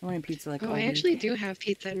 I want a pizza like Oh, all I actually week. do have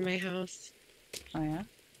pizza in my house. Oh yeah.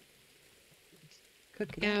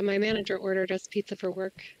 Cook it. Yeah, up. my manager ordered us pizza for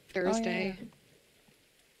work Thursday. Oh,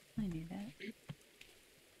 yeah. I knew that.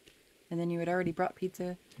 And then you had already brought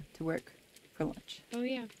pizza to work for lunch. Oh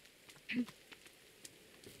yeah.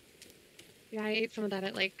 Yeah, I ate some of that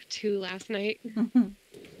at like 2 last night.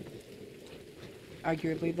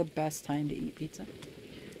 Arguably the best time to eat pizza.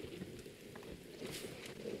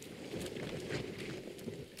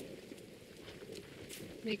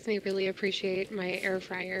 Makes me really appreciate my air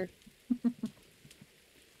fryer.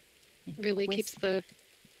 Really keeps the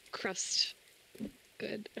crust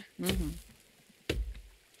good. Mm-hmm.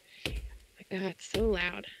 My God, it's so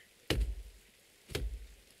loud.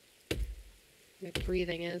 my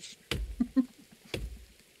breathing is.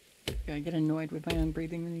 I get annoyed with my own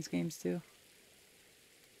breathing in these games too.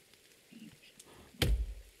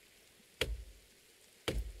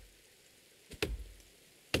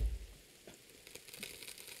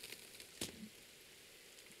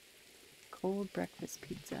 Cold breakfast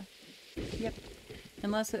pizza. Yep.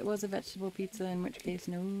 Unless it was a vegetable pizza, in which case,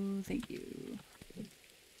 no thank you.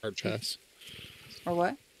 Hard pass. Or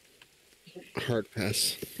what? Hard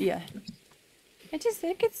pass. Yeah.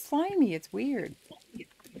 It gets slimy. It's weird.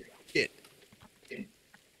 Yeah.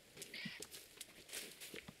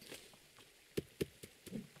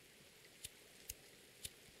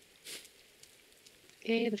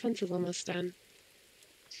 Yay, the fence is almost done.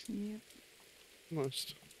 Yep.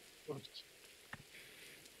 Almost.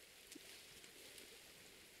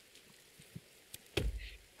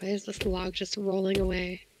 Why is this log just rolling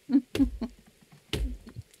away? It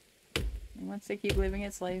wants to keep living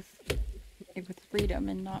its life with freedom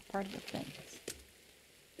and not part of the fence.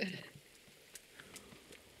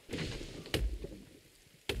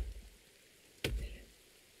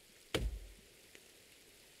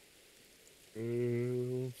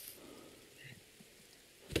 Mm.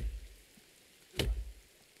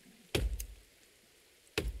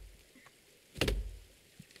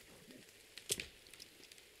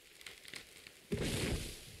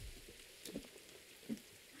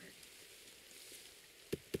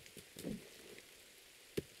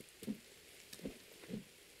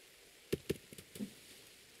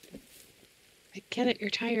 I get it, you're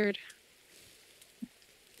tired.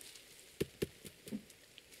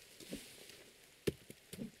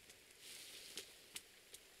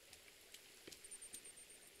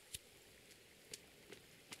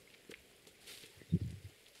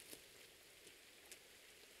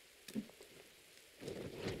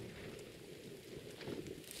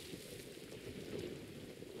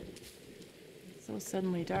 It's so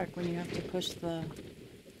suddenly dark when you have to push the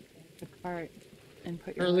cart and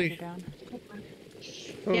put your Early. ladder down.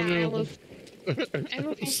 Oh, yeah, no. I almost. I'm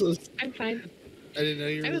okay. So- I'm fine. I didn't know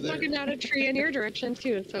you I were was there. looking down a tree in your direction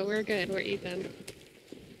too, so we're good. We're even.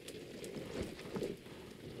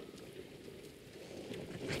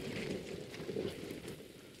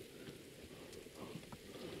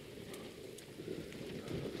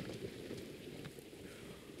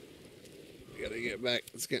 We gotta get back.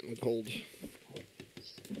 It's getting cold.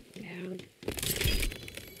 Yeah.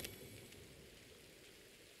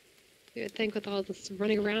 You would think with all this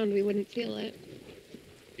running around we wouldn't feel it.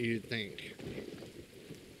 You'd think.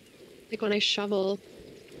 Like when I shovel,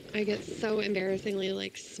 I get so embarrassingly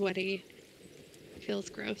like sweaty. It feels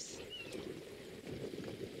gross.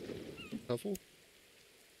 Shuffle?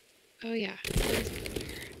 Oh yeah.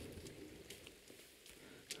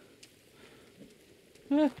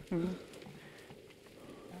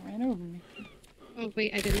 Ran over me. Oh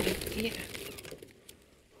wait, I didn't. Yeah.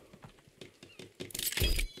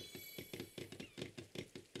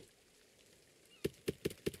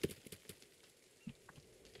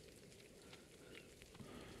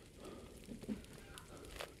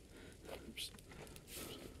 Oops.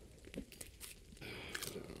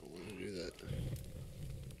 Don't want to do that.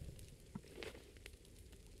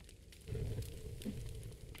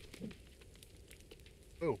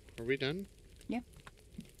 Oh, are we done? Yep.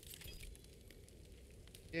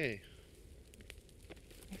 Yay.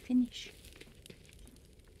 I finish.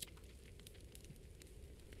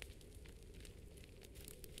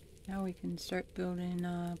 Now we can start building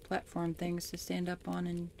platform things to stand up on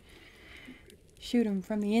and shoot them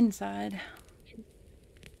from the inside.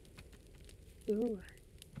 Ooh.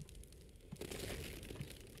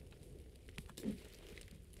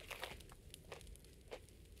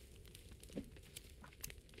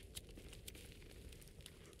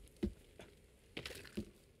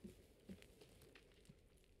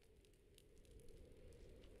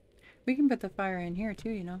 We can put the fire in here too,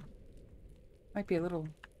 you know. Might be a little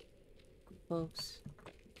close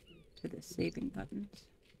to the saving buttons.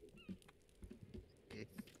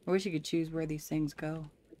 I wish you could choose where these things go.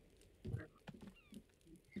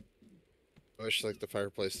 I wish like the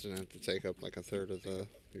fireplace didn't have to take up like a third of the,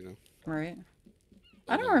 Right.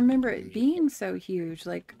 I don't the remember it range. being so huge.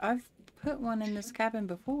 Like, I've put one in this cabin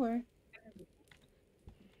before.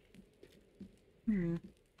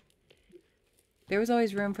 There was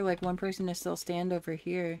always room for like one person to still stand over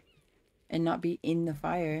here and not be in the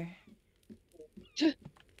fire.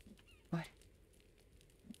 What?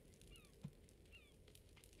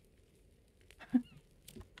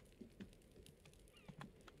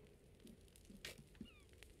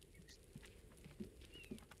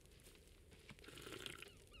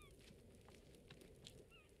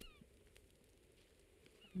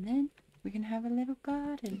 And then We can have a little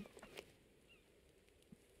garden.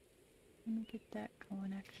 Let me get that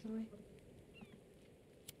going, actually.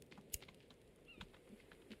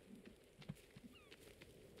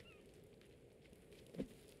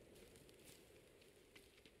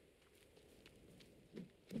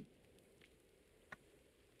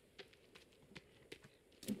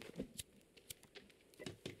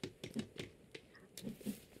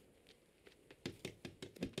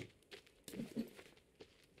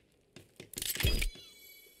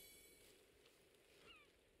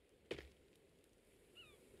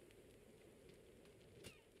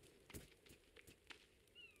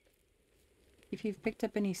 If you've picked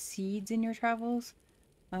up any seeds in your travels,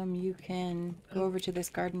 you can go over to this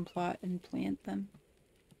garden plot and plant them.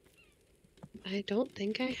 I don't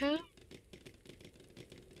think I have.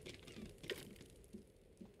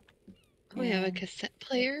 Oh, I have a And cassette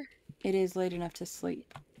player. it is late enough to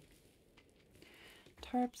sleep.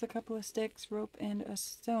 Tarps, a couple of sticks, rope, and a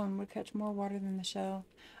stone would catch more water than the shell.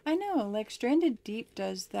 I know, like Stranded Deep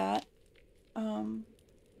does that.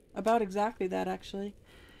 About exactly that, actually.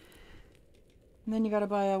 And then you gotta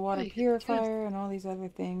buy a water Oh, you purifier and all these other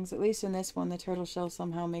things. At least in this one, the turtle shell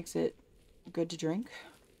somehow makes it good to drink.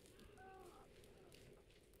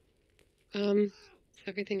 Is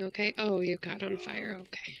everything okay? Oh, you got on fire.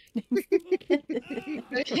 Okay.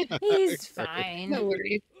 He's fine. No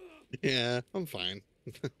worries. Yeah, I'm fine.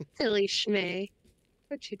 Silly Schmay.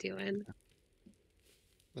 What you doing?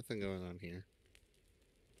 Nothing going on here.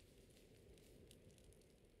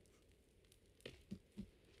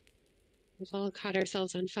 We've all caught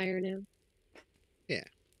ourselves on fire now. Yeah,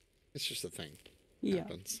 it's just a thing. Yeah.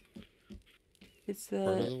 Happens. It's Part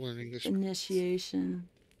of the the learning experience. initiation.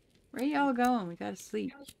 Where y'all going? We gotta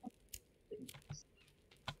sleep.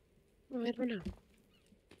 Oh, I don't know.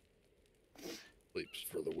 Sleeps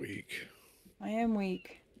for the weak. I am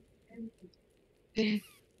weak. Mm-hmm.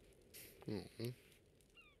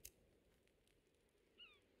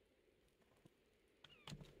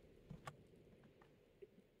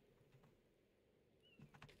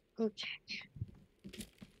 Okay.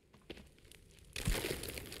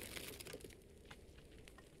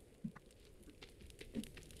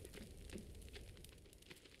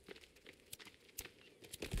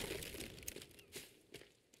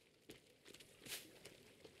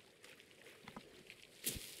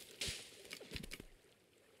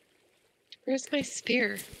 Where's my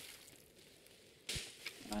spear?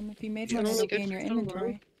 If you made It's one, only it'll good be in for your so long.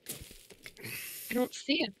 inventory. I don't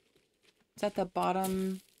see it. It's at the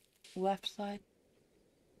bottom left side.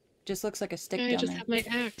 Just looks like a stick I down just there. have my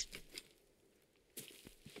axe.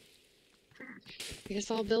 I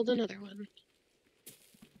guess I'll build another one.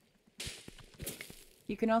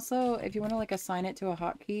 You can also, if you want to like assign it to a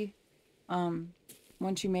hotkey,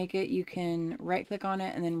 once you make it, you can right click on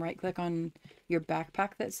it and then right click on your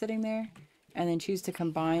backpack that's sitting there and then choose to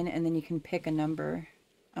combine, and then you can pick a number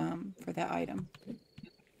for that item.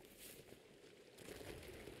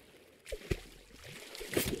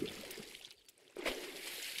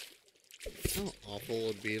 How awful it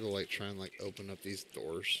would be to like try and like open up these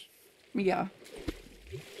doors. Yeah.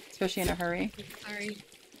 Especially in a hurry. Sorry.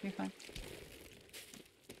 You're fine.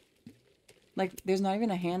 Like, there's not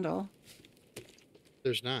even a handle.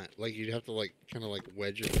 There's not. Like you'd have to like kind of like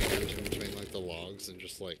wedge your fingers in between like the logs and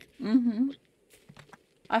just like. Mm-hmm.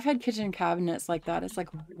 I've had kitchen cabinets like that. It's like,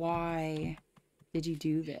 why did you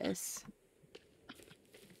do this?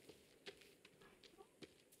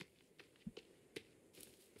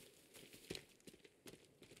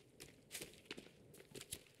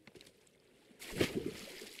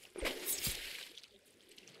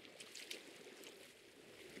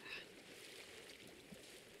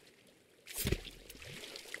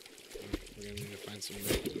 We're gonna need to find some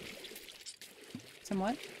rope. Some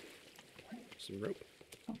what? Some rope.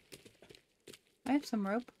 I have some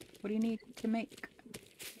rope. What do you need to make?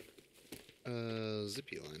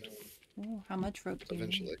 Zippy line. Oh, how much rope do you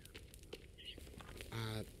Eventually.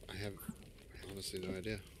 need? I have honestly no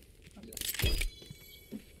idea.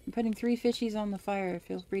 I'm putting 3 fishies on the fire.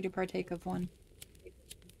 Feel free to partake of one.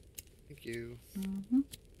 Thank you. Mm-hmm.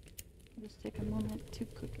 Just take a moment to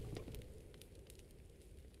cook it.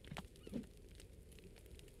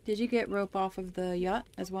 Did you get rope off of the yacht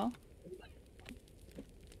as well?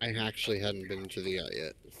 I actually hadn't been to the yacht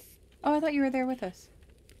yet. Oh, I thought you were there with us.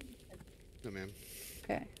 No, ma'am.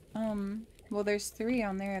 Okay. Well, there's 3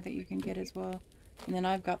 on there that you can get as well. And then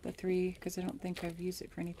I've got the 3 because I don't think I've used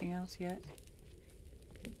it for anything else yet.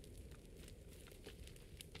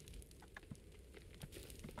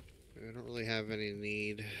 I don't really have any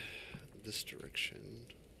need this direction.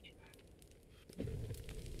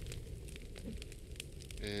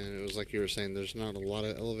 And it was like you were saying, there's not a lot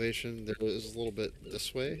of elevation. There is a little bit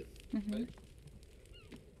this way. Mm-hmm.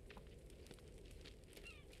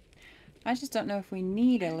 I just don't know if we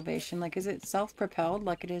need elevation. Like, is it self-propelled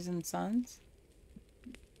like it is in suns?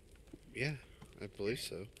 Yeah, I believe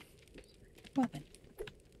so. Well then.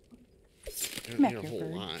 You Come don't need a here, whole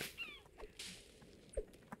bird. lot.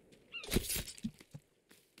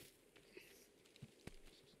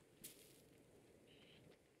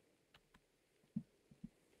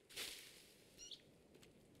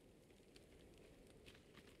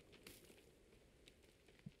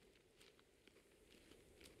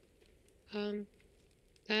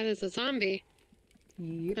 That is a zombie.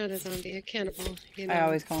 Yep. Not a zombie, a cannibal. You know. I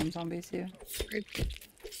always call them zombies too.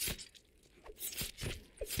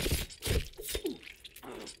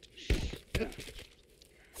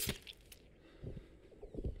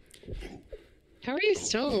 How are you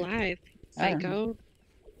still alive, I don't know.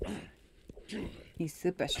 Psycho? He's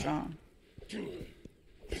super strong.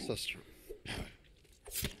 So strong.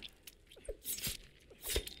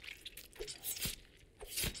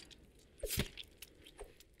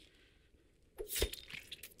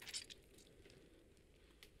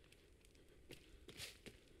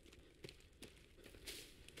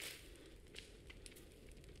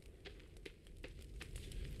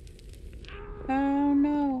 Oh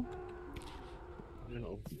no.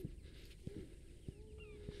 No.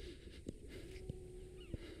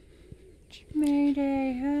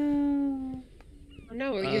 Mayday, help. Oh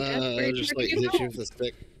no, are you dead? Where I'll just like did you hit go? you with a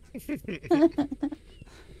stick.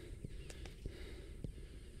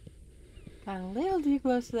 Got a little too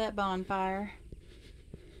close to that bonfire.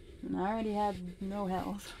 And I already had no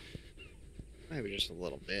health. Maybe just a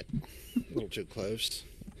little bit. A little too close.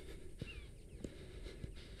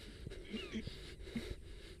 Oh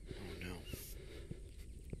no.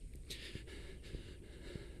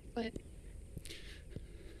 What?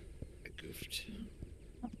 I goofed.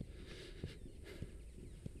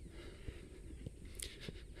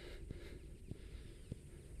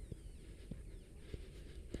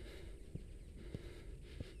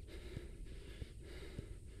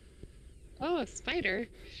 Oh, a spider.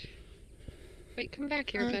 Wait, come back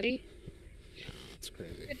here, buddy. That's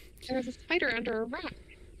crazy. There's a spider under a rock.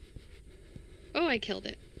 Oh, I killed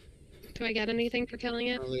it. Do I get anything for killing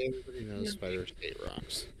it? Probably everybody knows No. spiders hate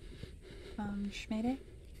rocks. Schmede?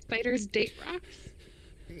 Spiders date rocks?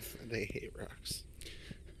 They hate rocks.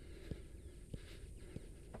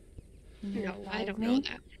 Can you No, I revive don't me? know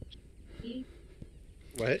that.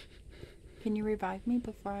 What? Can you revive me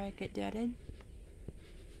before I get deaded?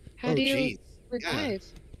 How Oh, do you jeez. revive?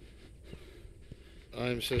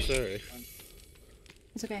 I'm so sorry.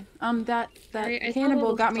 It's okay. That Sorry, I saw cannibal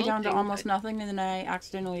little got me down to sculpting, almost but- nothing, and then I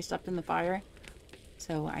accidentally stepped in the fire.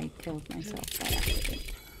 So I killed myself by accident.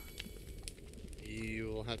 You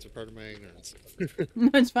will have to pardon my ignorance. No,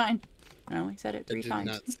 it's fine. I only said it I 3 did times.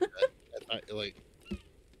 not see that. I thought, like,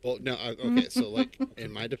 well, no, okay, so, like,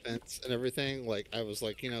 in my defense and everything, like, I was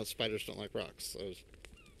like, spiders don't like rocks. So I was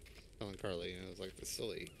telling Carly, I was like, it's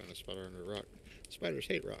silly, you find a spider under a rock. Spiders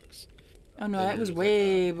hate rocks. Oh no, And that it was was like,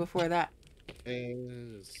 way before that.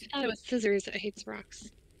 And, I thought it was scissors that hates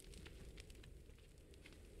rocks.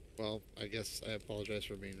 well, I guess I apologize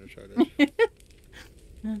for being retarded.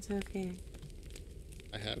 That's okay.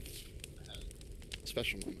 I have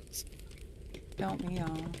special moments. Don't we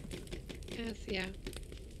all? Yes, yeah.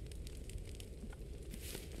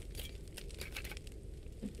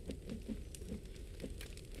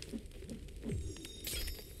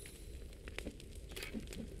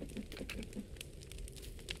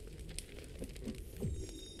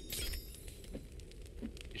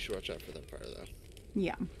 You should watch out for that fire, though.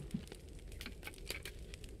 Yeah.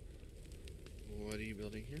 What are you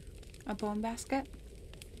building here? A bone basket?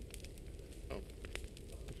 Oh.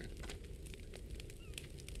 Okay.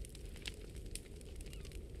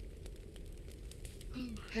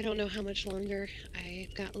 I don't know how much longer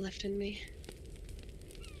I've got left in me.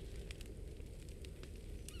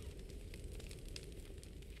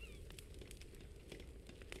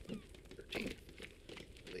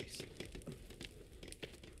 At least.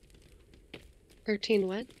 13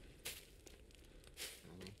 what? I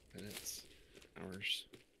don't know. Minutes. Hours.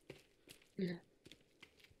 Yeah.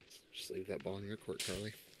 Just leave that ball in your court,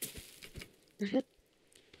 Carly.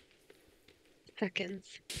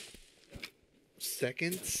 Seconds.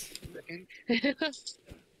 Seconds?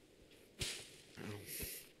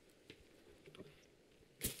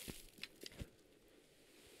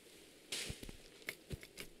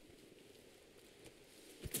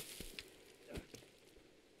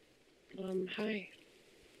 Oh. Hi.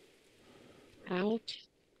 Ouch.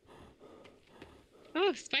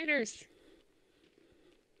 Oh, spiders.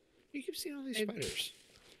 You keep seeing all these I- spiders.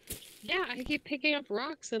 Yeah, I keep picking up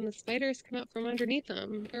rocks and the spiders come out from underneath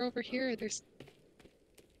them. They're over here. There's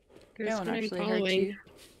They don't one I'm actually hurt following. you.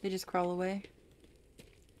 They just crawl away.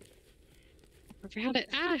 A rabbit.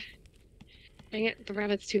 Ah! Dang it, the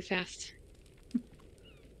rabbit's too fast.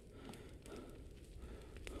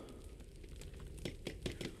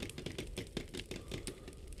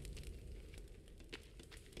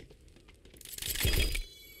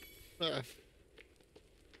 Ah,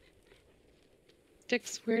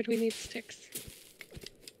 Sticks, where do we need sticks?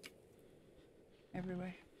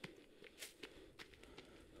 Everywhere.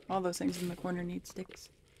 All those things in the corner need sticks.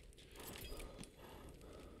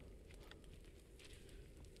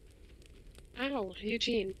 Ow,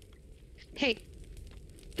 Eugene. Hey,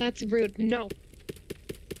 that's rude. No.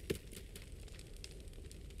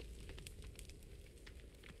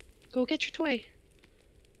 Go get your toy.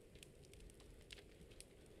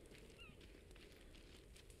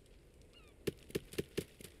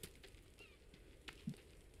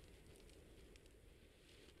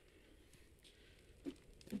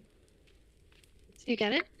 You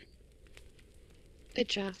get it? Good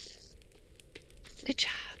job. Good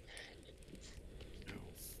job. no.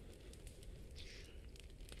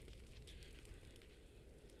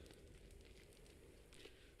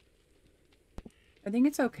 I think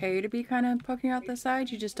it's okay to be kind of poking out the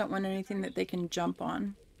side. You just don't want anything that they can jump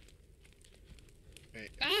on.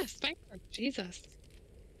 Right. Ah, spider. Jesus.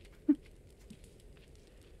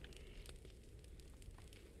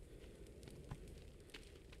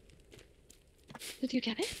 Did you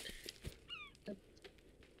get it?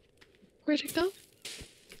 Where'd it go?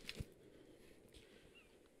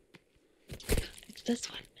 It's this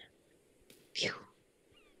one. Phew.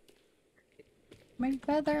 My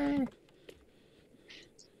feather!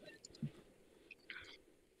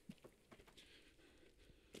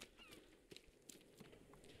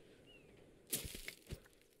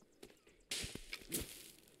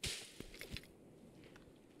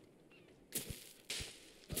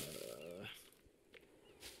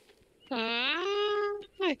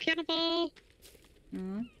 Ah, cannibal.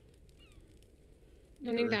 Mm.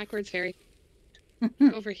 Running backwards, very.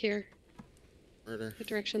 Over here. Murder. The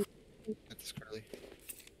direction. At this Carly.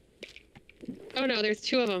 Oh no, there's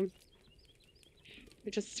two of them.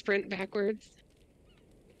 We just sprint backwards.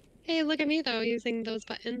 Hey, look at me though, using those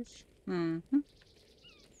buttons. Mm-hmm.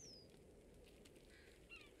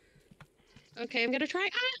 Okay, I'm gonna try.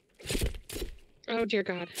 Ah! Oh dear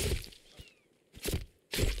God.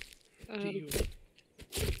 Do you...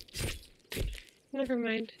 Never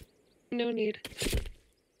mind. No need.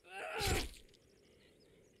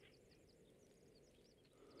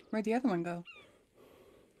 Where'd the other one go?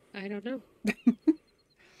 I don't know.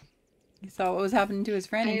 He saw what was happening to his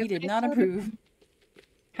friend and he did not I approve.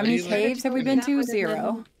 How What do many you like? caves have we been to?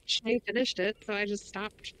 0. I finished it, so I just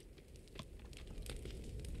stopped.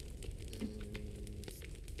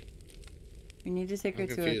 We need to take her I'm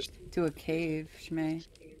to confused. a cave, Shmei.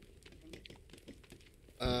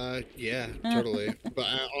 Yeah, totally. But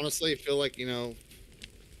I honestly feel like,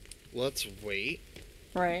 let's wait.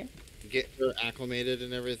 Right. Get her acclimated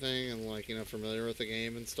and everything and, familiar with the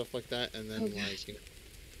game and stuff like that. And then, Oh, gosh.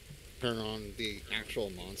 turn on the actual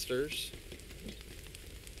monsters.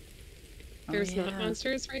 There's oh, not yeah.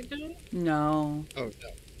 monsters right now? No, Oh,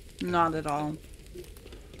 no. not at all.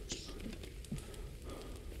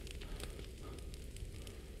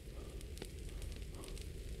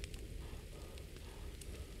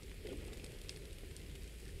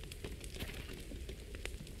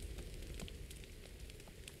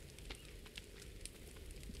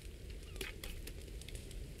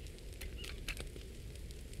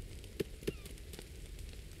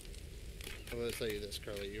 I will tell you this,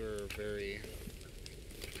 Carly. You are a very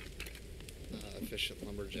efficient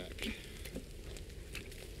lumberjack.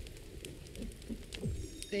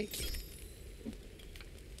 Thanks.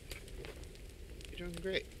 You're doing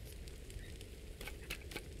great.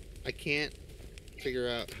 I can't figure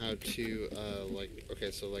out how to,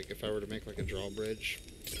 if I were to make, a drawbridge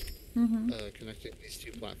Mm-hmm. connecting these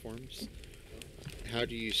two platforms, how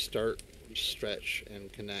do you start, stretch, and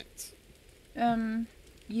connect?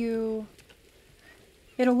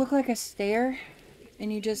 It'll look like a stair,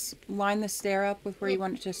 and you just line the stair up with where you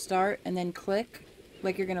want it to start, and then click,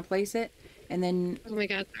 like you're gonna place it, and then Oh my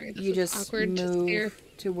God, sorry. This you is just awkward. Just here. move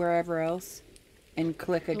to wherever else, and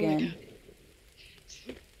click Oh my again.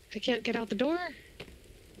 God. I can't get out the door.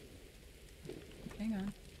 Hang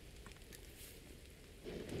on.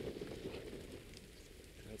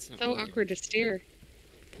 That's not So moving. awkward to steer.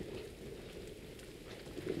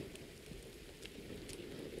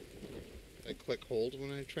 I click hold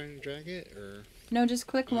when I try and drag it, or No, just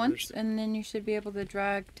click I don't once understand. and then you should be able to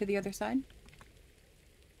drag to the other side.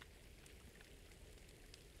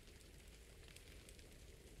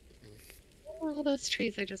 All those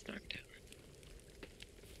trees I just knocked down.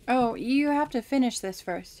 Oh, you have to finish this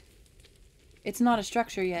first. It's not a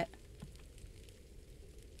structure yet.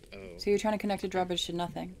 Oh, So you're trying to connect a drawbridge to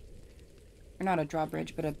nothing. Or not a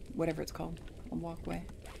drawbridge, but a whatever it's called. A walkway.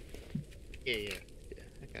 yeah,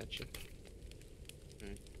 I gotcha.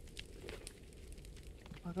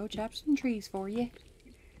 I'll go chop some trees for you.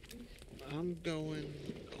 I'm going.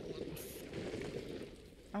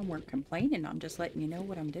 I weren't complaining, I'm just letting you know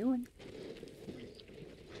what I'm doing.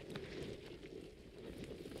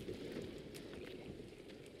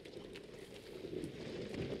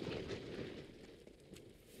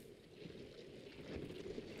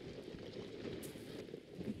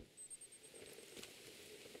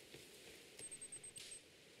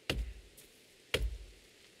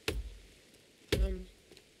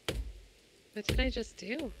 What did I just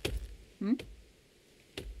do? I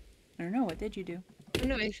don't know, what did you do? Oh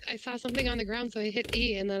no, I saw something on the ground, so I hit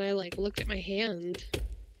E, and then I like looked at my hand.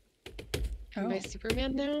 Am I Oh.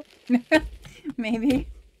 Superman now? Maybe.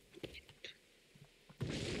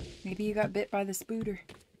 Maybe you got bit by the spooter.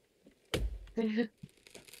 If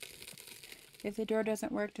the door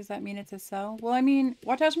doesn't work, does that mean it's a cell? Well, I mean,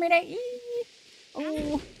 watch out, Shmita!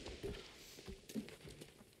 Oh.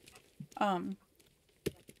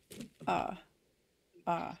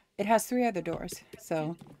 It has 3 other doors,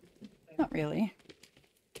 so not really.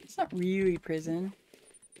 It's not really prison.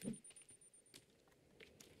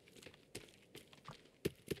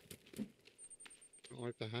 I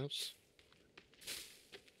like the house.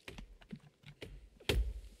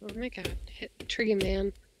 Oh my god, hit tree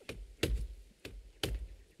man.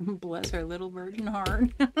 Bless her little virgin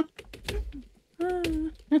heart.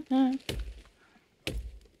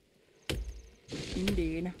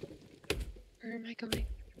 Indeed. Where am I going?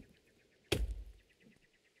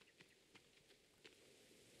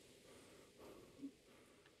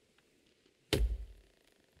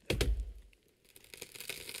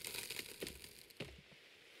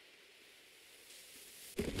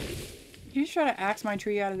 Did you just try to axe my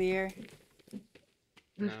tree out of the air?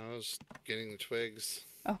 No, I was getting the twigs.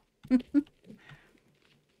 Oh.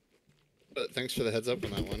 But thanks for the heads up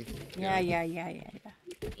on that one. Yeah.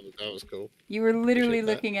 That was cool. You were literally Appreciate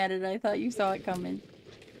that. looking at it. I thought you saw it coming.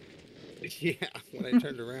 Yeah, when I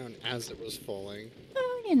turned around as it was falling.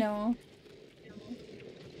 Oh, you know.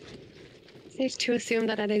 Safe to assume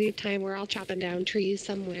that at any time we're all chopping down trees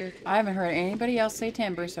somewhere. I haven't heard anybody else say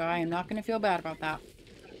timber, so I am not going to feel bad about that.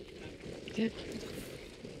 Yeah.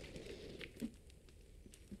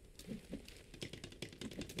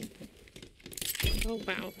 Oh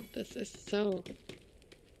wow, this is so...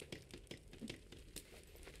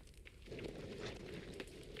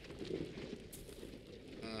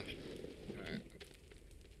 Alright.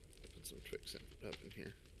 Put some twigs up in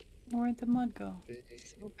here. Where'd the mud go?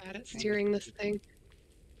 so bad at steering this thing.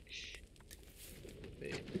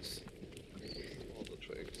 Twigs. All the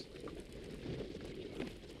twigs.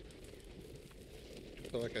 I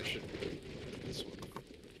feel like I should put this one.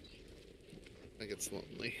 I think it's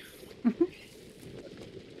lonely.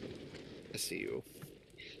 I see you.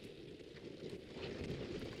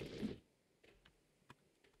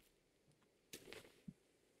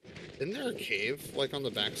 Isn't there a cave, like, on the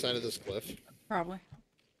backside of this cliff? Probably.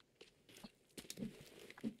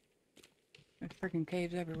 There's freaking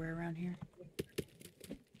caves everywhere around here.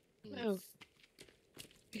 Oh.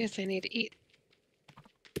 I guess I need to eat.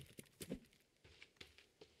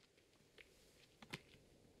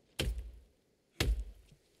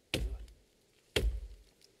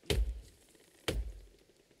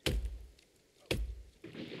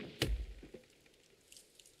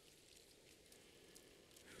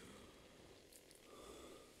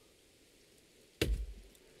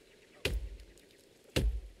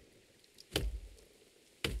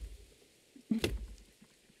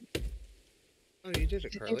 Oh, you did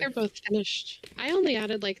it, I Carly. think they're both finished. I only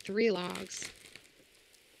added like 3 logs.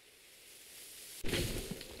 So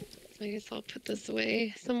I guess I'll put this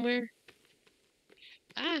away somewhere.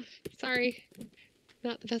 Ah, sorry.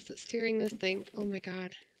 Not the best at steering this thing. Oh my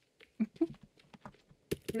god.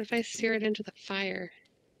 What if I steer it into the fire?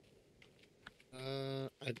 I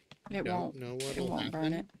It don't won't. know It what'll won't happen.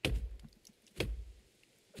 burn it.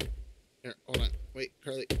 Here, hold on. Wait,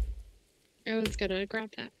 Carly. I was gonna grab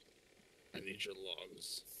that. I need your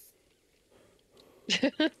logs.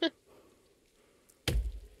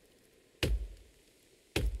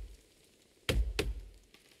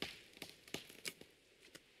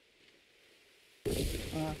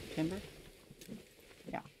 Timber.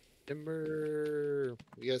 Timber.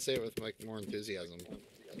 You gotta say it with like more enthusiasm.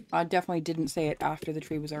 I definitely didn't say it after the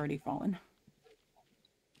tree was already fallen.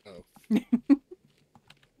 Oh.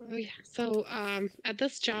 Oh yeah. So at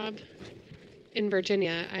this job in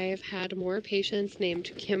Virginia, I've had more patients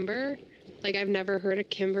named Kimber. Like I've never heard of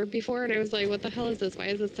Kimber before, and I was like, "What the hell is this? Why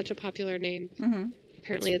is this such a popular name?" Mm-hmm.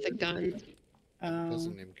 Apparently, it's a gun.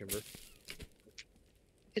 Doesn't name Kimber.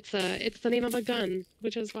 It's the name of a gun,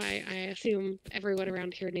 which is why I assume everyone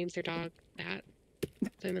around here names their dog that.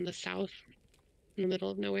 I'm in the South, in the middle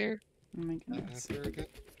of nowhere. Oh my goodness. After again.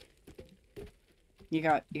 You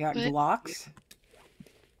got What? Glocks?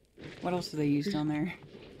 What else do they use down there?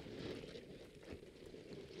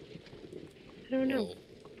 I don't know. Well,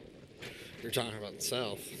 you're talking about the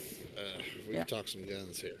South. We Yeah. can talk some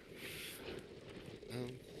guns here.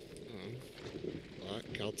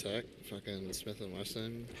 Caltech, fucking Smith and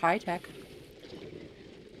Wesson. High tech.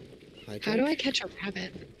 High How do I catch a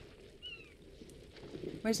rabbit?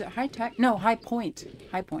 What is it? High tech? No, High Point.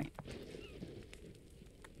 High Point.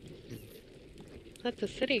 That's a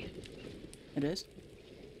city. It is?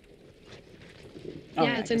 Yeah, it's I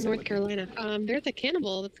in guess it North would be. Carolina. There's a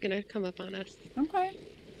cannibal that's gonna come up on us. Okay.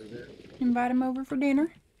 Invite him over for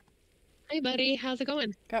dinner. Hey, buddy, how's it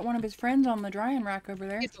going? Got one of his friends on the drying rack over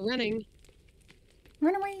there. He's running.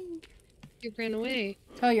 Run away. He ran away.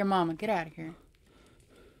 Tell your mama, get out of here.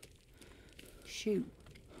 Shoot.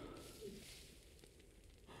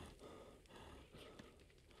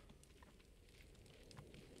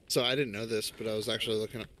 So I didn't know this, but I was actually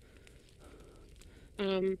looking up.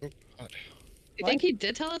 Um, Oh, God. you think he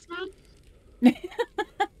did tell us, Mom?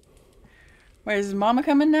 Wait, is his mama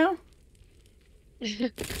coming now?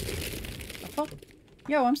 The fuck?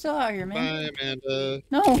 Yo, I'm still out here, man. Bye, Amanda.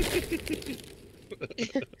 No.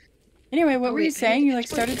 Anyway, what Oh, were you wait, I saying? need You to like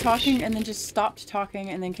get to work. started talking and then just stopped talking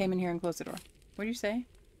and then came in here and closed the door. What did you say?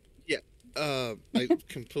 I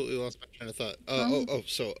completely lost my train of thought.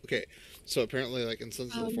 So okay. So apparently, like in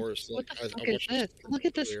Sons of the Forest, What like the fuck I is watched this? Look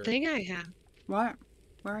at this earlier. thing I have. What?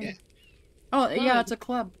 Where are Yeah. you? Oh, yeah, Club. it's a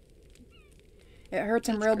club. It hurts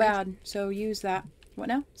him That's real great. bad, so use that. What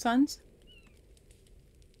now? Sons?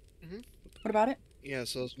 Mhm. What about it? Yeah,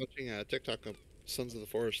 so I was watching TikTok of Sons of the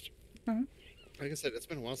Forest. Mhm. Like I said, it's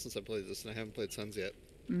been a while since I played this, and I haven't played Sons yet.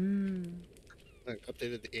 Mmm. I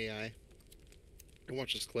updated the AI. I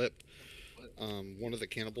watched this clip. One of the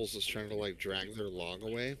cannibals is trying to like drag their log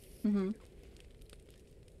away, Mm-hmm.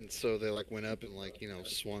 and so they like went up and like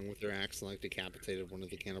swung with their axe and like decapitated one of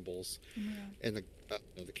the cannibals. And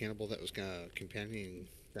the cannibal that was companioning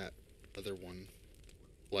that other one,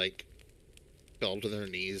 like, fell to their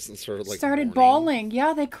knees and started like Started mourning. bawling.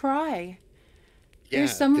 Yeah, they cry. Yeah,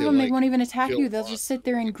 There's some of them, they like, won't even attack feel you. They'll lost. just sit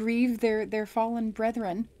there and grieve their fallen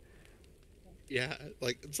brethren. Yeah,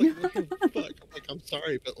 like it's like what the fuck? Like I'm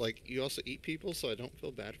sorry, but like you also eat people, so I don't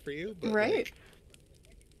feel bad for you. But Right.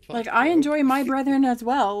 like, I bro. enjoy my brethren as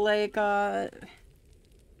well. Like, I'd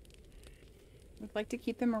like to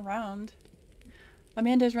keep them around.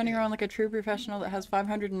 Amanda's running around like a true professional that has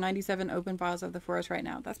 597 open files of the forest right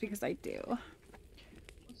now. That's because I do.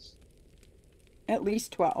 At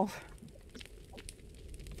least 12.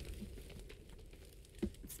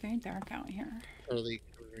 It's very dark out here. Carly,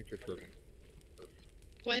 come drink your turtle.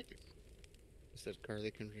 What? I said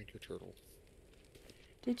Carly, come drink your turtle.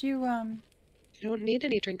 Did you, I don't need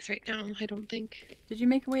any drinks right now, I don't think. did you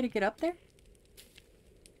make a way to get up there?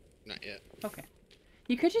 Not yet. Okay.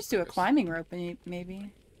 You could just do a climbing rope,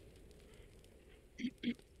 maybe.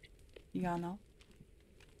 You gotta know.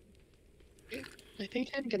 I think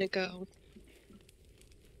I'm gonna go.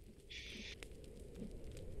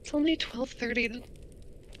 It's only 12:30 though.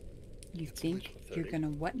 You It's only think you're 12:30. gonna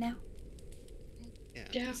what now?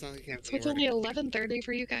 Yeah. It's not like you have So it's only 11:30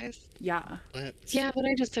 for you guys. Yeah. Yeah, but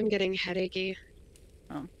I just am getting headachy.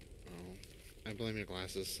 Oh, I blame your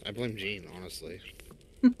glasses. I blame Jean, honestly.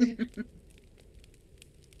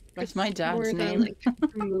 That's my It's dad's more the, name. like,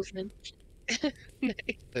 movement. Say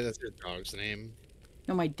that's your dog's name.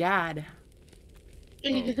 No, my dad.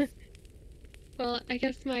 Oh. Well, I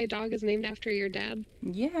guess my dog is named after your dad.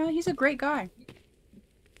 Yeah, he's a great guy.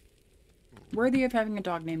 Worthy of having a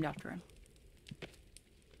dog named after him.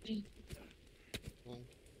 Well,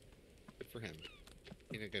 good for him.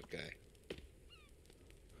 Being a good guy.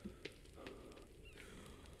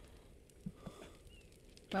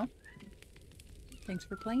 Well, thanks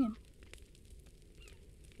for playing.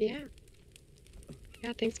 Yeah.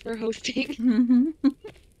 Yeah, thanks for hosting. Mm-hmm.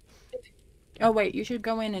 Oh, wait, you should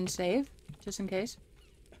go in and save, just in case.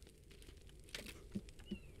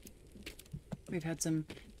 We've had some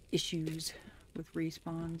issues with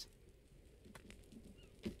respawns.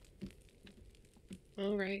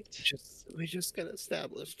 All right. We just got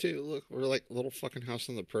established too. Look, we're like a little fucking house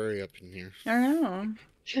on the prairie up in here. I know.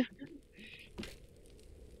 I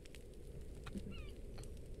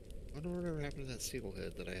wonder whatever happened to that seagull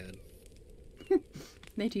head that I had.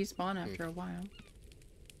 They despawn after a while.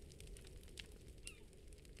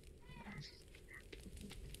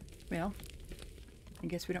 Well, I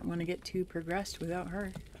guess we don't want to get too progressed without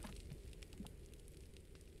her.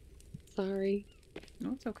 Sorry.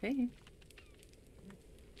 No, it's okay.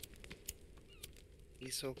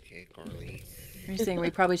 It's okay, Carly. You're saying we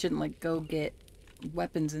probably shouldn't like go get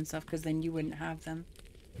weapons and stuff because then you wouldn't have them.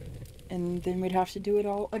 And then we'd have to do it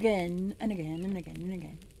all again and again and again and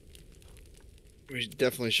again. We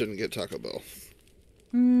definitely shouldn't get Taco Bell.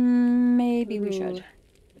 Maybe we should.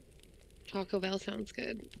 Taco Bell sounds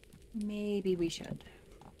good. Maybe we should.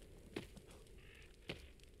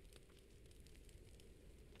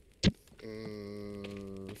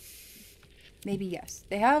 Maybe yes.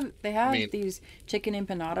 They have these chicken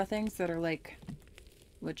empanada things that are like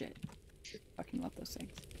legit. Fucking love those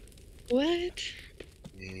things. What?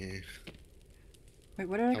 Yeah. Wait,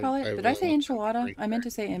 what did I call it? Did I say enchilada? I meant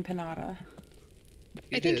to say empanada.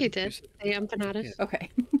 I think you did. Say empanada. Yeah. Okay.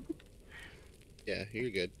 Yeah, you're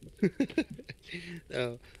good.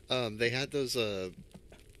 No, they had those. I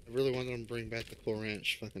really wanted them to bring back the Cool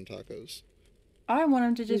Ranch fucking tacos. I want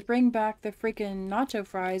them to just bring back the freaking nacho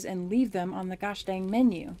fries and leave them on the gosh dang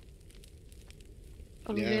menu.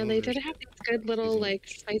 Oh Yeah, man, they did have these good little like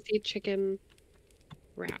spicy chicken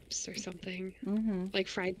wraps or something. Mm-hmm. Like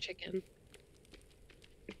fried chicken.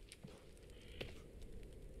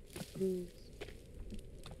 Taco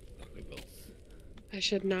Bell. I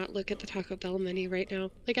should not look at the Taco Bell menu right now.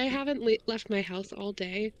 Like I haven't left my house all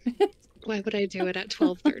day. Why would I do it at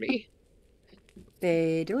 12:30?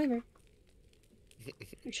 They deliver.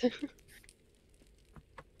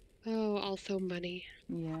 Oh, also money.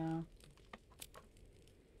 Yeah.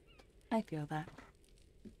 I feel that.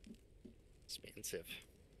 Expensive.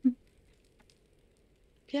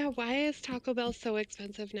 Yeah, why is Taco Bell so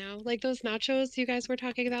expensive now? Like those nachos you guys were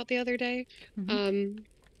talking about the other day.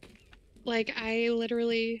 Like I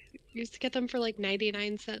literally used to get them for like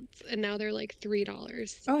 99 cents and now they're like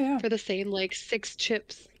 $3 Oh yeah. for the same like 6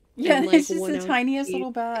 chips. Yeah, and, it's like, just 1 the ounce tiniest meat.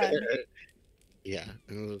 little bag. Yeah,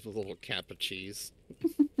 and there's a little cap of cheese.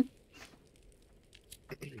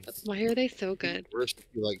 Why are they so good? Worst if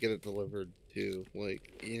you like get it delivered too.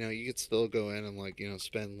 Like, you know, you could still go in and like, you know,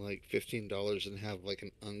 spend like $15 and have like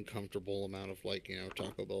an uncomfortable amount of like, you know,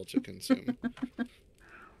 Taco Bell to consume.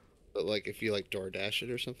 But like if you like DoorDash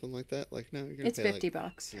it or something like that, like no, you're gonna It's pay $50.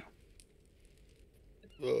 like,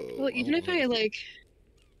 whoa, Well, even if I like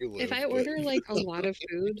if I order like a lot of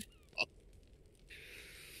food,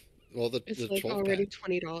 well, the it's 12 like pack. already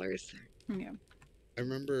 $20. Yeah. I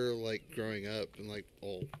remember like growing up and like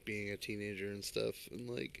being a teenager and stuff, and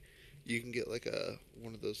like you can get like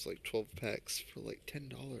one of those like 12 packs for like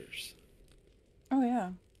 $10. Oh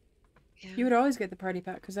yeah. Yeah. You would always get the party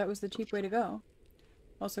pack because that was the cheap way to go.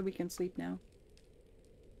 Also, we can sleep now.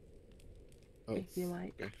 Oh, if you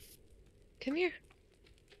like. okay. Come here.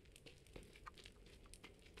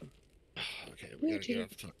 Okay, we gotta get off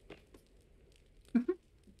the top.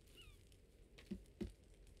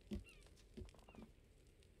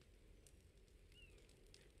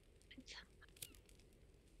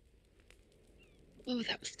 Oh,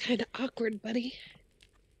 that was kind of awkward, buddy.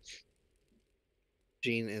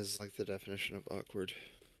 Gene is like the definition of awkward.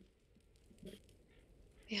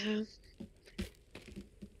 Yeah.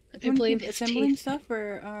 I Want to blame keep his assembling teeth. stuff,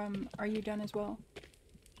 or are you done as well?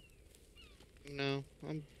 No,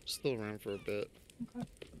 I'm still around for a bit. Okay.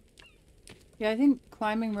 Yeah, I think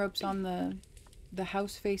climbing ropes on the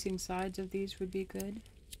house-facing sides of these would be good.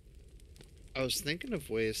 I was thinking of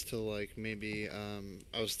ways to like maybe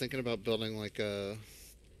I was thinking about building like a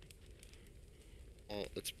well,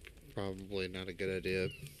 it's probably not a good idea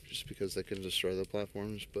just because they can destroy the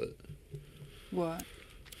platforms, but What?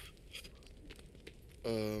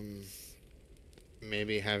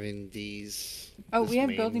 maybe having these Oh, this we have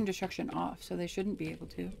main- building destruction off, so they shouldn't be able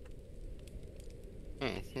to.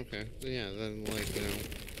 Oh, okay. Yeah, then like, you know,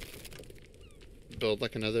 build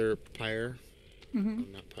like another pyre.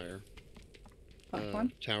 Mm-hmm. Not pyre.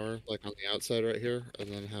 Platform? Tower like on the outside right here,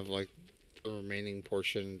 and then have like the remaining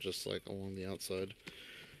portion just like along the outside,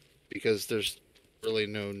 because there's really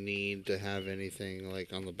no need to have anything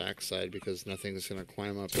like on the backside because nothing's gonna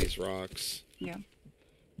climb up these rocks. Yeah.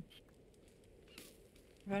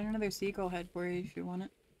 I've got another seagull head for you if you want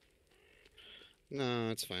it. No,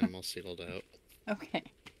 it's fine. I'm all sealed out. Okay.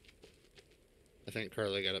 I think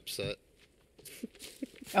Carly got upset.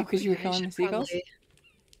 Oh, because you were Yeah, I killing the should seagulls? probably-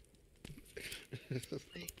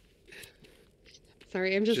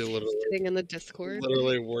 Sorry, I'm just She literally, sitting in the Discord.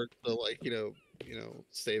 literally worked to like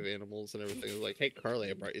save animals and everything. It was like, hey Carly,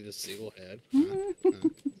 I brought you this seagull head. Huh?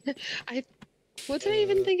 What did I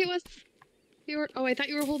even think it was? I thought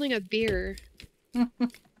you were holding a beer.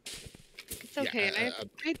 It's Yeah, okay.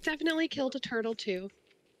 I definitely killed a turtle too.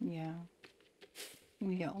 Yeah.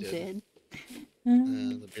 We all Did.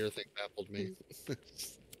 did. The beer thing baffled me.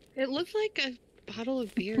 It looked like a bottle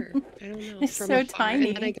of beer. I don't know. It's From so afar. And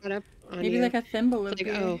then tiny. I got up on Maybe you. like a thimble of Like,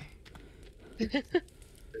 beer. oh.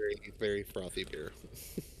 Very, very frothy beer.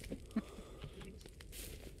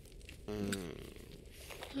 All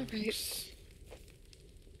right.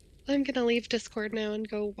 I'm gonna leave Discord now and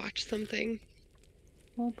go watch something.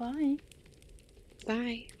 Well, bye.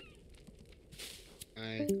 Bye.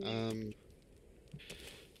 I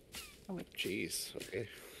Oh, wait. Jeez. Okay.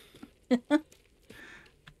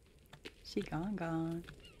 She gone.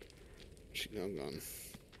 She gone.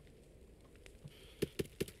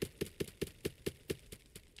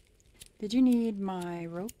 Did you need my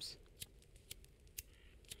ropes?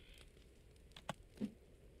 Look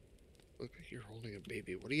like you're holding a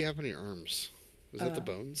baby. What do you have on your arms? Is that the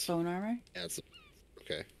bones? Bone armor? Yeah, it's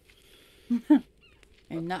okay.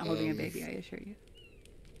 I'm not holding a baby, I assure you.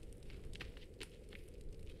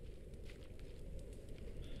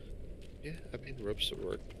 Yeah, I mean ropes would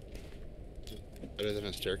work. Better than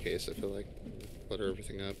a staircase, I feel like. Clutter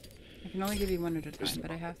everything up. I can only give you one at a time,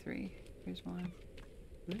 but I have 3. Here's one.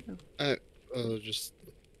 Ooh. Just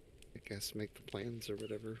I guess make the plans or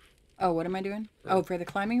whatever. Oh, what am I doing? Or- Oh, for the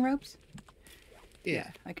climbing ropes?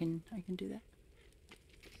 Yeah. I can do that.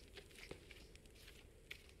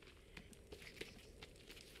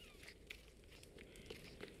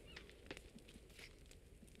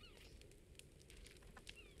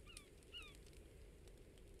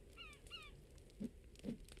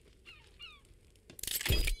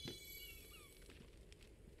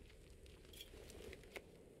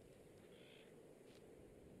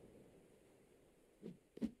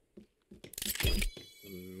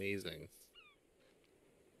 Amazing.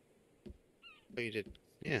 Oh, you did.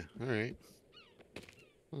 Yeah. All right.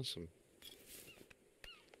 Awesome.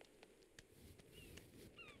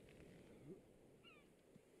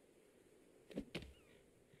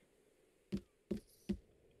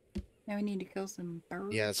 Now we need to kill some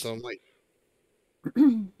birds. Yeah. So I'm like,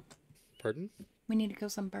 pardon? We need to kill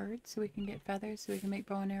some birds so we can get feathers, so we can make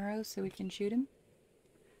bow and arrows, so we can shoot them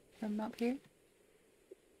from up here.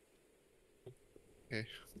 Okay.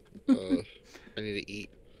 I need to eat.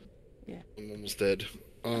 Yeah. I'm almost dead.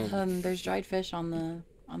 There's dried fish on the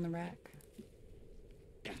rack.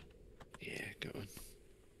 Yeah, going.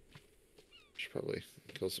 Should probably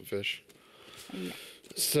kill some fish. Yeah.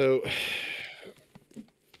 So,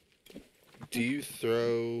 do you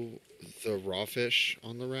throw the raw fish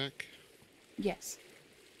on the rack? Yes.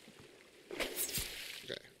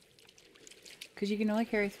 Okay. Because you can only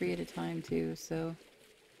carry 3 at a time too, so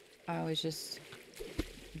I always just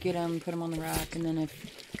get them, put them on the rack, and then if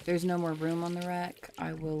there's no more room on the rack,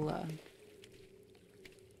 I will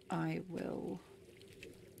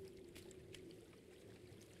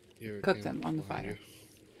cook them on the fire.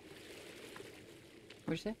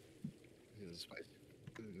 What'd you say?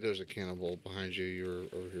 There's a cannibal behind you. You're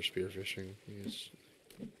over here spearfishing. He's...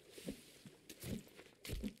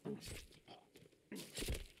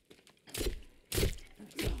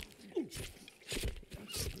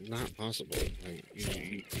 It's not possible. Like,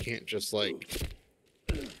 you can't just like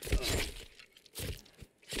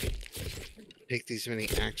take these many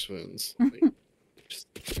axe wounds. Like, just...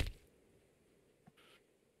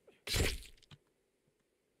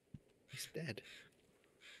 He's dead.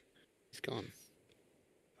 He's gone.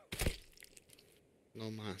 No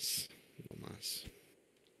mas. No mas.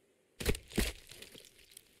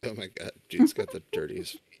 Oh my god, dude's got the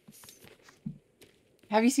dirtiest.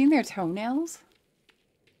 Have you seen their toenails?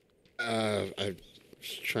 I'm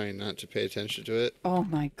trying not to pay attention to it. Oh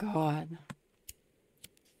my god.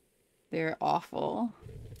 They're awful.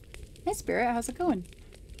 Hey Spirit, how's it going?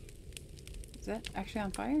 Is that actually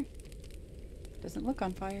on fire? Doesn't look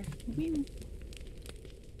on fire.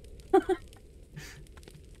 Oh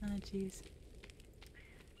jeez.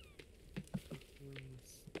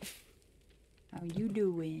 How you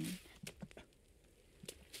doing?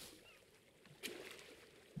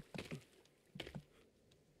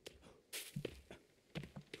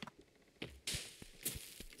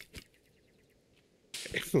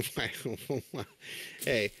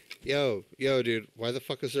 Hey, yo, dude, why the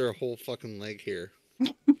fuck is there a whole fucking leg here?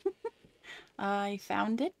 I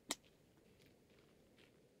found it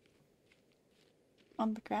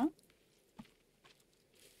on the ground.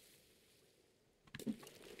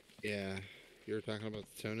 Yeah, you were talking about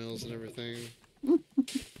the toenails and everything.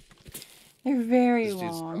 They're very This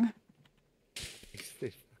dude's long.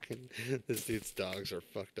 this dude's dogs are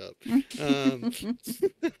fucked up.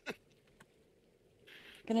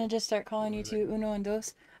 Gonna just start calling you two uno and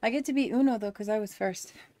dos. I get to be uno though, because I was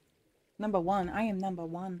first. Number one. I am number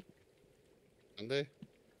one. Monday?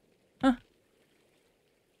 Huh?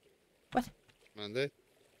 What? Monday?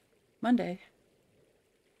 Monday.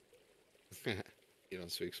 You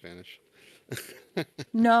don't speak Spanish.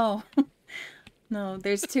 No. No,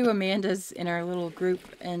 there's two Amandas in our little group,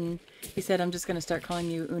 and he said, I'm just going to start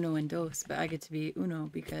calling you Uno and Dos, but I get to be Uno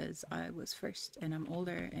because I was first and I'm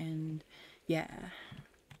older, and yeah.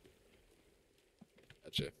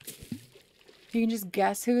 Gotcha. You can just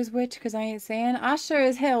guess who is which because I ain't saying. I sure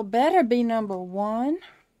as hell better be number one.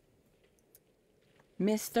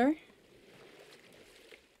 Mister.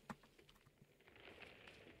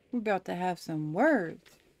 We're about to have some words.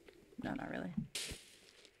 No, not really.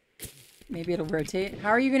 Maybe it'll rotate. How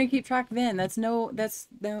are you going to keep track then? That's no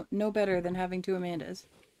better than having two Amandas.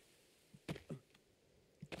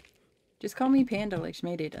 Just call me Panda like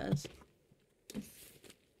Schmede does.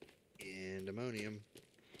 And ammonium.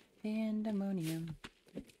 Pandemonium.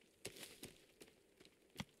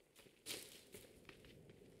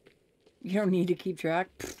 You don't need to keep track.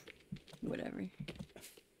 Pfft, whatever.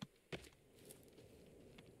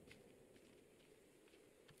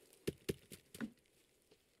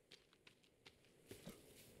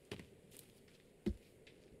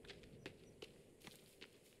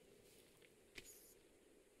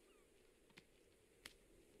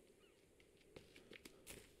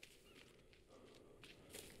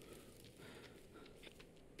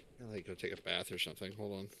 I'll like go take a bath or something.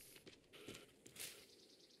 Hold on.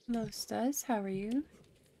 Hello, Stuz. How are you?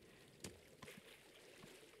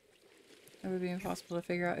 It would be impossible to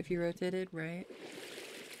figure out if you rotated, right?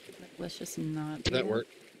 Like, let's just not. Did that work?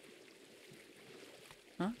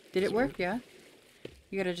 Huh? Did it work? Yeah.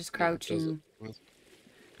 You gotta just crouch and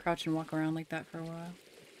walk around like that for a while.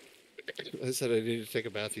 I said I needed to take a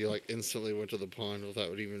bath. You like instantly went to the pond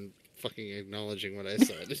without even fucking acknowledging what I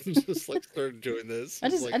said. Just like started doing this. I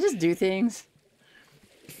just do things.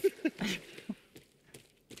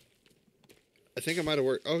 I think it might have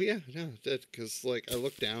worked. Oh yeah, no, it did. Cause like I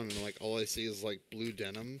look down and like all I see is like blue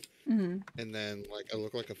denim, and then like I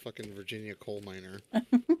look like a fucking Virginia coal miner,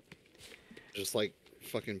 just like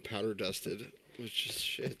fucking powder dusted, which is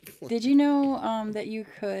shit. Did you know that you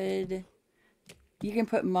can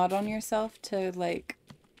put mud on yourself to like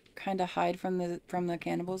kind of hide from the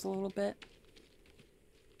cannibals a little bit?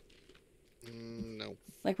 No.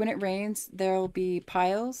 Like when it rains, there'll be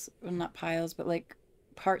piles, well not piles, but like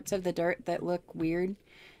parts of the dirt that look weird.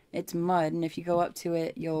 It's mud, and if you go up to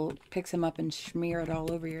it, you'll pick some up and smear it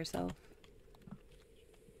all over yourself.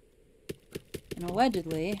 And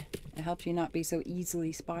allegedly, it helps you not be so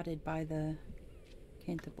easily spotted by the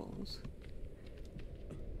cannibals.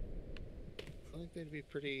 I think they'd be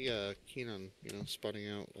pretty keen on spotting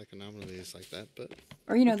out like anomalies like that, but.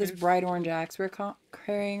 Or this bright orange axe we're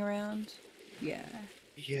carrying around. Yeah.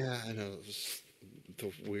 Yeah, I know. It was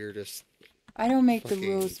the weirdest. I don't make the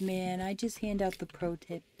rules, man. I just hand out the pro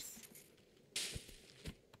tips.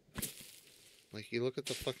 Like, you look at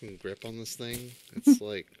the fucking grip on this thing, it's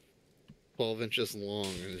like 12 inches long,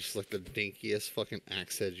 and it's just like the dinkiest fucking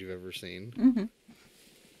axe head you've ever seen. Mm-hmm.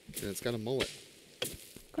 And it's got a mullet.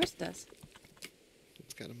 Of course it does.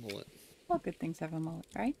 It's got a mullet. All good things have a mullet,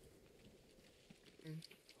 right?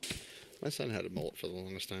 My son had a mullet for the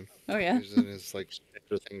longest time. Oh, yeah? He was in his, like,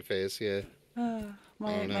 Stranger Thing phase, yeah.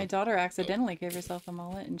 My daughter accidentally gave herself a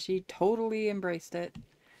mullet, and she totally embraced it.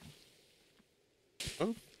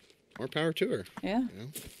 Oh, more power to her. Yeah.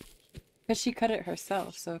 Because she cut it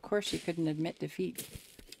herself, so of course she couldn't admit defeat.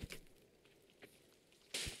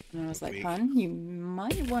 And I was like, hon, you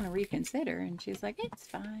might want to reconsider. And she's like, it's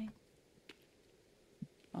fine.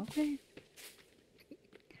 Okay.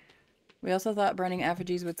 We also thought burning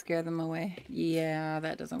effigies would scare them away. Yeah,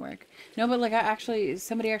 that doesn't work. No, but like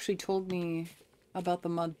somebody actually told me about the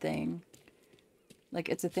mud thing. Like,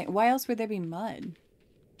 it's a thing. Why else would there be mud?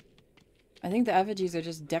 I think the effigies are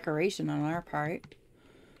just decoration on our part.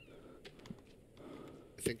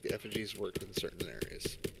 I think the effigies work in certain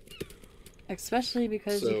areas. Especially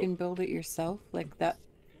because you can build it yourself. Like that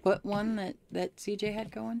foot one that CJ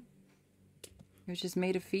had going. It was just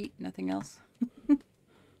made of feet, nothing else.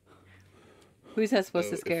 Who's that supposed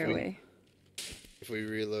to scare away? If we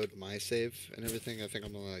reload my save and everything, I think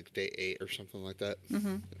I'm on like day 8 or something like that.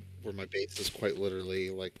 Mm-hmm. Where my base is quite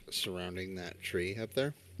literally like surrounding that tree up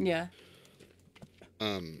there. Yeah.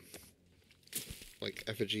 Like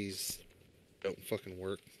effigies don't fucking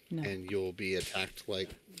work, No. and you'll be attacked like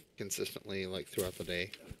consistently like throughout the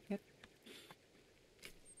day. Yep.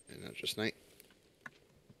 And not just night.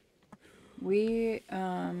 We,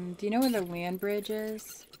 do you know where the land bridge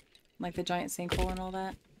is? Like the giant sinkhole and all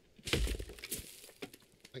that?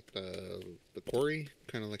 Like the quarry,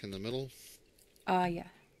 kind of like in the middle. Yeah.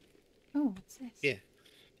 Oh, what's this? Yeah.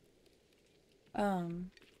 Oh,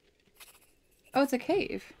 it's a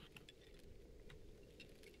cave.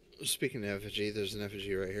 Speaking of effigy, there's an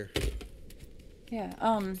effigy right here. Yeah,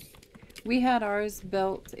 we had ours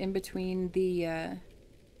built in between the,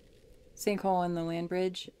 sinkhole and the land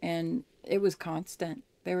bridge, and it was constant.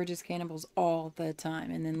 They were just cannibals all the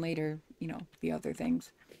time, and then later, you know, the other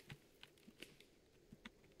things.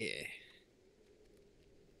 Yeah.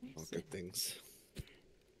 All good things.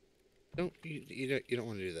 You don't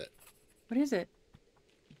want to do that. What is it?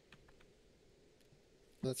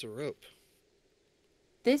 That's a rope.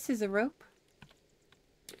 This is a rope?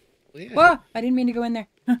 Well, yeah. Whoa! I didn't mean to go in there.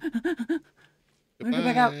 I'm gonna go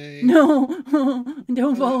back out. Goodbye. No!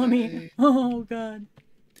 Don't follow me. Bye. Oh, God.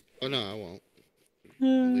 Oh no, I won't.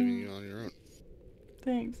 I'm leaving you on your own.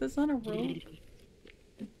 Thanks. That's not a rope.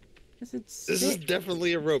 This is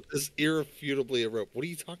definitely a rope. This is irrefutably a rope. What are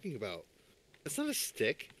you talking about? It's not a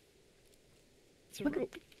stick. It's a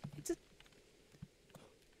rope.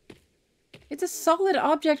 It's a solid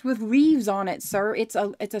object with leaves on it, sir. It's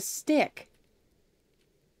a stick.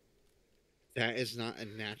 That is not a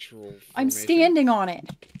natural formation. I'm standing on it.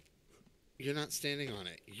 You're not standing on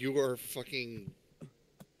it. You are fucking...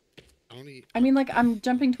 I mean, like, I'm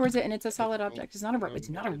jumping towards it and it's a solid object. It's not a rope. It's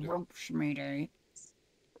not a rope, Schmeider.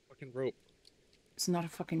 Fucking rope. It's not a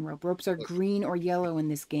fucking rope. Ropes are green or yellow in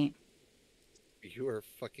this game. You are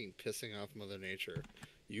fucking pissing off Mother Nature.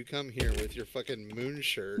 You come here with your fucking moon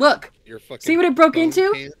shirt. Look! Your fucking see what it broke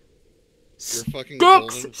into? Pants, your fucking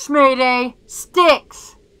sticks, Schmeider!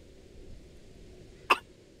 Sticks!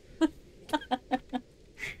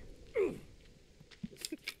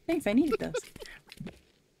 Thanks, I needed those.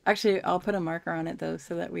 Actually, I'll put a marker on it, though,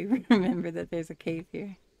 so that we remember that there's a cave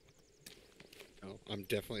here. No, I'm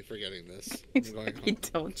definitely forgetting this. I'm going home. I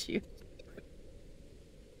told you.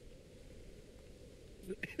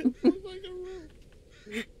 It's like a rope.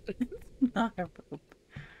 Not a rope.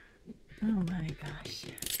 Oh my gosh.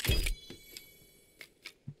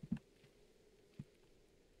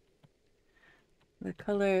 The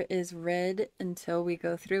color is red until we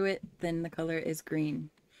go through it, then the color is green.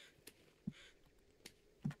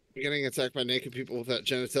 You're getting attacked by naked people without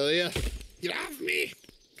genitalia? Get off me!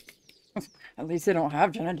 At least they don't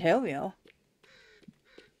have genitalia.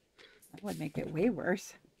 That would make it way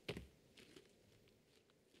worse.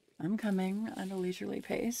 I'm coming at a leisurely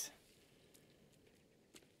pace.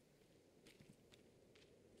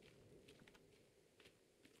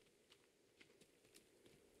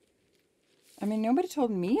 I mean, nobody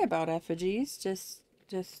told me about effigies. Just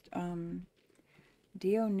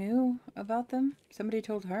Dio knew about them. Somebody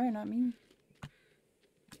told her, not me.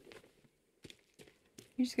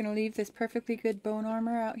 You're just gonna leave this perfectly good bone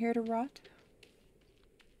armor out here to rot?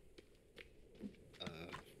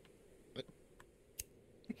 What?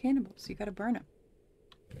 The cannibals. You gotta burn them.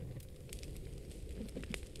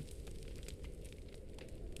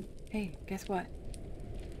 Hey, guess what?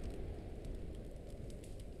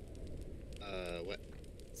 What?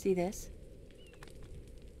 See this?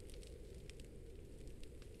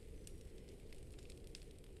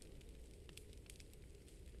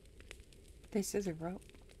 This is a rope.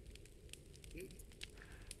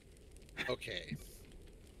 Okay.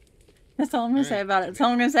 That's all I'm gonna say about it. That's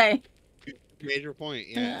all I'm gonna say. You made your point.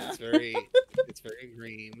 Yeah, it's very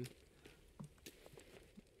green.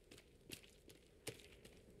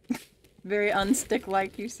 Very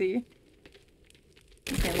unstick-like, you see.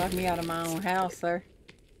 You can't lock me out of my own house, sir.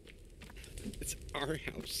 It's our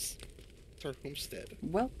house. It's our homestead.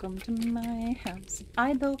 Welcome to my house.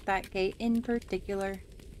 I built that gate in particular.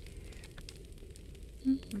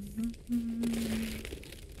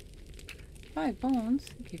 5 bones?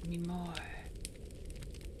 Give me more.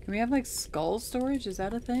 Can we have, like, skull storage? Is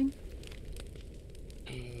that a thing?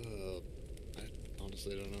 I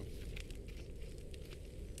honestly don't know.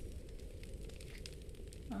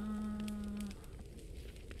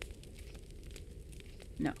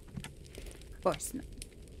 No. Of course not.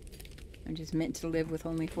 I'm just meant to live with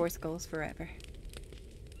only 4 skulls forever.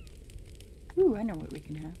 Ooh, I know what we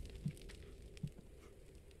can have.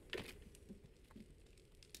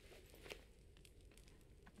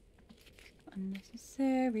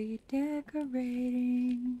 Unnecessary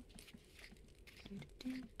decorating.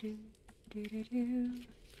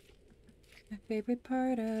 My favorite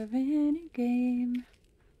part of any game.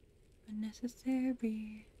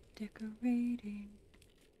 Unnecessary decorating.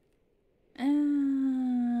 That's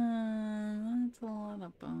a lot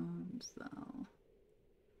of bones, though.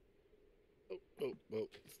 Oh.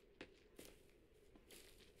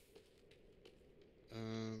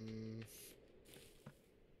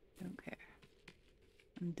 Don't care.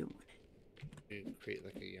 I'm doing it. You create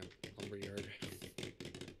like a lumber yard.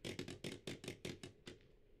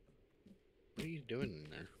 What are you doing in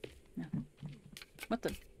there? Nothing. What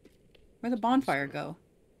the? Where'd the bonfire go?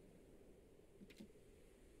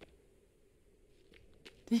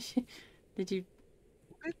 Did you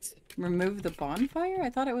What? remove the bonfire? I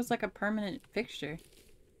thought it was like a permanent fixture.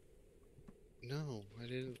 No, I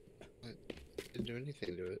didn't do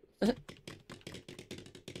anything to it.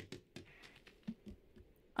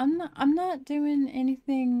 I'm not doing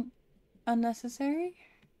anything unnecessary.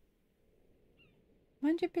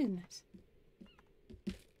 Mind your business.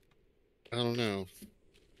 I don't know.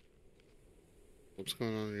 What's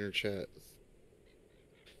going on in your chat?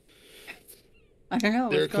 I don't know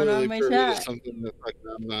They're what's going on clearly in my privy to chat. something that like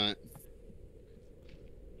I'm not.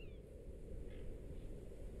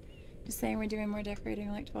 Just saying we're doing more decorating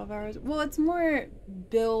in like 12 hours. Well, it's more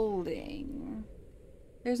building.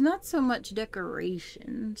 There's not so much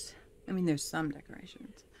decorations. I mean, there's some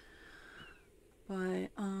decorations. But,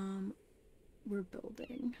 we're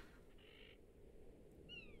building.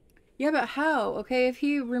 Yeah, but how? Okay, if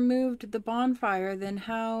he removed the bonfire, then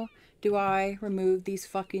how do I remove these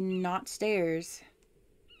fucking not stairs?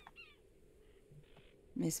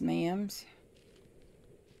 Miss Ma'ams.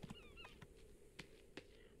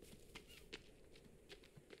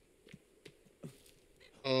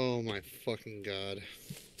 Oh my fucking god.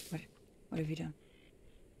 What have you done?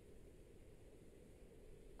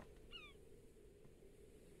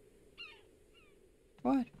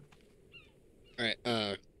 What? Alright,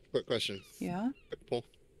 quick question. Yeah? Quick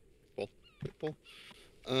poll.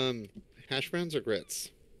 Hash browns or grits?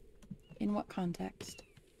 In what context?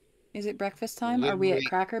 Is it breakfast time? Are we at Literally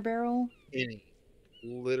Cracker Barrel? any.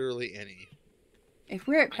 Literally any. If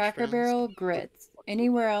we're at Hash Cracker browns? Barrel, grits.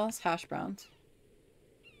 Anywhere else, hash browns.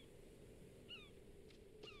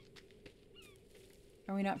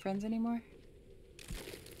 Are we not friends anymore?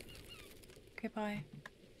 Okay, bye.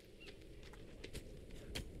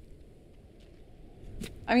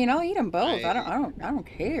 I mean, I'll eat them both. I don't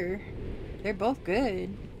care. They're both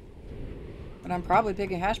good. But I'm probably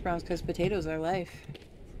picking hash browns because potatoes are life.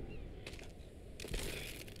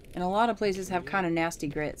 And a lot of places have kind of nasty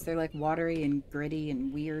grits. They're like watery and gritty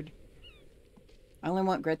and weird. I only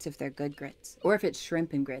want grits if they're good grits. Or if it's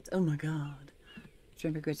shrimp and grits. Oh my god.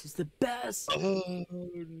 Shrimp and grits is the best. Oh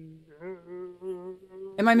no.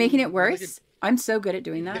 Am I making it worse? I'm so good at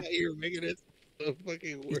doing that. Yeah, you're making it so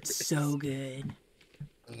fucking worse. It's so good.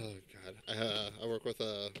 Oh god. I work with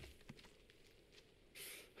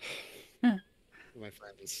my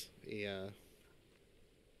friends. Yeah.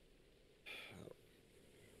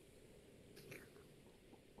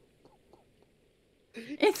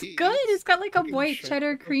 It's good. It's got like a white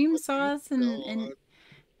cheddar cream sauce and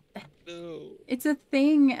No. it's a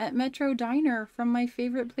thing at Metro Diner from my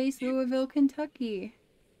favorite place, Louisville, Kentucky.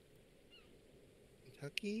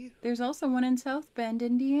 Kentucky? There's also one in South Bend,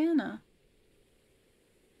 Indiana.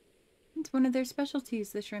 It's one of their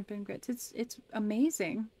specialties, the shrimp and grits. It's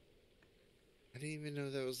amazing. I didn't even know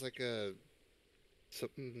that was like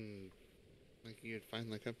something like you'd find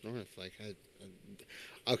like up north. Like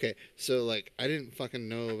okay, so like I didn't fucking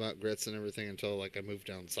know about grits and everything until like I moved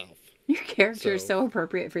down south. Your character is so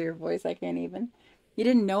appropriate for your voice, I can't even. You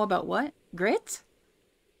didn't know about what? Grits?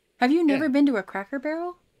 Have you never been to a Cracker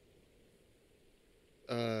Barrel?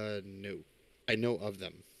 No. I know of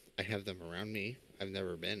them. I have them around me. I've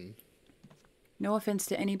never been. No offense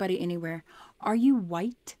to anybody anywhere. Are you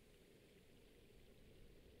white?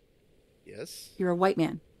 Yes. You're a white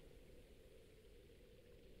man.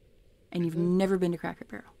 And you've never been to Cracker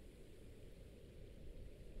Barrel.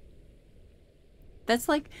 That's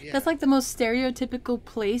like the most stereotypical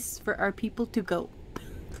place for our people to go.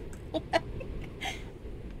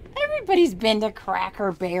 Everybody's been to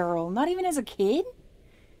Cracker Barrel, not even as a kid?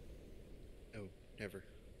 No, never.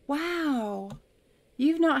 Wow.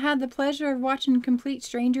 You've not had the pleasure of watching complete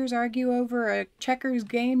strangers argue over a checkers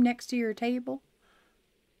game next to your table?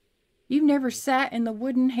 You've never sat in the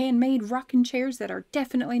wooden handmade rocking chairs that are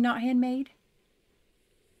definitely not handmade?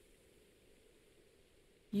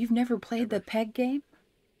 You've never played the peg game?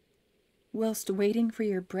 Whilst waiting for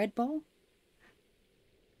your bread bowl?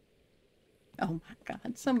 Oh my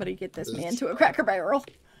god, somebody get this man to a Cracker Barrel.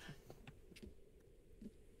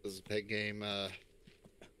 This is a peg game,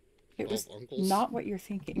 It was uncles? not what you're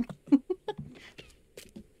thinking.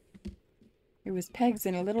 It was pegs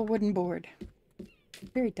and a little wooden board.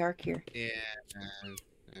 Very dark here. Yeah,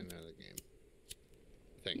 I know the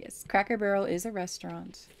game. Yes, Cracker Barrel is a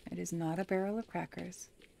restaurant. It is not a barrel of crackers.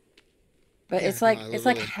 But Yeah, it's no, like I it's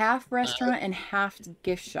like literally- half restaurant and half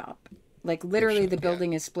gift shop. Like Gift literally shop, the yeah.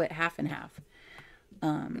 building is split half and half.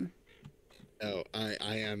 No, I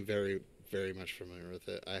am very, very much familiar with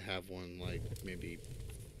it. I have one like maybe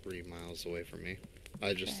 3 miles away from me.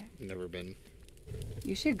 I just never been.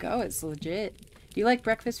 You should go. It's legit. Do you like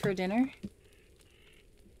breakfast for dinner?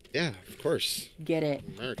 Yeah, of course. Get it.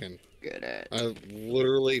 American. Get it. I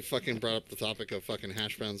literally fucking brought up the topic of fucking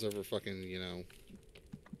hash browns over fucking, you know,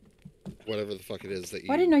 whatever the fuck it is that you.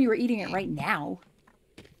 Well, I didn't know you were eating it right now.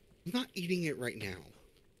 I'm not eating it right now.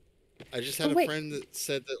 I just Oh, had a wait. friend that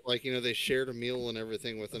said that, like, you know, they shared a meal and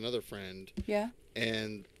everything with another friend, Yeah.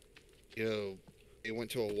 and, you know, they went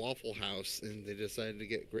to a Waffle House and they decided to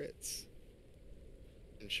get grits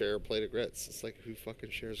and share a plate of grits. It's like, who fucking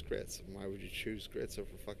shares grits? And why would you choose grits over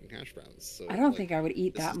fucking hash browns? So, I don't like, think I would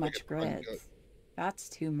eat this that is like much a fun grits. That's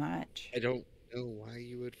too much. I don't know why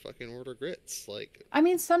you would fucking order grits. Like, I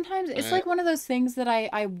mean, sometimes it's I- like one of those things that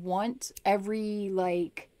I want every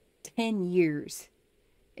like 10 years.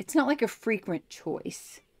 It's not like a frequent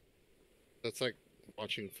choice. that's like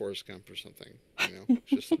watching Forrest Gump or something. You know, it's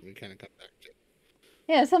just something we kind of come back to.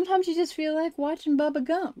 Yeah, sometimes you just feel like watching Bubba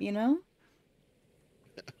Gump, you know?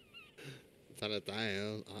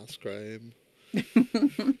 Ice cream.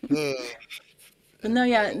 But no,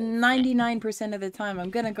 yeah, 99% of the time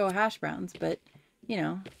I'm gonna go hash browns, but you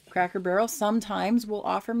know, Cracker Barrel sometimes will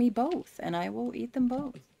offer me both, and I will eat them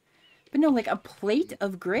both. But no, like a plate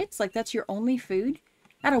of grits, like that's your only food?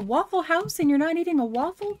 At a Waffle House and you're not eating a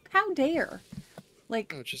waffle? How dare?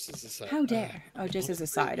 Like, No, just as a side. how dare? Oh, just as a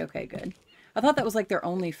side. Okay, good. I thought that was like their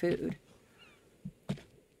only food.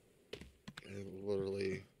 I'm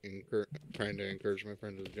literally trying to encourage my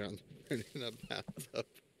friend to drown in a bathtub.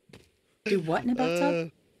 Do what in a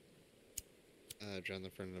bathtub? Drown the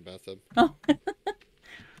friend in a bathtub. Oh.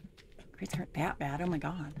 Grits aren't that bad. Oh my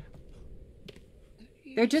god.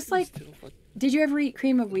 They're just like. Did you ever eat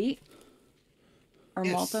cream of wheat? Or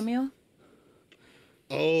Yes. malto meal?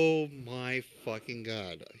 Oh my fucking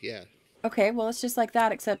god. Yeah. Okay, well, it's just like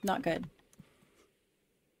that, except not good.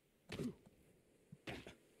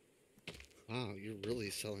 Wow, you're really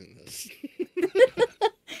selling this.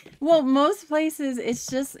 Well, most places, it's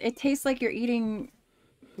just, it tastes like you're eating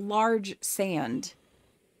large sand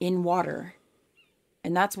in water.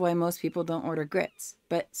 And that's why most people don't order grits.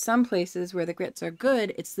 But some places where the grits are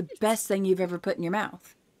good, it's the best thing you've ever put in your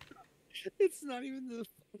mouth. It's not even the.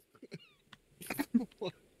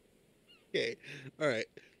 Okay, all right.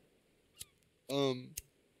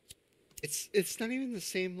 It's not even the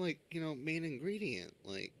same, like, you know, main ingredient.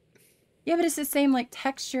 Like, Yeah, but it's the same like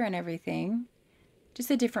texture and everything. Just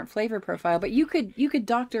a different flavor profile. But you could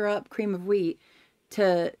doctor up cream of wheat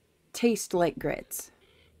to taste like grits.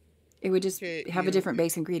 It would just okay, have you a know, different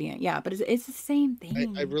base ingredient. Yeah, but it's the same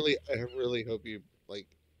thing. I really hope you like.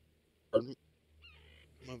 Pardon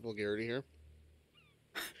my vulgarity here.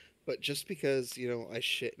 But just because, you know, I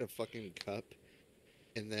shit in a fucking cup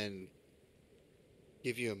and then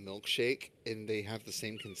give you a milkshake and they have the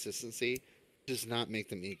same consistency does not make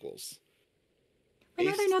them equals. I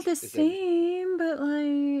know they're not the Taste is everything. same, but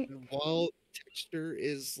like While texture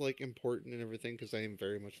is like important and everything, because I am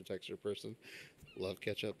very much a texture person, love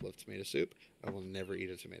ketchup, love tomato soup, I will never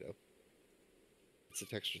eat a tomato. It's a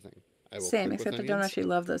texture thing. I will same, cook with except I don't onions. actually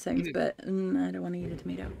love those things, but I don't want to eat a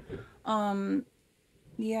tomato.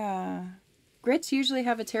 Yeah. Grits usually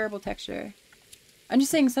have a terrible texture. I'm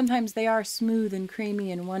just saying sometimes they are smooth and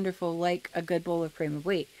creamy and wonderful like a good bowl of cream of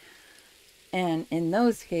wheat. And in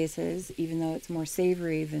those cases, even though it's more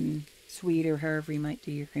savory than sweet or however you might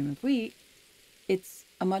do your cream of wheat, it's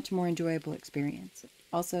a much more enjoyable experience.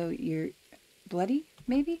 Also, you're bloody,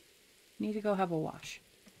 maybe? Need to go have a wash.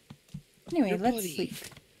 Anyway, You're let's bloody. sleep.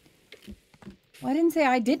 Well, I didn't say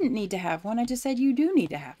I didn't need to have one. I just said you do need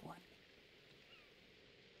to have one.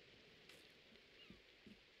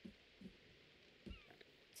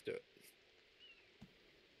 Let's do it.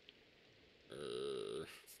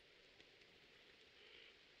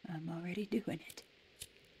 I'm already doing it.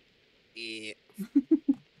 Yeah.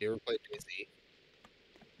 You ever played Daisy?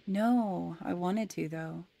 No, I wanted to,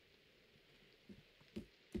 though.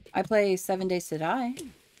 I play 7 Days to Die.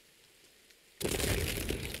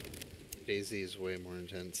 Daisy is way more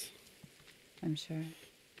intense. I'm sure.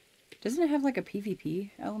 Doesn't it have like a PvP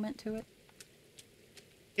element to it?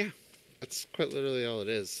 Yeah, that's quite literally all it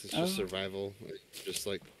is. It's just Oh. survival. It's just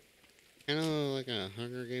like, kind of like a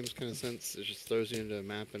Hunger Games kind of sense. It just throws you into a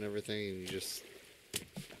map and everything, and you just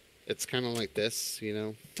it's kind of like this, you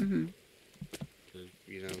know. Mm-hmm.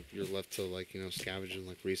 You know, you're left to like, you know, scavenge and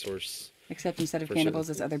like resource Except instead of for certain cannibals,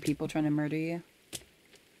 it's other things. people trying to murder you.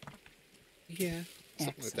 Yeah, something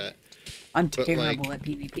like Excellent. that. I'm But like, terrible at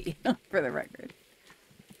PvP, for the record.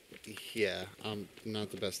 yeah, I'm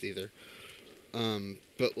not the best either.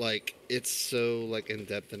 But like, it's so like in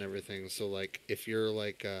depth and everything. So like, if you're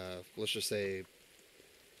like, let's just say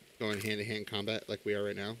going hand to hand combat like we are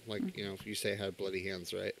right now, like you know, if you say I had bloody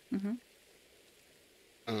hands, right? Mm-hmm.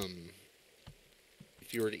 Um,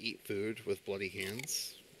 if you were to eat food with bloody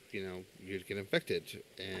hands, you know, you'd get infected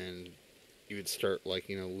and you would start like,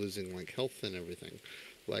 you know, losing like health and everything.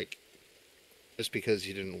 Like just because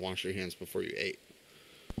you didn't wash your hands before you ate.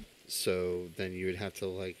 So then you would have to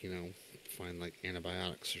like, you know, find like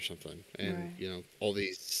antibiotics or something. And, Right. you know, all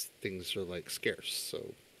these things are like scarce.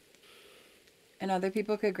 So And other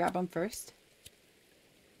people could grab them first?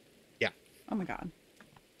 yeah. Oh my god.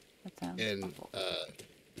 That sounds And awful.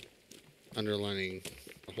 underlining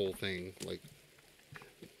the whole thing, like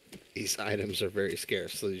these items are very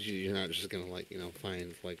scarce. So you're not just gonna like, you know,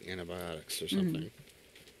 find like antibiotics or something.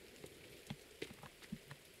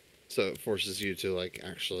 So it forces you to like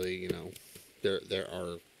actually, you know, there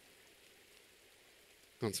are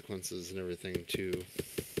consequences and everything to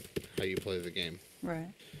how you play the game.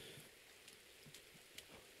 Right.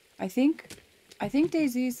 I think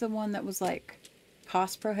DayZ's the one that was like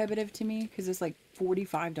cost prohibitive to me because it's like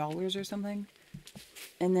 $45 or something.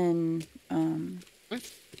 And then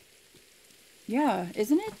What? yeah,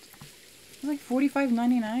 isn't it? It's like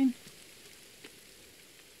 $45.99.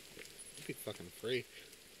 It'd be fucking free.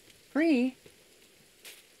 Free?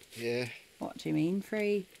 Yeah. What do you mean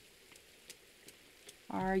free?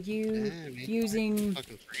 Are you Man, using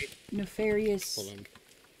fucking free. nefarious Hold on.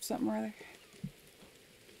 something or other?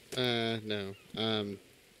 No.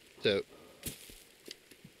 So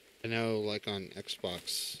I know, like on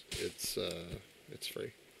Xbox, it's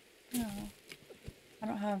free. No. I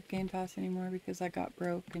don't have Game Pass anymore because I got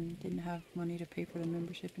broke and didn't have money to pay for the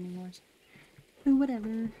membership anymore. So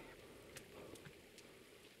whatever.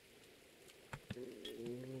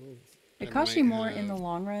 It I costs you might more in the have.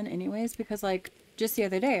 long run anyways because like just the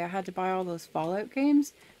other day I had to buy all those Fallout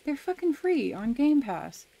games. They're fucking free on Game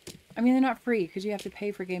Pass. I mean they're not free because you have to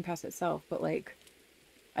pay for Game Pass itself, but like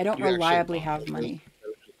I don't You actually reliably bought have those money.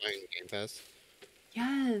 buying Game Pass.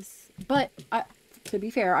 Yes, but to be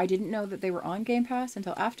fair, I didn't know that they were on Game Pass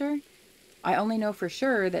until after. I only know for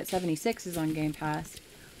sure that 76 is on Game Pass,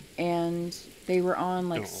 and they were on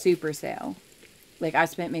like No. super sale. Like I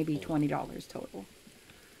spent maybe Oh. $20 total,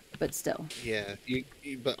 but still. Yeah,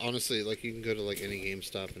 but honestly, like you can go to like any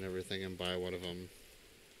GameStop and everything and buy one of them,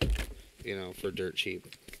 you know, for dirt cheap.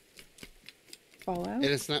 Fallout. And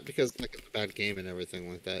it's not because like it's a bad game and everything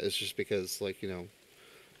like that. It's just because like, you know,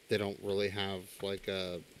 they don't really have like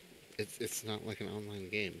a it's not like an online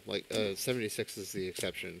game. Like 76 is the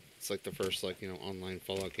exception. It's like the first like, you know, online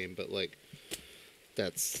Fallout game, but like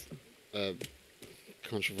that's uh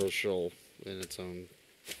controversial in its own.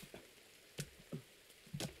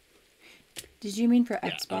 Did you mean for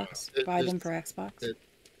Yeah, Xbox? it- Buy them there's- for Xbox? it-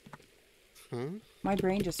 Huh? My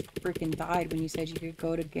brain just freaking died when you said you could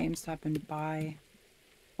go to GameStop and buy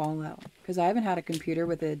Fallout. Because I haven't had a computer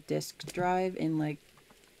with a disk drive in like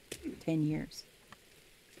 10 years.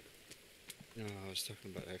 No, I was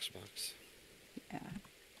talking about Xbox. Yeah.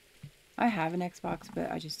 I have an Xbox,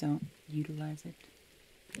 but I just don't utilize it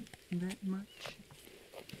that much.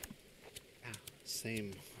 Yeah,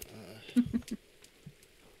 same.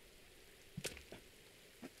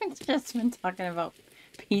 I've just been talking about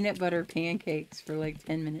peanut butter pancakes for like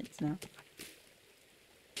 10 minutes now.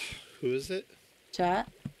 Who is it?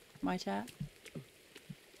 Chat? My chat?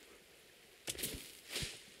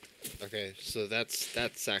 Okay, so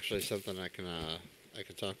that's actually something I can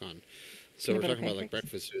talk on. So Peanut we're butter talking about like pancakes?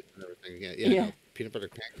 breakfast foods and everything. Yeah, yeah. Yeah. No, peanut butter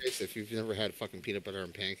pancakes. If you've never had fucking peanut butter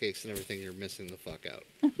and pancakes and everything, you're missing the fuck out.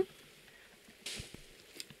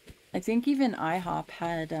 I think even IHOP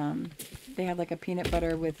had, they had like a peanut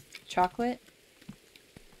butter with chocolate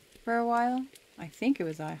for a while. I think it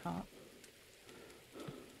was IHOP.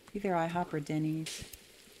 Either IHOP or Denny's.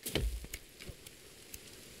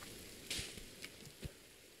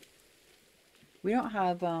 We don't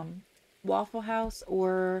have Waffle House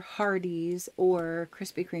or Hardee's or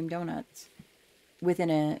Krispy Kreme donuts within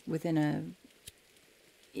a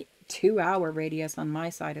 2-hour radius on my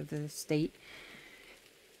side of the state.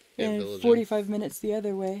 Yeah, And Village Inn, 45 minutes the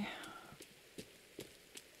other way.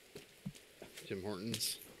 Tim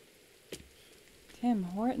Hortons. Tim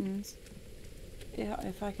Hortons. Yeah,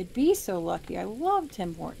 if I could be so lucky, I love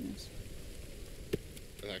Tim Hortons.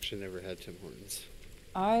 I've actually never had Tim Hortons.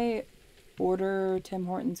 I order Tim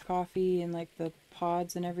Hortons coffee and like the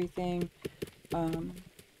pods and everything,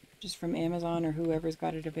 just from Amazon or whoever's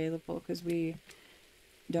got it available, because we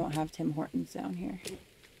don't have Tim Hortons down here.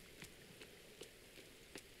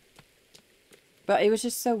 But it was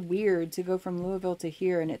just so weird to go from Louisville to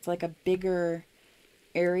here, and it's like a bigger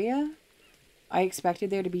area. I expected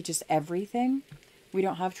there to be just everything. We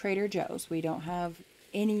don't have Trader Joe's. We don't have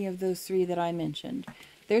any of those three that I mentioned.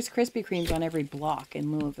 There's Krispy Kremes on every block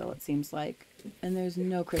in Louisville, it seems like. And there's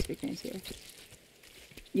no Krispy Kremes here.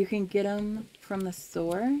 You can get them from the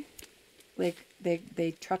store. Like,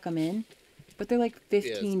 they truck them in. But they're like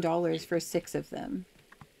 $15 for 6 of them.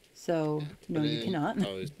 So, no, you cannot.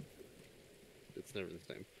 It's never the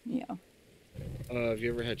same. Yeah. Have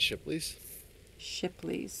you ever had Shipley's?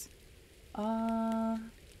 Shipley's. I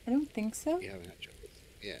don't think so. You haven't had Shipley's.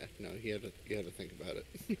 Yeah, no, you had to think about it.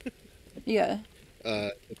 Yeah.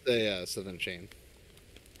 It's a southern chain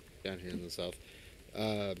down here in the south.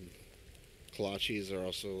 Kolaches are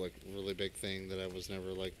also like a really big thing that I was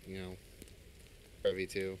never like, privy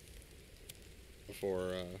to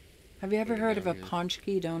before. Have you ever heard of a here.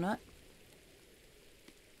 Paczki donut?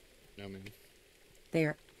 No, man.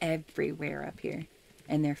 They're everywhere up here,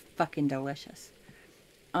 and they're fucking delicious.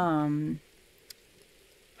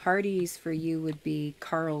 Hardee's for you would be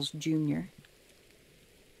Carl's Jr.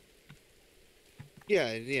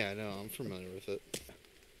 Yeah, no, I'm familiar with it.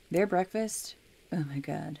 Their breakfast, oh my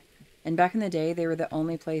god. And back in the day, they were the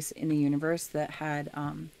only place in the universe that had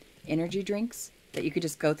energy drinks that you could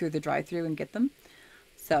just go through the drive-thru and get them.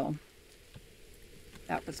 So,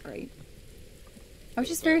 that was great. I was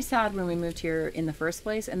just very sad when we moved here in the first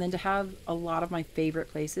place, and then to have a lot of my favorite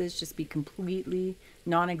places just be completely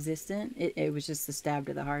non-existent, it was just a stab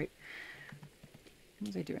to the heart. What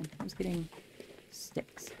was I doing? I was getting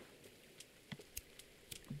sticks.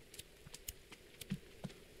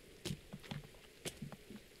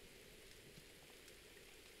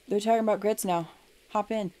 They're talking about grits now.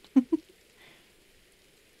 Hop in.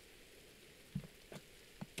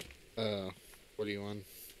 What are you on?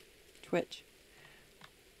 Twitch.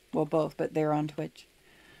 Well, both, but they're on Twitch.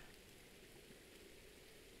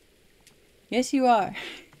 Yes, you are.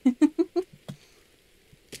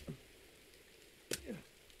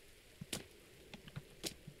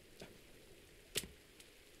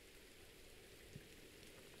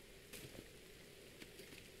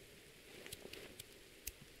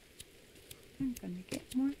 I'm gonna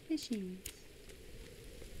get more fishies.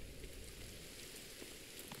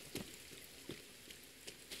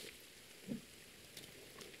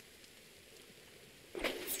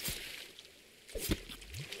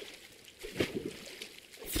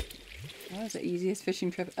 That was the easiest fishing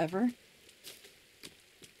trip ever.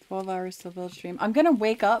 12 hours till build stream. I'm gonna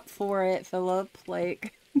wake up for it, Philip.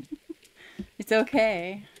 Like, it's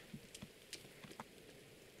okay.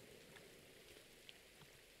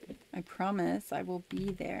 I promise I will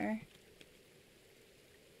be there.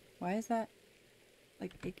 Why is that,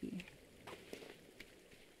 like, icky?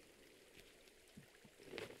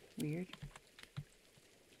 Weird.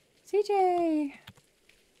 CJ!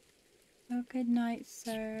 Oh, good night,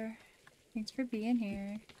 sir. Thanks for being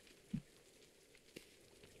here.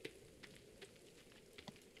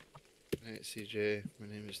 All right, CJ. My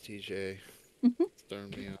name is TJ. It's throwing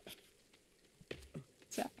me off.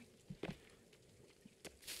 Sorry.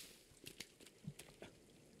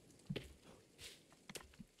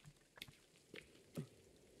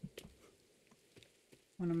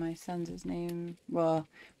 One of my sons is named, well,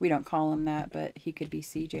 we don't call him that, but he could be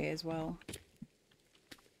CJ as well.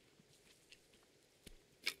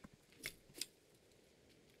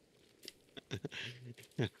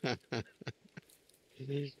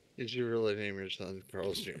 Did you really name your son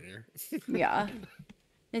Carl's Jr.? Yeah.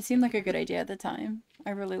 It seemed like a good idea at the time.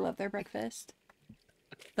 I really love their breakfast.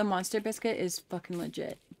 The Monster Biscuit is fucking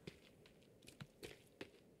legit.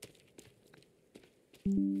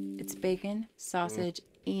 It's bacon, sausage,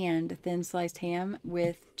 and thin sliced ham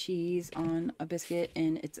with cheese on a biscuit,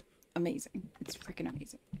 and it's amazing. It's freaking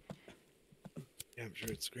amazing. Yeah, I'm sure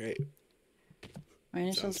it's great. My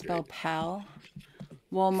initials Sounds spell great. pal.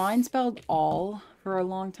 Well, mine spelled all for a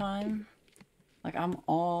long time. Like, I'm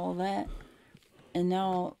all that. And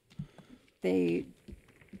now they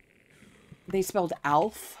spelled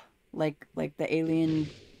Alf, like the alien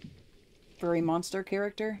furry monster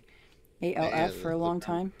character. ALF Yeah, for a long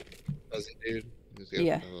time. Fuzzy dude. He's got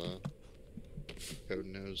Yeah. the code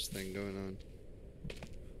nose thing going on.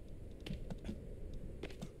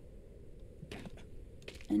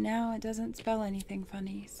 And now it doesn't spell anything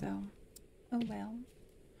funny, so oh well.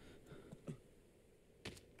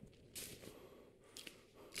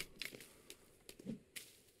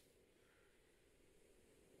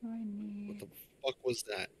 What do I need? What the fuck was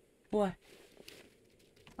that? What?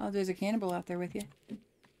 Oh, there's a cannibal out there with you.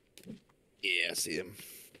 Yeah, I see him.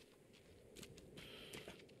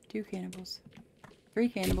 2 cannibals. 3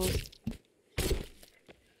 cannibals.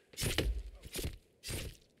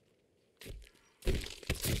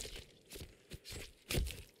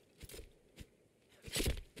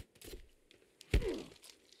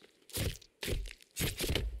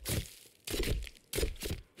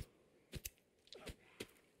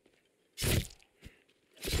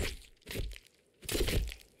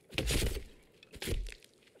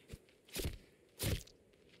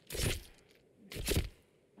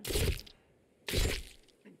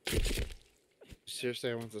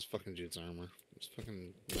 Seriously, I want this fucking dude's armor. It's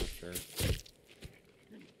fucking not fair.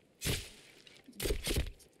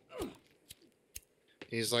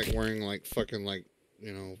 He's like wearing like fucking like,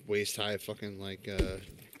 you know, waist high fucking like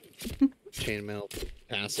chainmail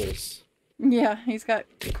tassels. Yeah, he's got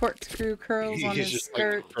corkscrew curls on He's his just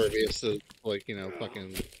skirt. like pervious to like, you know,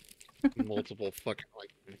 fucking multiple fucking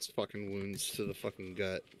like it's fucking wounds to the fucking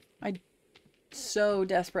gut. I so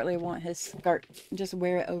desperately want his skirt. Just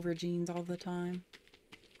wear it over jeans all the time.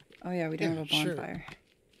 Oh yeah, we don't have a sure. bonfire.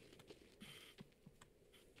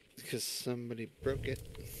 Because somebody broke it.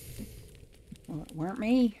 Well, it weren't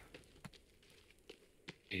me.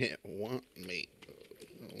 It won't me.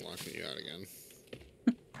 I'm locking you out again.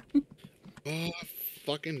 Oh,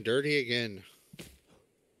 fucking dirty again.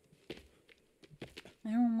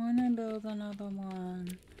 I don't want to build another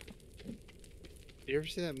one. You ever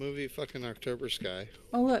see that movie, fucking October Sky?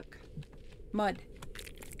 Oh look, mud.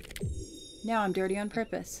 Now I'm dirty on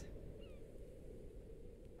purpose.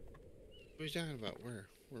 What are you talking about? Where?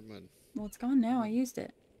 Where mud? Well, it's gone now. I used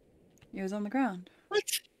it. It was on the ground. What?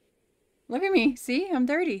 Look at me. See, I'm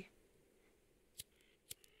dirty.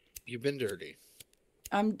 You've been dirty.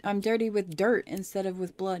 I'm dirty with dirt instead of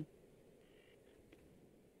with blood.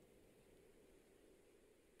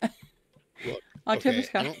 Look, October okay,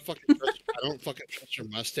 Sky. I don't fucking trust your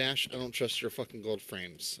mustache. I don't trust your fucking gold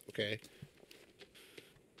frames. Okay,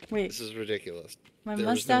 Wait, this is ridiculous. my There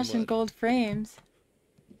was mustache no and mud. gold frames.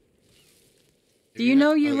 Do Do you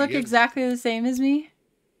know you oh, look have- exactly the same as me?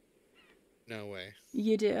 No way.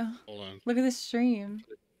 You do. Hold on. Look at this stream.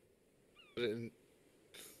 Put it in-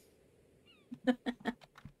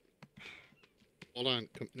 Hold on.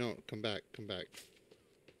 No, come back. Come back.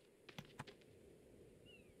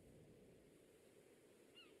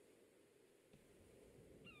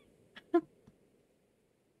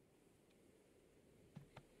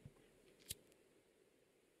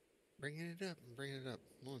 Bringing it up. I'm bringing it up.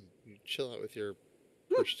 Come on. You chill out with your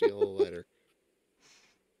first yellow lighter.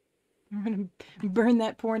 I'm gonna burn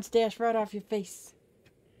that porn stash right off your face.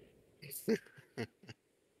 This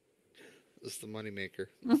is the moneymaker.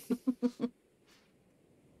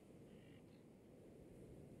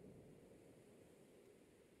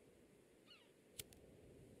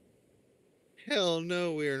 Hell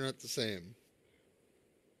no, we are not the same.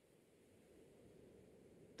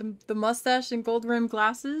 The mustache and gold rimmed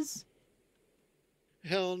glasses?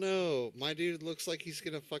 Hell no. My dude looks like he's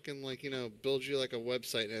gonna fucking like, you know, build you like a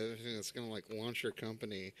website and everything that's gonna like launch your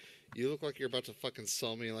company. You look like you're about to fucking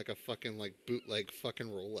sell me like a fucking like bootleg fucking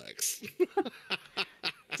Rolex.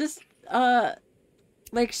 Just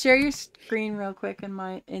like share your screen real quick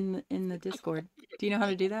in the Discord. Do you know how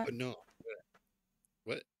to do that? But no.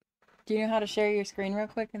 What? Do you know how to share your screen real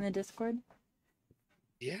quick in the Discord?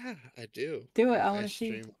 Yeah, I do. Do it. I want to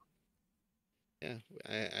see. stream. Yeah,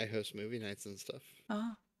 I host movie nights and stuff.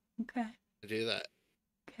 Oh, okay. I do that.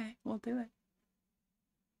 Okay, we'll do it.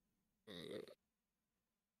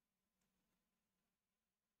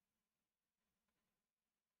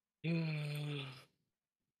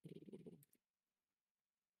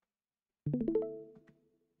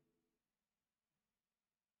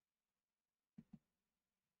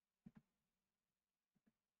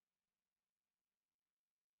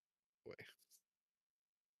 Boy.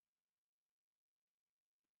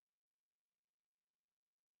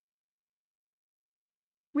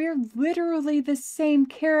 We're literally the same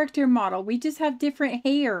character model. We just have different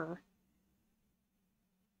hair.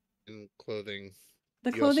 And clothing.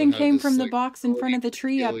 The You also clothing have came this, from the like, box in front of the really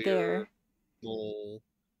tree up peculiar there. mole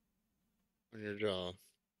on your jaw.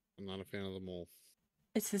 I'm not a fan of the mole.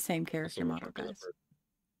 It's the same character watch model, out for that guys. bird.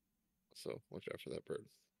 So watch out for that bird.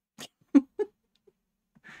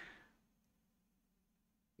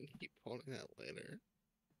 Keep holding that later.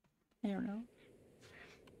 I don't know.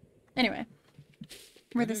 Anyway,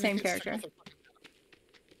 we're the same character.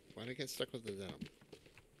 Why did I get stuck with the denim?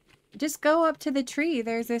 Just go up to the tree.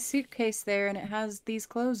 There's a suitcase there, and it has these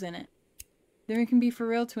clothes in it. Then we can be for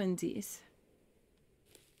real twinsies.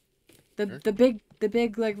 The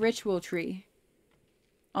big like ritual tree.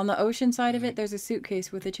 On the ocean side of Mhm. it, there's a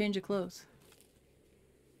suitcase with a change of clothes.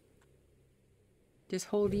 Just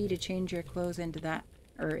hold E to change your clothes into that,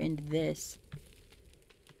 or into this.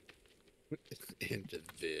 Into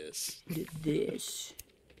this. Into this.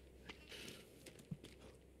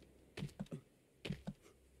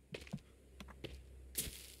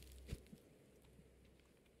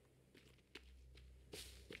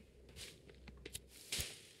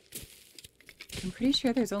 I'm pretty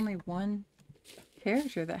sure there's only one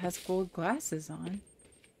character that has gold glasses on.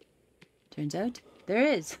 Turns out there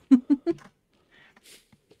is. All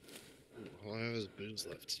I have is booze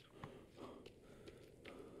left.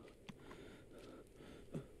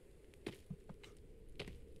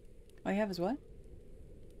 All you have is what?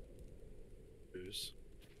 Booze.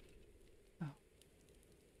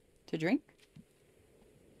 To drink?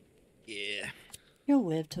 Yeah. You'll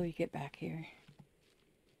live till you get back here.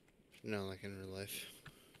 No, like in real life.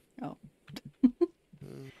 Oh.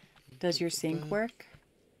 Does your sink work?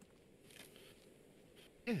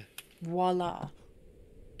 Yeah. Voila.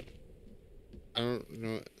 I don't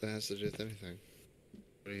know what that has to do with anything.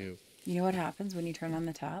 What do you? You know what happens when you turn on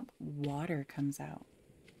the tap? Water comes out.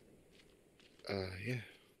 Yeah.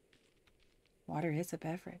 Water is a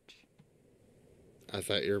beverage. I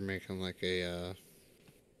thought you were making like a,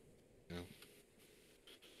 you know,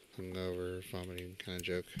 hungover, vomiting kind of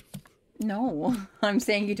joke. No, I'm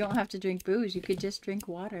saying you don't have to drink booze. You could just drink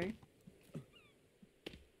water.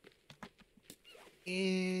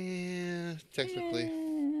 Yeah, technically.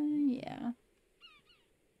 Yeah.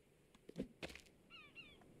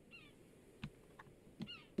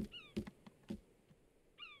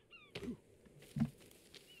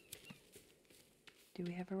 Do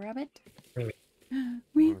we have a rabbit? Really?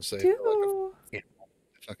 We Honestly, I do. feel like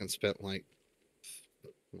I fucking spent like, I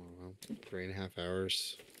don't know, 3.5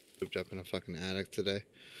 hours cooped up in a fucking attic today.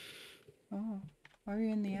 Oh, why are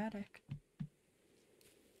you in the attic?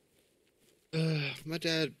 My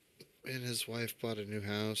dad and his wife bought a new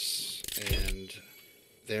house, and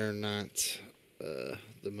they're not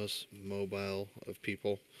the most mobile of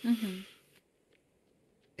people. Mm-hmm.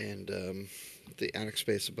 And the attic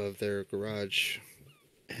space above their garage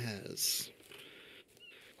has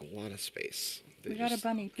a lot of space. They We got a just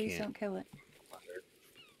bunny. Please can't don't kill it. bother.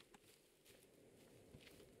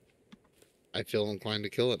 I feel inclined to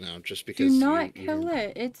kill it now just Do because not you kill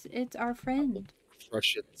it. It's our friend.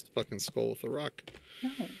 crush its fucking skull with a rock.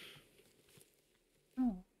 No.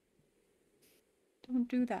 No. Don't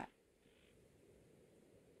do that.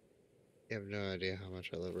 You have no idea how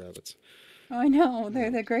much I love rabbits. I know, they're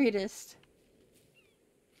the greatest.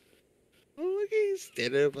 Oh, look, he's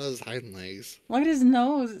standing up on his hind legs. Look at his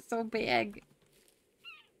nose, it's so big.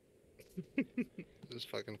 His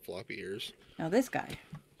fucking floppy ears. Now this guy,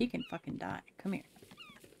 he can fucking die. Come here.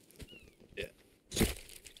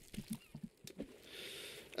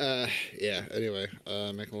 Yeah, anyway,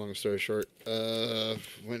 make a long story short,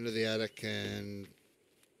 went to the attic and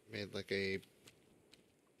made like a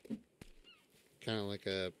kind of like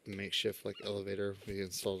a makeshift like elevator. We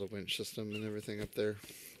installed a winch system and everything up there.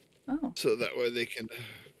 Oh. So that way they can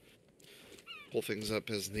pull things up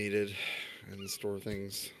as needed and store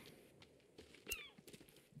things,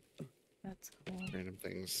 That's cool. random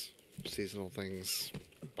things, seasonal things,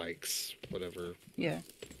 bikes, whatever. Yeah.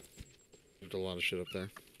 Moved a lot of shit up there.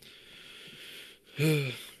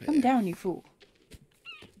 Come down, you fool.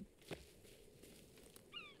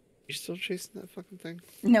 You still chasing that fucking thing?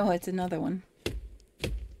 No, it's another one.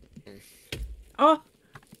 Oh!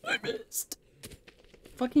 I missed.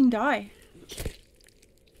 Fucking die.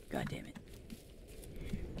 God damn it.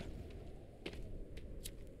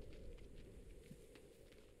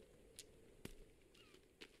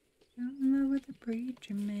 I'm in love with the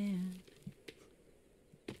preacher man.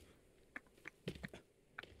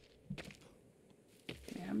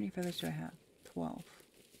 Okay, how many feathers do I have? 12.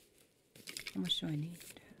 How much do I need?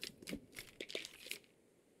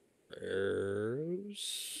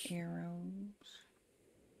 Arrows. Arrows.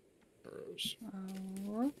 Arrows. A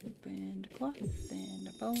rope and a cloth and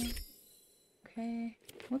a bow. Okay.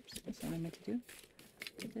 Whoops, that's not what I meant to do.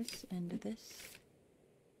 This and this.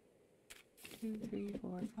 2, 3,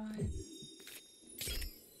 4, 5.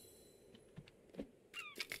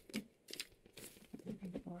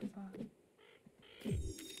 Three, 4, 5.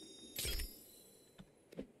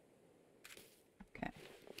 Okay.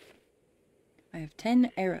 I have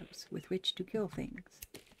 10 arrows with which to kill things.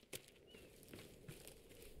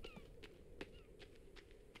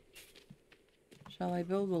 Shall I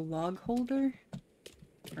build a log holder?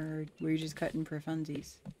 Or were you just cutting for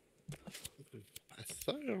funsies? I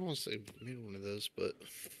thought I almost made one of those, but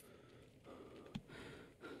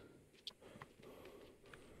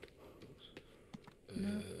No,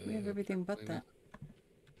 we have everything but apparently that.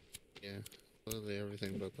 not. Yeah, literally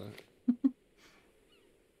everything but that.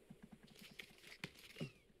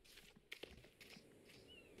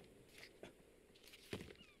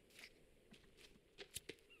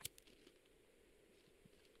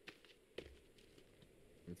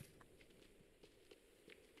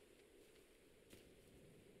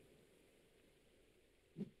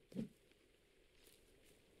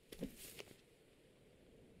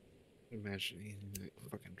 Imagine eating like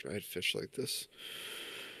fucking dried fish like this.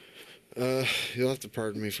 You'll have to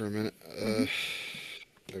pardon me for a minute. I'm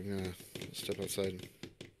gonna step outside and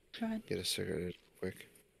Go ahead. get a cigarette quick.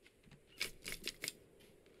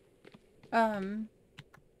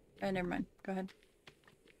 Never mind. Go ahead.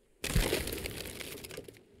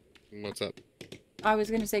 What's up? I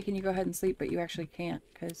was gonna say, can you go ahead and sleep, but you actually can't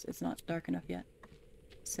because it's not dark enough yet.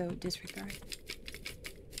 So disregard.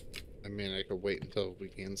 I mean, I could wait until we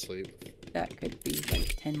can sleep. That could be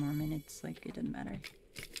like 10 more minutes. Like, it doesn't matter.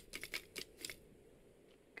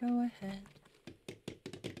 Go ahead.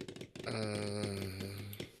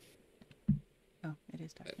 Oh, it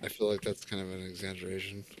is dark now. I feel like that's kind of an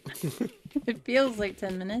exaggeration. It feels like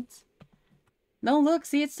 10 minutes. No, look,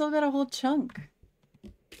 see, it's still got a whole chunk.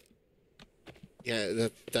 Yeah,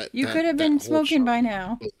 You could have been smoking by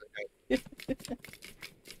now.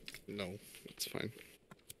 No, it's fine.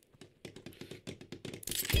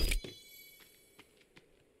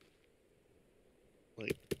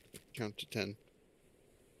 Like, count to 10.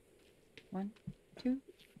 1, 2,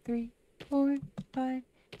 3, 4, 5,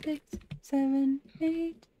 6, 7,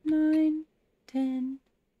 8, 9, 10.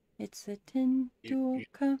 It's the 10 dual You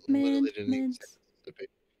literally didn't even say commandments. Mississippi.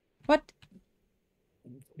 What?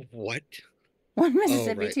 What? 1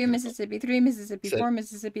 Mississippi, right, 2 no. Mississippi, 3 Mississippi, Said- 4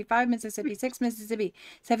 Mississippi, 5 Mississippi, 6 Mississippi,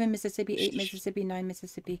 7 Mississippi, 8 Shh. Mississippi, 9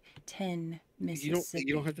 Mississippi, 10 Mississippi.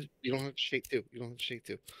 You don't have to shake too. You don't have to shake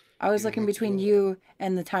too. I was you don't looking have to between go. you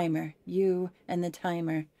and the timer. You and the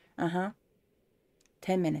timer.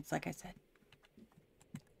 10 minutes, like I said.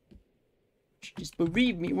 Just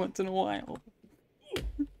believe me once in a while.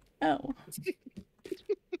 Oh.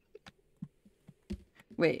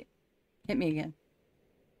 Wait. Hit me again.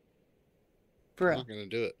 For I'm real. not gonna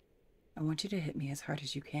do it. I want you to hit me as hard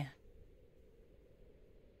as you can.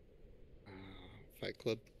 Fight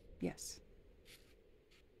Club? Yes.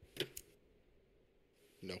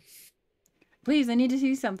 No. Please, I need to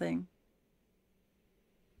see something.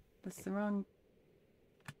 That's the wrong...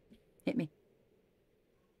 Hit me.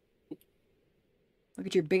 Look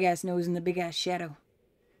at your big-ass nose and the big-ass shadow.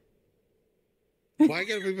 Why I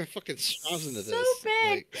gotta bring my fucking straws into So this? big.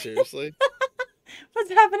 Like, seriously?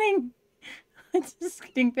 What's happening? It's just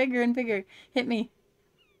getting bigger and bigger. Hit me.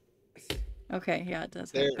 Okay, yeah, it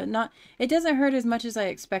does hurt, There. but not... It doesn't hurt as much as I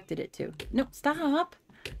expected it to. No, stop!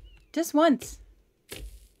 Just once.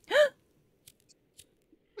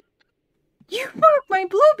 You broke my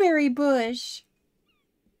blueberry bush!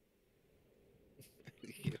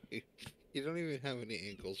 You don't even have any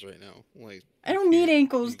ankles right now. Like, I don't need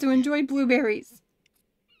ankles to enjoy blueberries.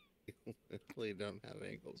 You really don't have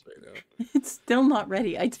ankles right now. It's still not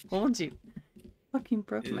ready, I told you. Fucking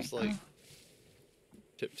broke You're my... just like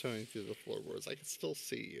tiptoeing through the floorboards. I can still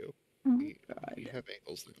see you. Oh, You God. have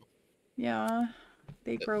ankles now. Yeah,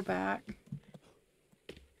 they grow back.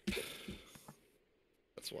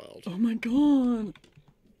 That's wild. Oh my god.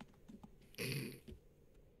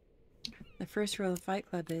 The first rule of Fight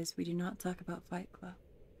Club is we do not talk about Fight Club.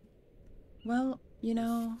 Well, you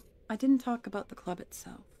know, I didn't talk about the club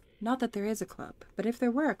itself. Not that there is a club, but if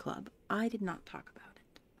there were a club, I did not talk about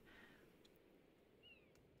it.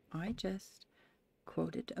 I just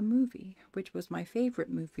quoted a movie, which was my favorite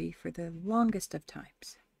movie for the longest of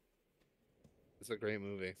times. It's a great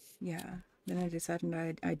movie. Yeah, then I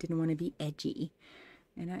decided I didn't want to be edgy.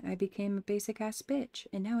 And I became a basic-ass bitch,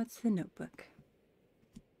 and now it's The Notebook.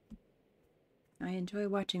 I enjoy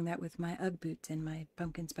watching that with my Ugg boots and my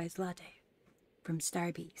pumpkin spice latte from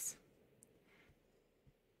Starbucks.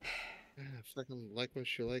 Yeah, fucking like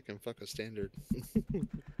what you like and fuck a standard.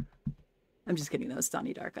 I'm just kidding, that was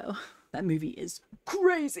Donnie Darko. That movie is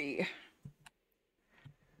crazy.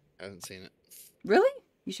 I haven't seen it. Really?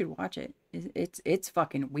 You should watch it. It's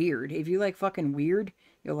fucking weird. If you like fucking weird,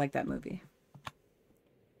 you'll like that movie.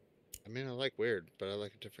 I mean, I like weird, but I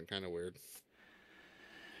like a different kind of weird.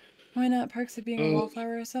 Why not Perks of Being a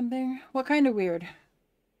Wallflower or something? What kind of weird?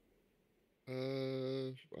 I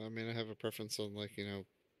mean, I have a preference on, like, you know,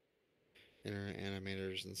 internet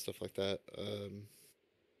animators and stuff like that.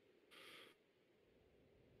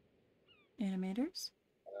 Animators?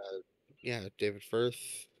 Yeah, David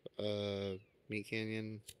Firth, Meat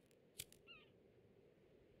Canyon.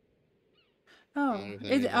 Oh, if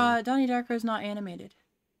any of them. Donnie Darko's not animated.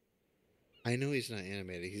 I know he's not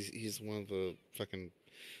animated. He's one of the fucking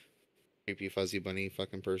creepy fuzzy bunny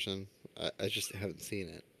fucking person. I just haven't seen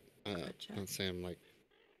it. Gotcha. I'd say I'm like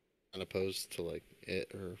unopposed to like it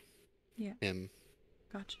or Yeah. him.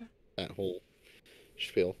 Gotcha. That whole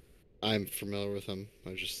spiel. I'm familiar with him.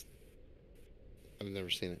 I've never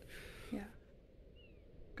seen it. Yeah.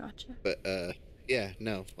 Gotcha. But yeah,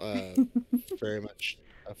 no. Very much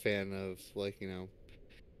a fan of like,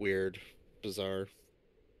 weird, bizarre.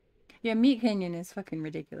 Yeah, Meat Canyon is fucking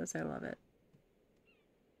ridiculous. I love it.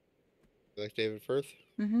 You like David Firth?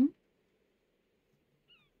 Mm-hmm.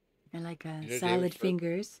 I like David salad Firth?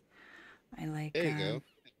 fingers. I like There you go.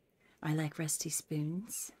 I like rusty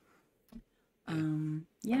spoons. Yeah.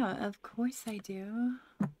 Yeah, of course I do.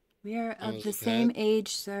 We are of Almost the with same that.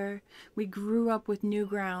 age, sir. We grew up with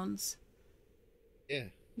Newgrounds. Yeah.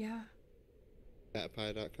 Yeah.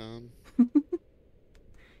 Fatpie.com.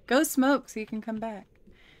 Go smoke so you can come back.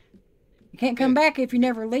 You can't come Yeah. back if you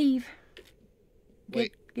never leave.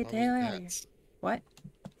 Wait. Get the llamas hell with out of here. hats. What?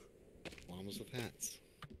 Llamas with hats.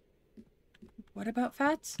 What about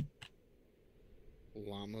fats?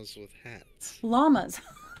 Llamas with hats. Llamas.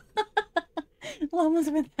 Llamas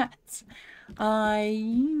with hats. I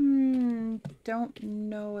don't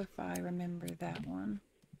know if I remember that one.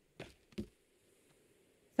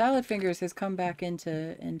 Salad fingers has come back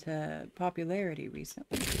into popularity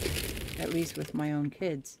recently, at least with my own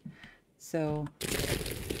kids. So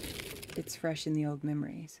it's fresh in the old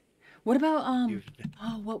memories. What about You've,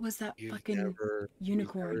 oh, what was that you've fucking never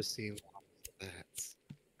unicorn? seen llamas with hats.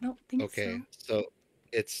 I don't think Okay, so. so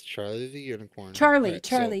it's Charlie the Unicorn. Charlie, Alright,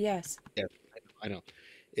 Charlie, yes. yeah, I know.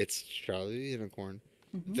 It's Charlie the Unicorn.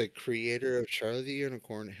 Hmm. The creator of Charlie the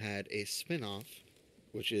Unicorn had a spin-off,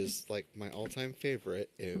 which is like my all-time favorite.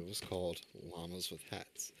 It was called Llamas with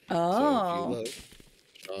Hats. So if you Oh. love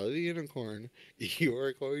Charlie the Unicorn, you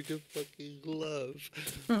are going to fucking love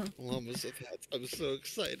Llamas with Hats. I'm so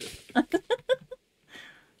excited.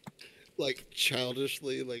 Like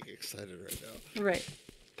childishly like excited right now. Right.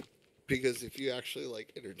 Because if you actually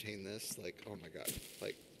like entertain this, like, oh my god,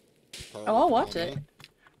 like Oh, I'll watch Llama, it.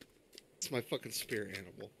 it's my fucking spirit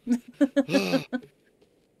animal.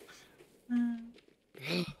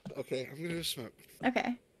 Okay, I'm gonna smoke.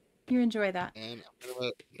 Okay. You enjoy that. And I'm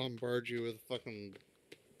gonna bombard you with fucking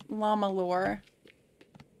Llama lore.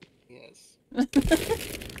 yes.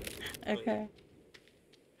 Okay.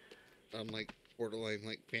 I'm like borderline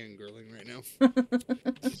like fangirling right now.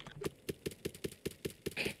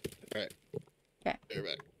 Alright. Okay. They're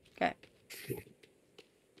back. Okay.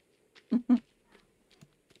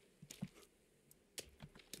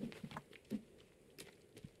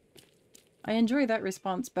 I enjoy that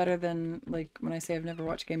response better than like when I say I've never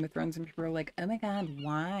watched Game of Thrones and people are like, "Oh my god,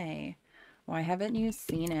 why? Why haven't you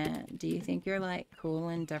seen it? Do you think you're like cool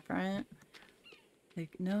and different?"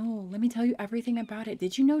 Like, no, let me tell you everything about it.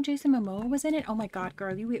 Did you know Jason Momoa was in it? Oh my god,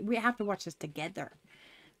 girl, we have to watch this together.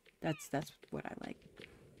 That's what I like.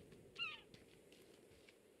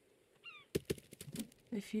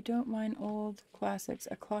 If you don't mind old classics,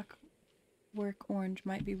 A Clockwork Orange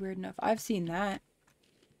might be weird enough. I've seen that.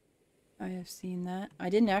 I have seen that. I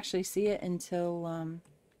didn't actually see it until,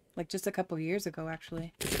 like just a couple years ago,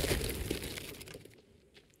 actually.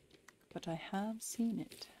 But I have seen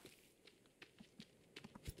it.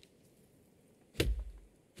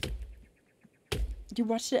 You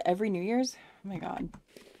watched it every New Year's? Oh my god.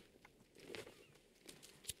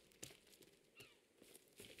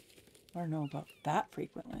 I don't know about that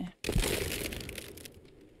frequently.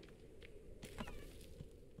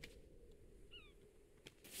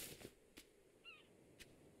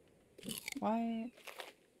 Why?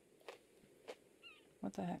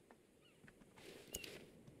 What the heck?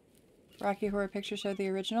 Rocky Horror Picture Show, the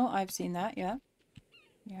original. I've seen that, yeah.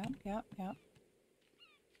 Yep. Yep,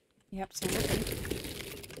 absolutely.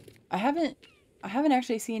 I haven't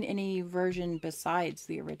actually seen any version besides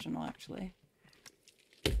the original, actually.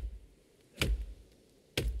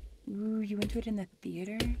 Ooh, you went to it in the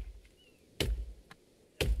theater?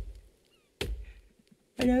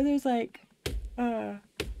 I know there's like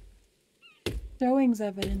showings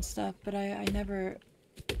of it and stuff, but I never...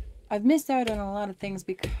 I've missed out on a lot of things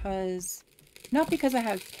because... Not because I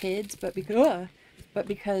have kids, but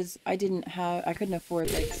because I couldn't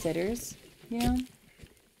afford like sitters, you know?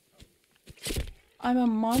 I'm a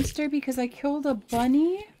monster because I killed a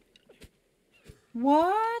bunny?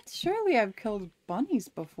 What? Surely I've killed bunnies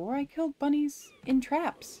before. I killed bunnies in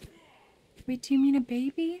traps. Wait, do you mean a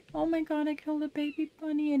baby? Oh my god, I killed a baby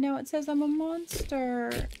bunny and now it says I'm a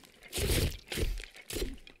monster.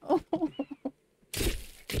 Oh.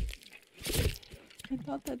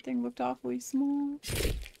 thought that thing looked awfully small.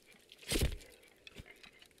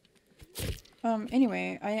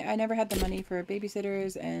 Anyway, I never had the money for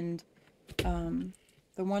babysitters, and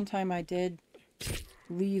the one time I did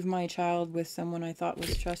leave my child with someone I thought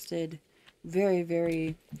was trusted, very,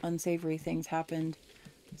 very unsavory things happened.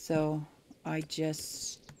 So I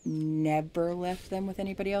just never left them with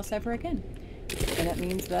anybody else ever again. And that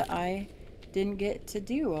means that I didn't get to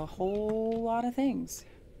do a whole lot of things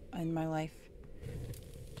in my life.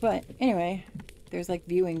 But anyway, there's like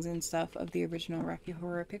viewings and stuff of the original Rocky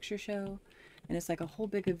Horror Picture Show. And it's like a whole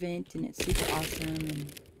big event, and it's super awesome.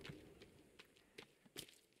 And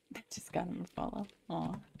I just got him a follow.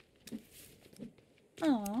 Aw.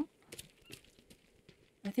 Aw.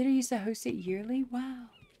 I think I used to host it yearly. Wow.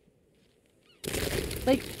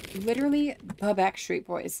 Like, literally, the Backstreet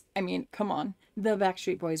Boys. I mean, come on. The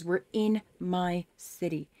Backstreet Boys were in my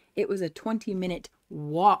city. It was a 20-minute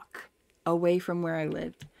walk away from where I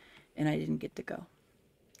lived. And I didn't get to go.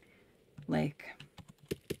 Like,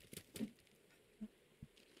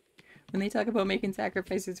 when they talk about making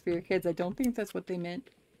sacrifices for your kids, I don't think that's what they meant.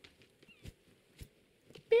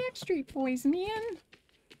 Backstreet Boys, man.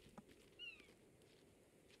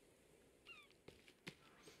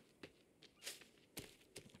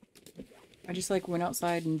 I just like went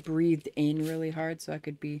outside and breathed in really hard so I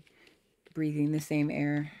could be breathing the same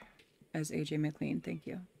air as AJ McLean. Thank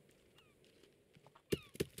you.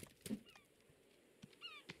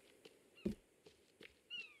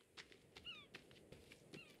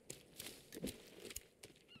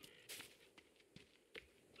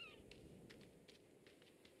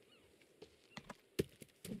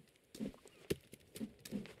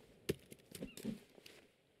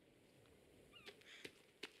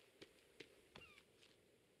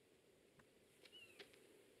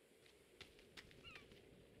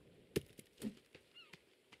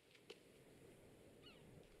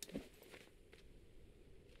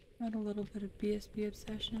 Got a little bit of BSB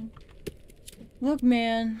obsession. Look,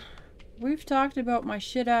 man, we've talked about my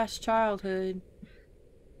shit-ass childhood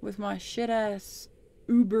with my shit-ass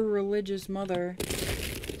uber-religious mother,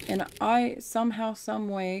 and I somehow,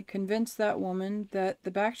 someway convinced that woman that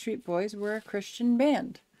the Backstreet Boys were a Christian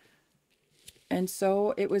band. And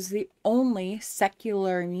so it was the only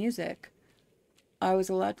secular music I was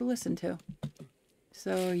allowed to listen to.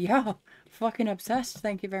 So yeah, fucking obsessed,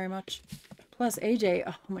 thank you very much. Plus AJ,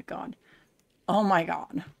 oh my god. Oh my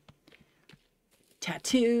god.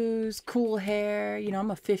 Tattoos, cool hair. You know,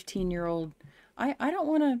 I'm a 15-year-old. I don't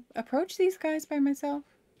want to approach these guys by myself.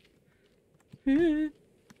 Yeah.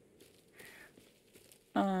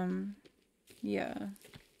 Oh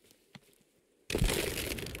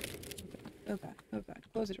god, oh god.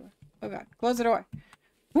 Close the door. Oh god, close the door.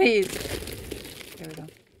 Please. There we go.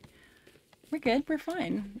 We're good, we're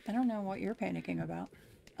fine. I don't know what you're panicking about.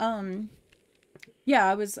 Yeah,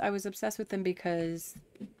 I was obsessed with them because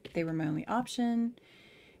they were my only option,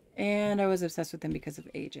 and I was obsessed with them because of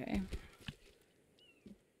AJ.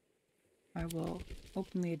 I will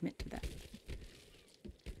openly admit to that.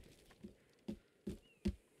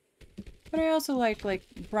 But I also liked, like,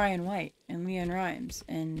 Brian White and Leon Rimes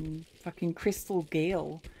and fucking Crystal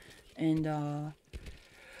Gale and,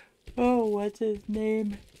 oh, what's his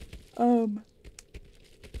name?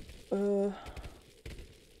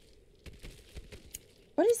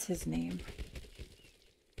 What is his name?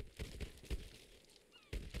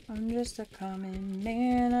 I'm just a common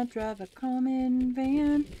man, I drive a common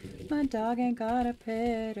van. My dog ain't got a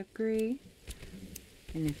pedigree.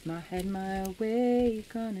 And if I had my way,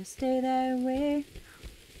 gonna stay that way.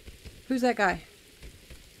 Who's that guy?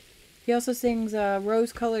 He also sings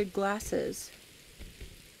Rose-Colored Glasses.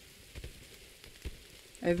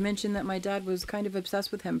 I've mentioned that my dad was kind of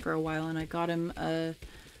obsessed with him for a while, and I got him a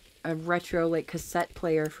retro, like, cassette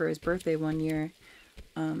player for his birthday one year,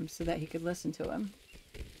 so that he could listen to him.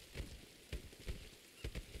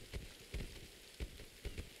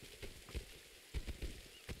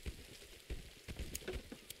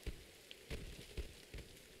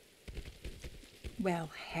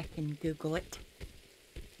 Well, heckin' Google it.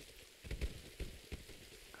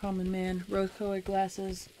 Common man, rose-colored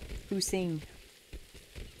glasses, who sing?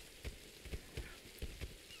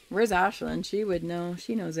 Where's Ashlyn? She would know.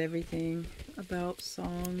 She knows everything about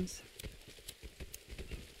songs.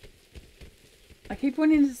 I keep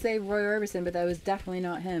wanting to say Roy Orbison, but that was definitely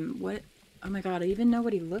not him. What? Oh my god, I even know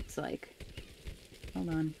what he looks like. Hold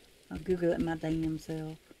on. I'll Google it my damn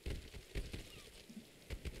self.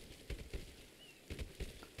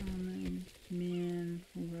 Common man,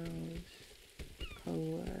 rose-colored.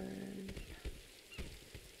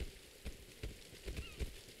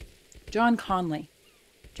 John Conley.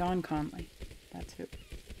 John Conley. that too.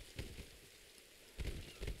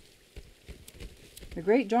 The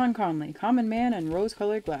Great John Conley, Common Man and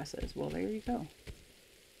Rose-Colored Glasses. Well, there you go.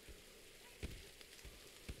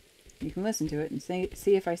 You can listen to it and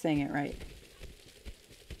see if I sang it right.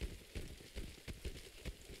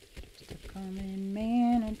 Just a common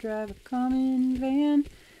man, I drive a common van.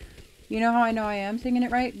 You know how I know I am singing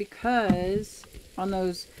it right? Because on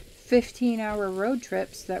those 15-hour road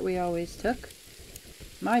trips that we always took,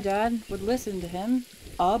 my dad would listen to him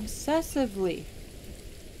obsessively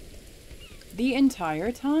the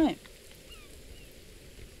entire time.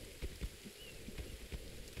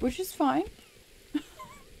 Which is fine.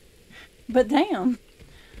 But damn.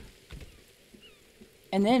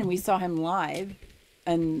 And then we saw him live,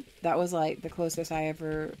 and that was like the closest I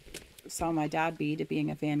ever saw my dad be to being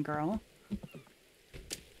a fangirl.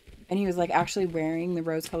 And he was like actually wearing the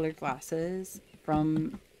rose-colored glasses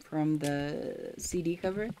from the CD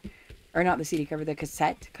cover. Or not the CD cover, the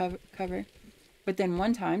cassette cover. But then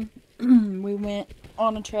one time, we went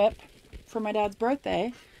on a trip for my dad's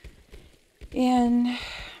birthday. And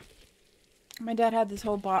my dad had this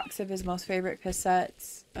whole box of his most favorite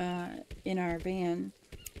cassettes in our van.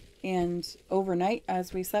 And overnight,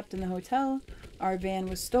 as we slept in the hotel, our van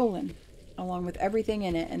was stolen, along with everything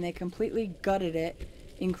in it. And they completely gutted it,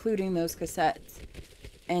 including those cassettes.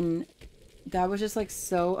 And Dad was just like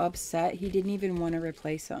so upset. He didn't even want to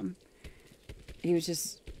replace them. He was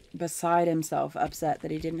just beside himself, upset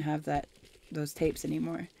that he didn't have those tapes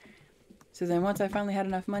anymore. So then once I finally had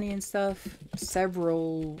enough money and stuff,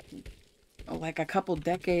 like a couple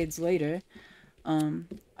decades later,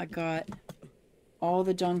 I got all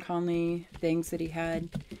the John Conley things that he had,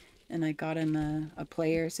 and I got him a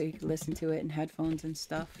player so he could listen to it and headphones and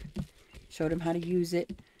stuff. Showed him how to use it,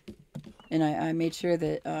 and I made sure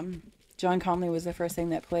that John Conley was the first thing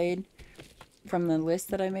that played from the list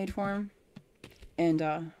that I made for him,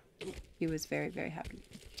 and he was very, very happy.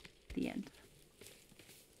 The end.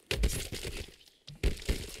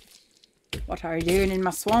 What are you doing in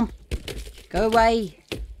my swamp? Go away.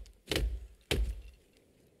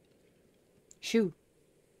 Shoo.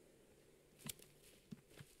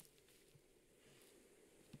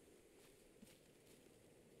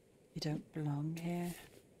 You don't belong here.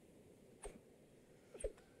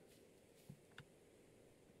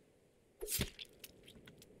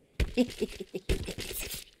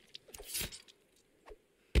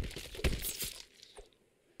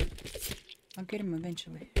 I'll get him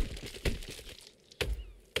eventually.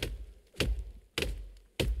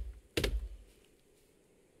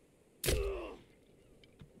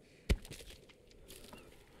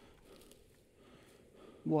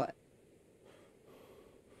 What?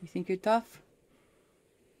 You think you're tough?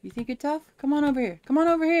 You think you're tough? Come on over here. Come on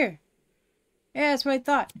over here. Yeah, that's what I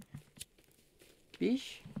thought.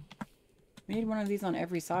 Bish. We need one of these on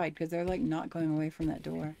every side because they're like not going away from that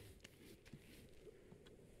door.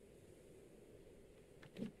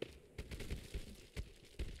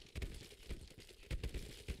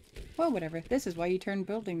 Well, whatever. This is why you turn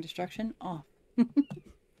building destruction off.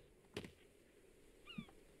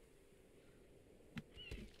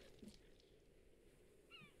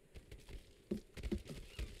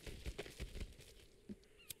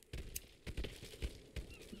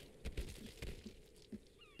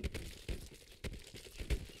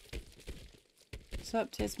 What's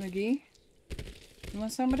up, Tis McGee? You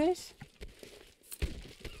want some of this?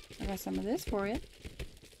 I got some of this for you.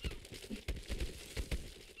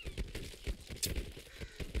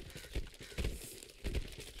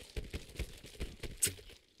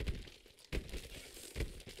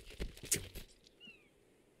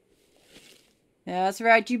 That's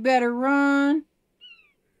right, you better run.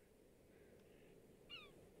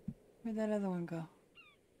 Where'd that other one go?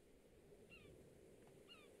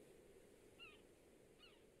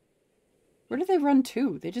 Where did they run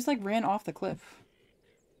to? They just like ran off the cliff.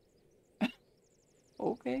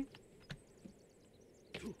 Okay.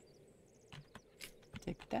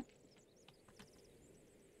 Take that.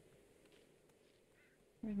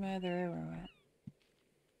 Where's my other arrow at?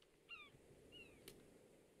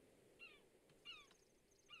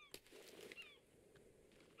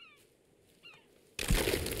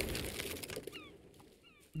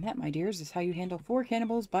 And that, my dears, is how you handle 4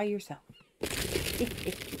 cannibals by yourself.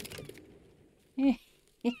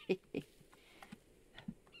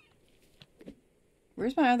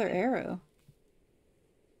 Where's my other arrow?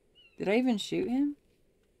 Did I even shoot him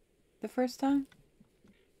the first time?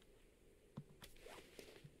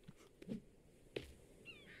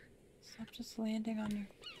 Stop just landing on your...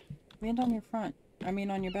 Land on your front. I mean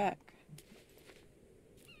on your back.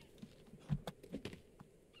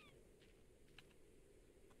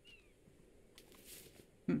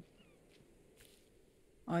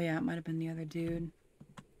 Oh yeah, it might have been the other dude.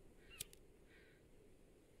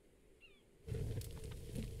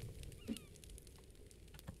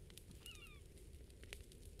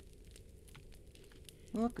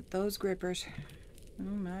 Look at those grippers. Oh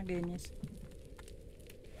my goodness.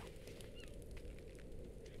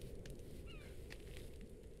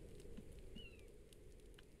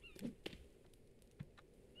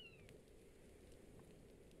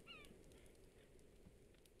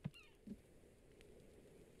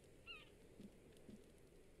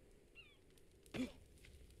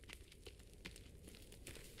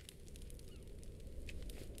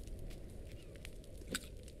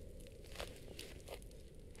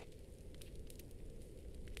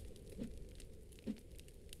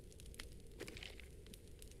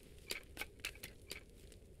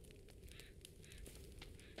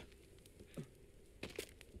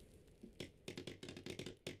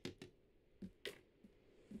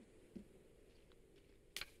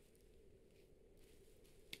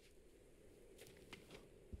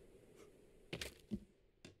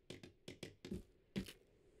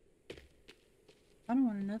 I don't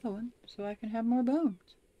want another one, so I can have more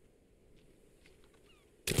bones.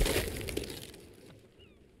 If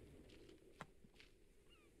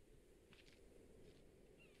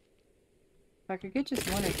I could get just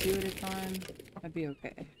one or two at a time, I'd be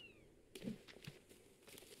okay.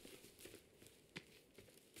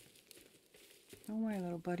 Don't worry,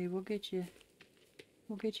 little buddy. We'll get you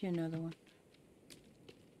another one.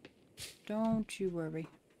 Don't you worry.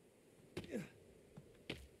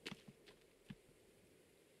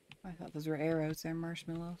 I thought those were arrows. They're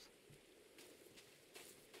marshmallows.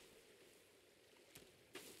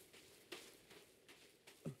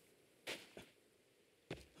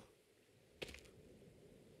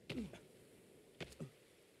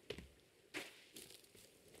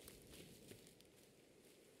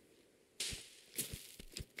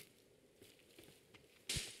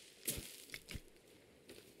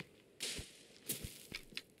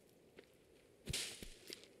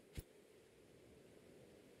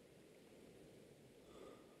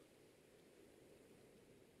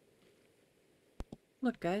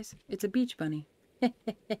 Look, guys, it's a beach bunny.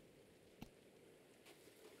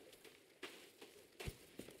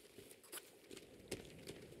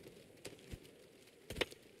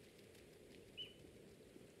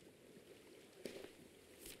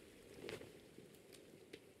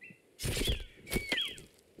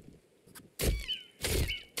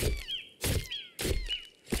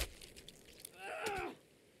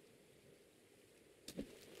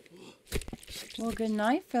 Well, good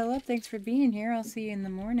night, Philip. Thanks for being here. I'll see you in the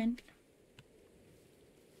morning.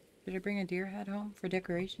 Did I bring a deer head home for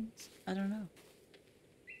decorations? I don't know.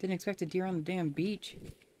 Didn't expect a deer on the damn beach.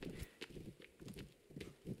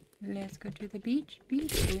 Let's go to the beach.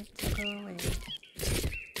 Beach, let's go away.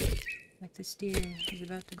 Like the steer is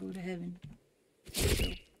about to go to heaven.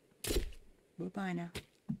 So, bye now.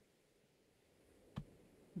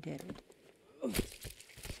 Dead.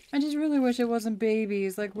 I just really wish it wasn't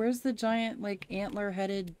babies. Like, where's the giant, like,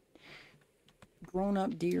 antler-headed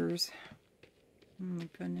grown-up deers? Oh my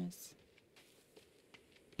goodness.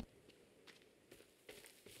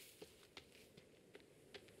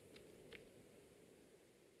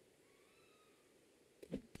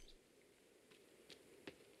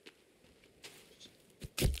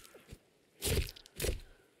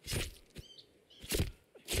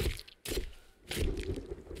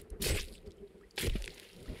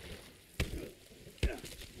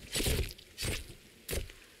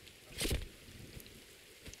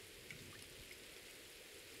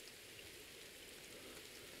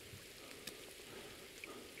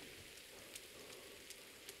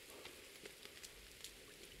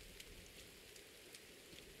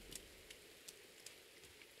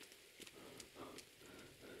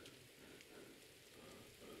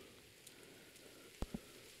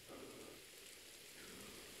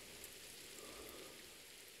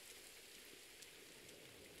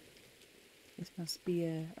 This must be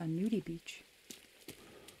a nudie beach.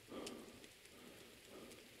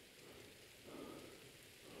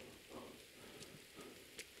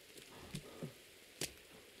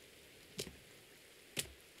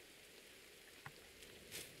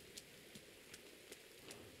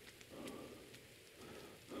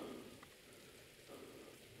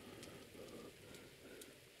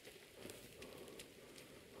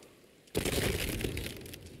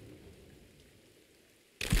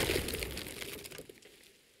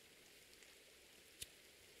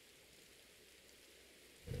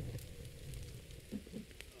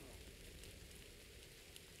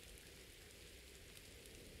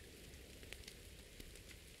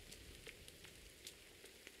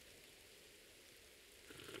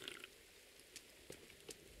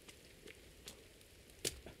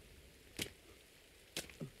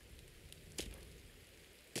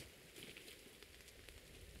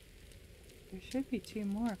 should be 2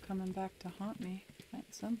 more coming back to haunt me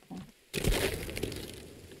at some point.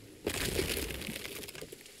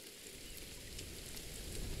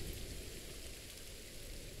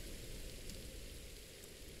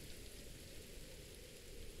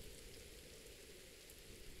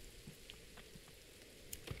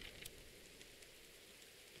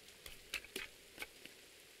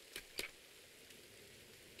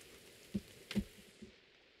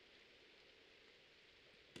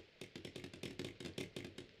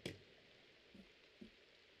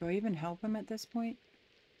 Do I even help him at this point?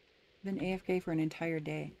 Been AFK for an entire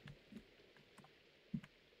day.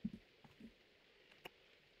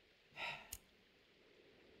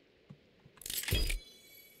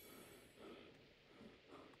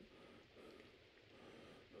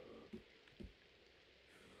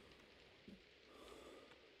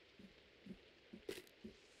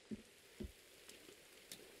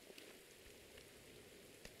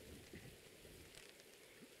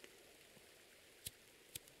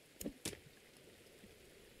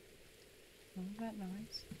 What was that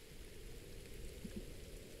noise?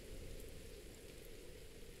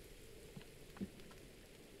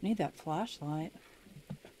 Need that flashlight.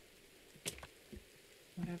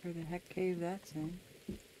 Whatever the heck cave that's in.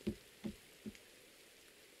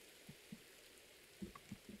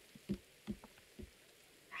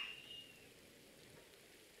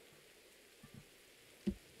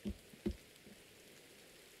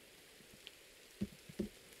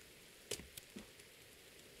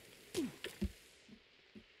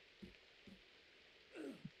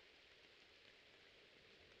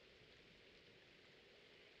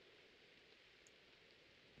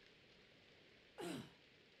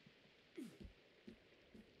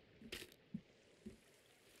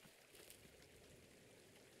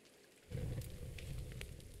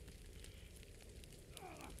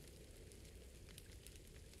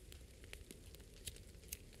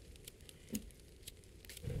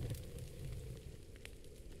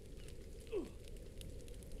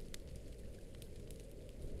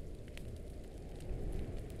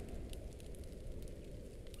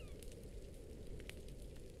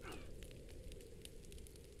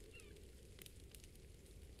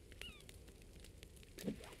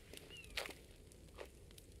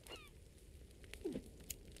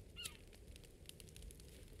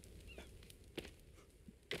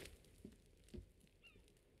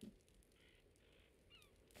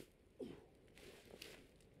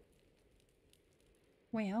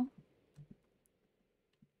 Well,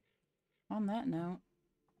 on that note,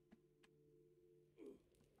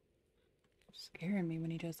 scaring me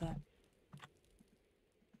when he does that.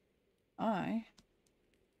 I'm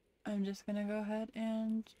just gonna go ahead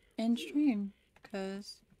and end stream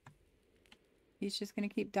because he's just gonna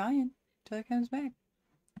keep dying till he comes back.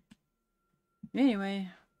 Anyway,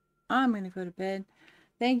 I'm gonna go to bed.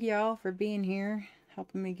 Thank y'all for being here,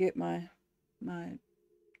 helping me get my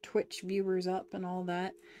Twitch viewers up and all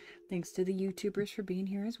that. Thanks to the YouTubers for being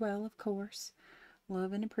here as well, of course.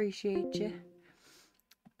 Love and appreciate you.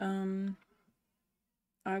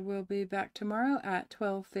 I will be back tomorrow at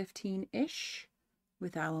 12:15-ish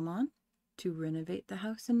with Alamon to renovate the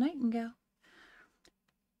house in Nightingale.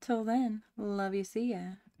 Till then, love you, see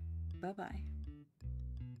ya. Bye-bye.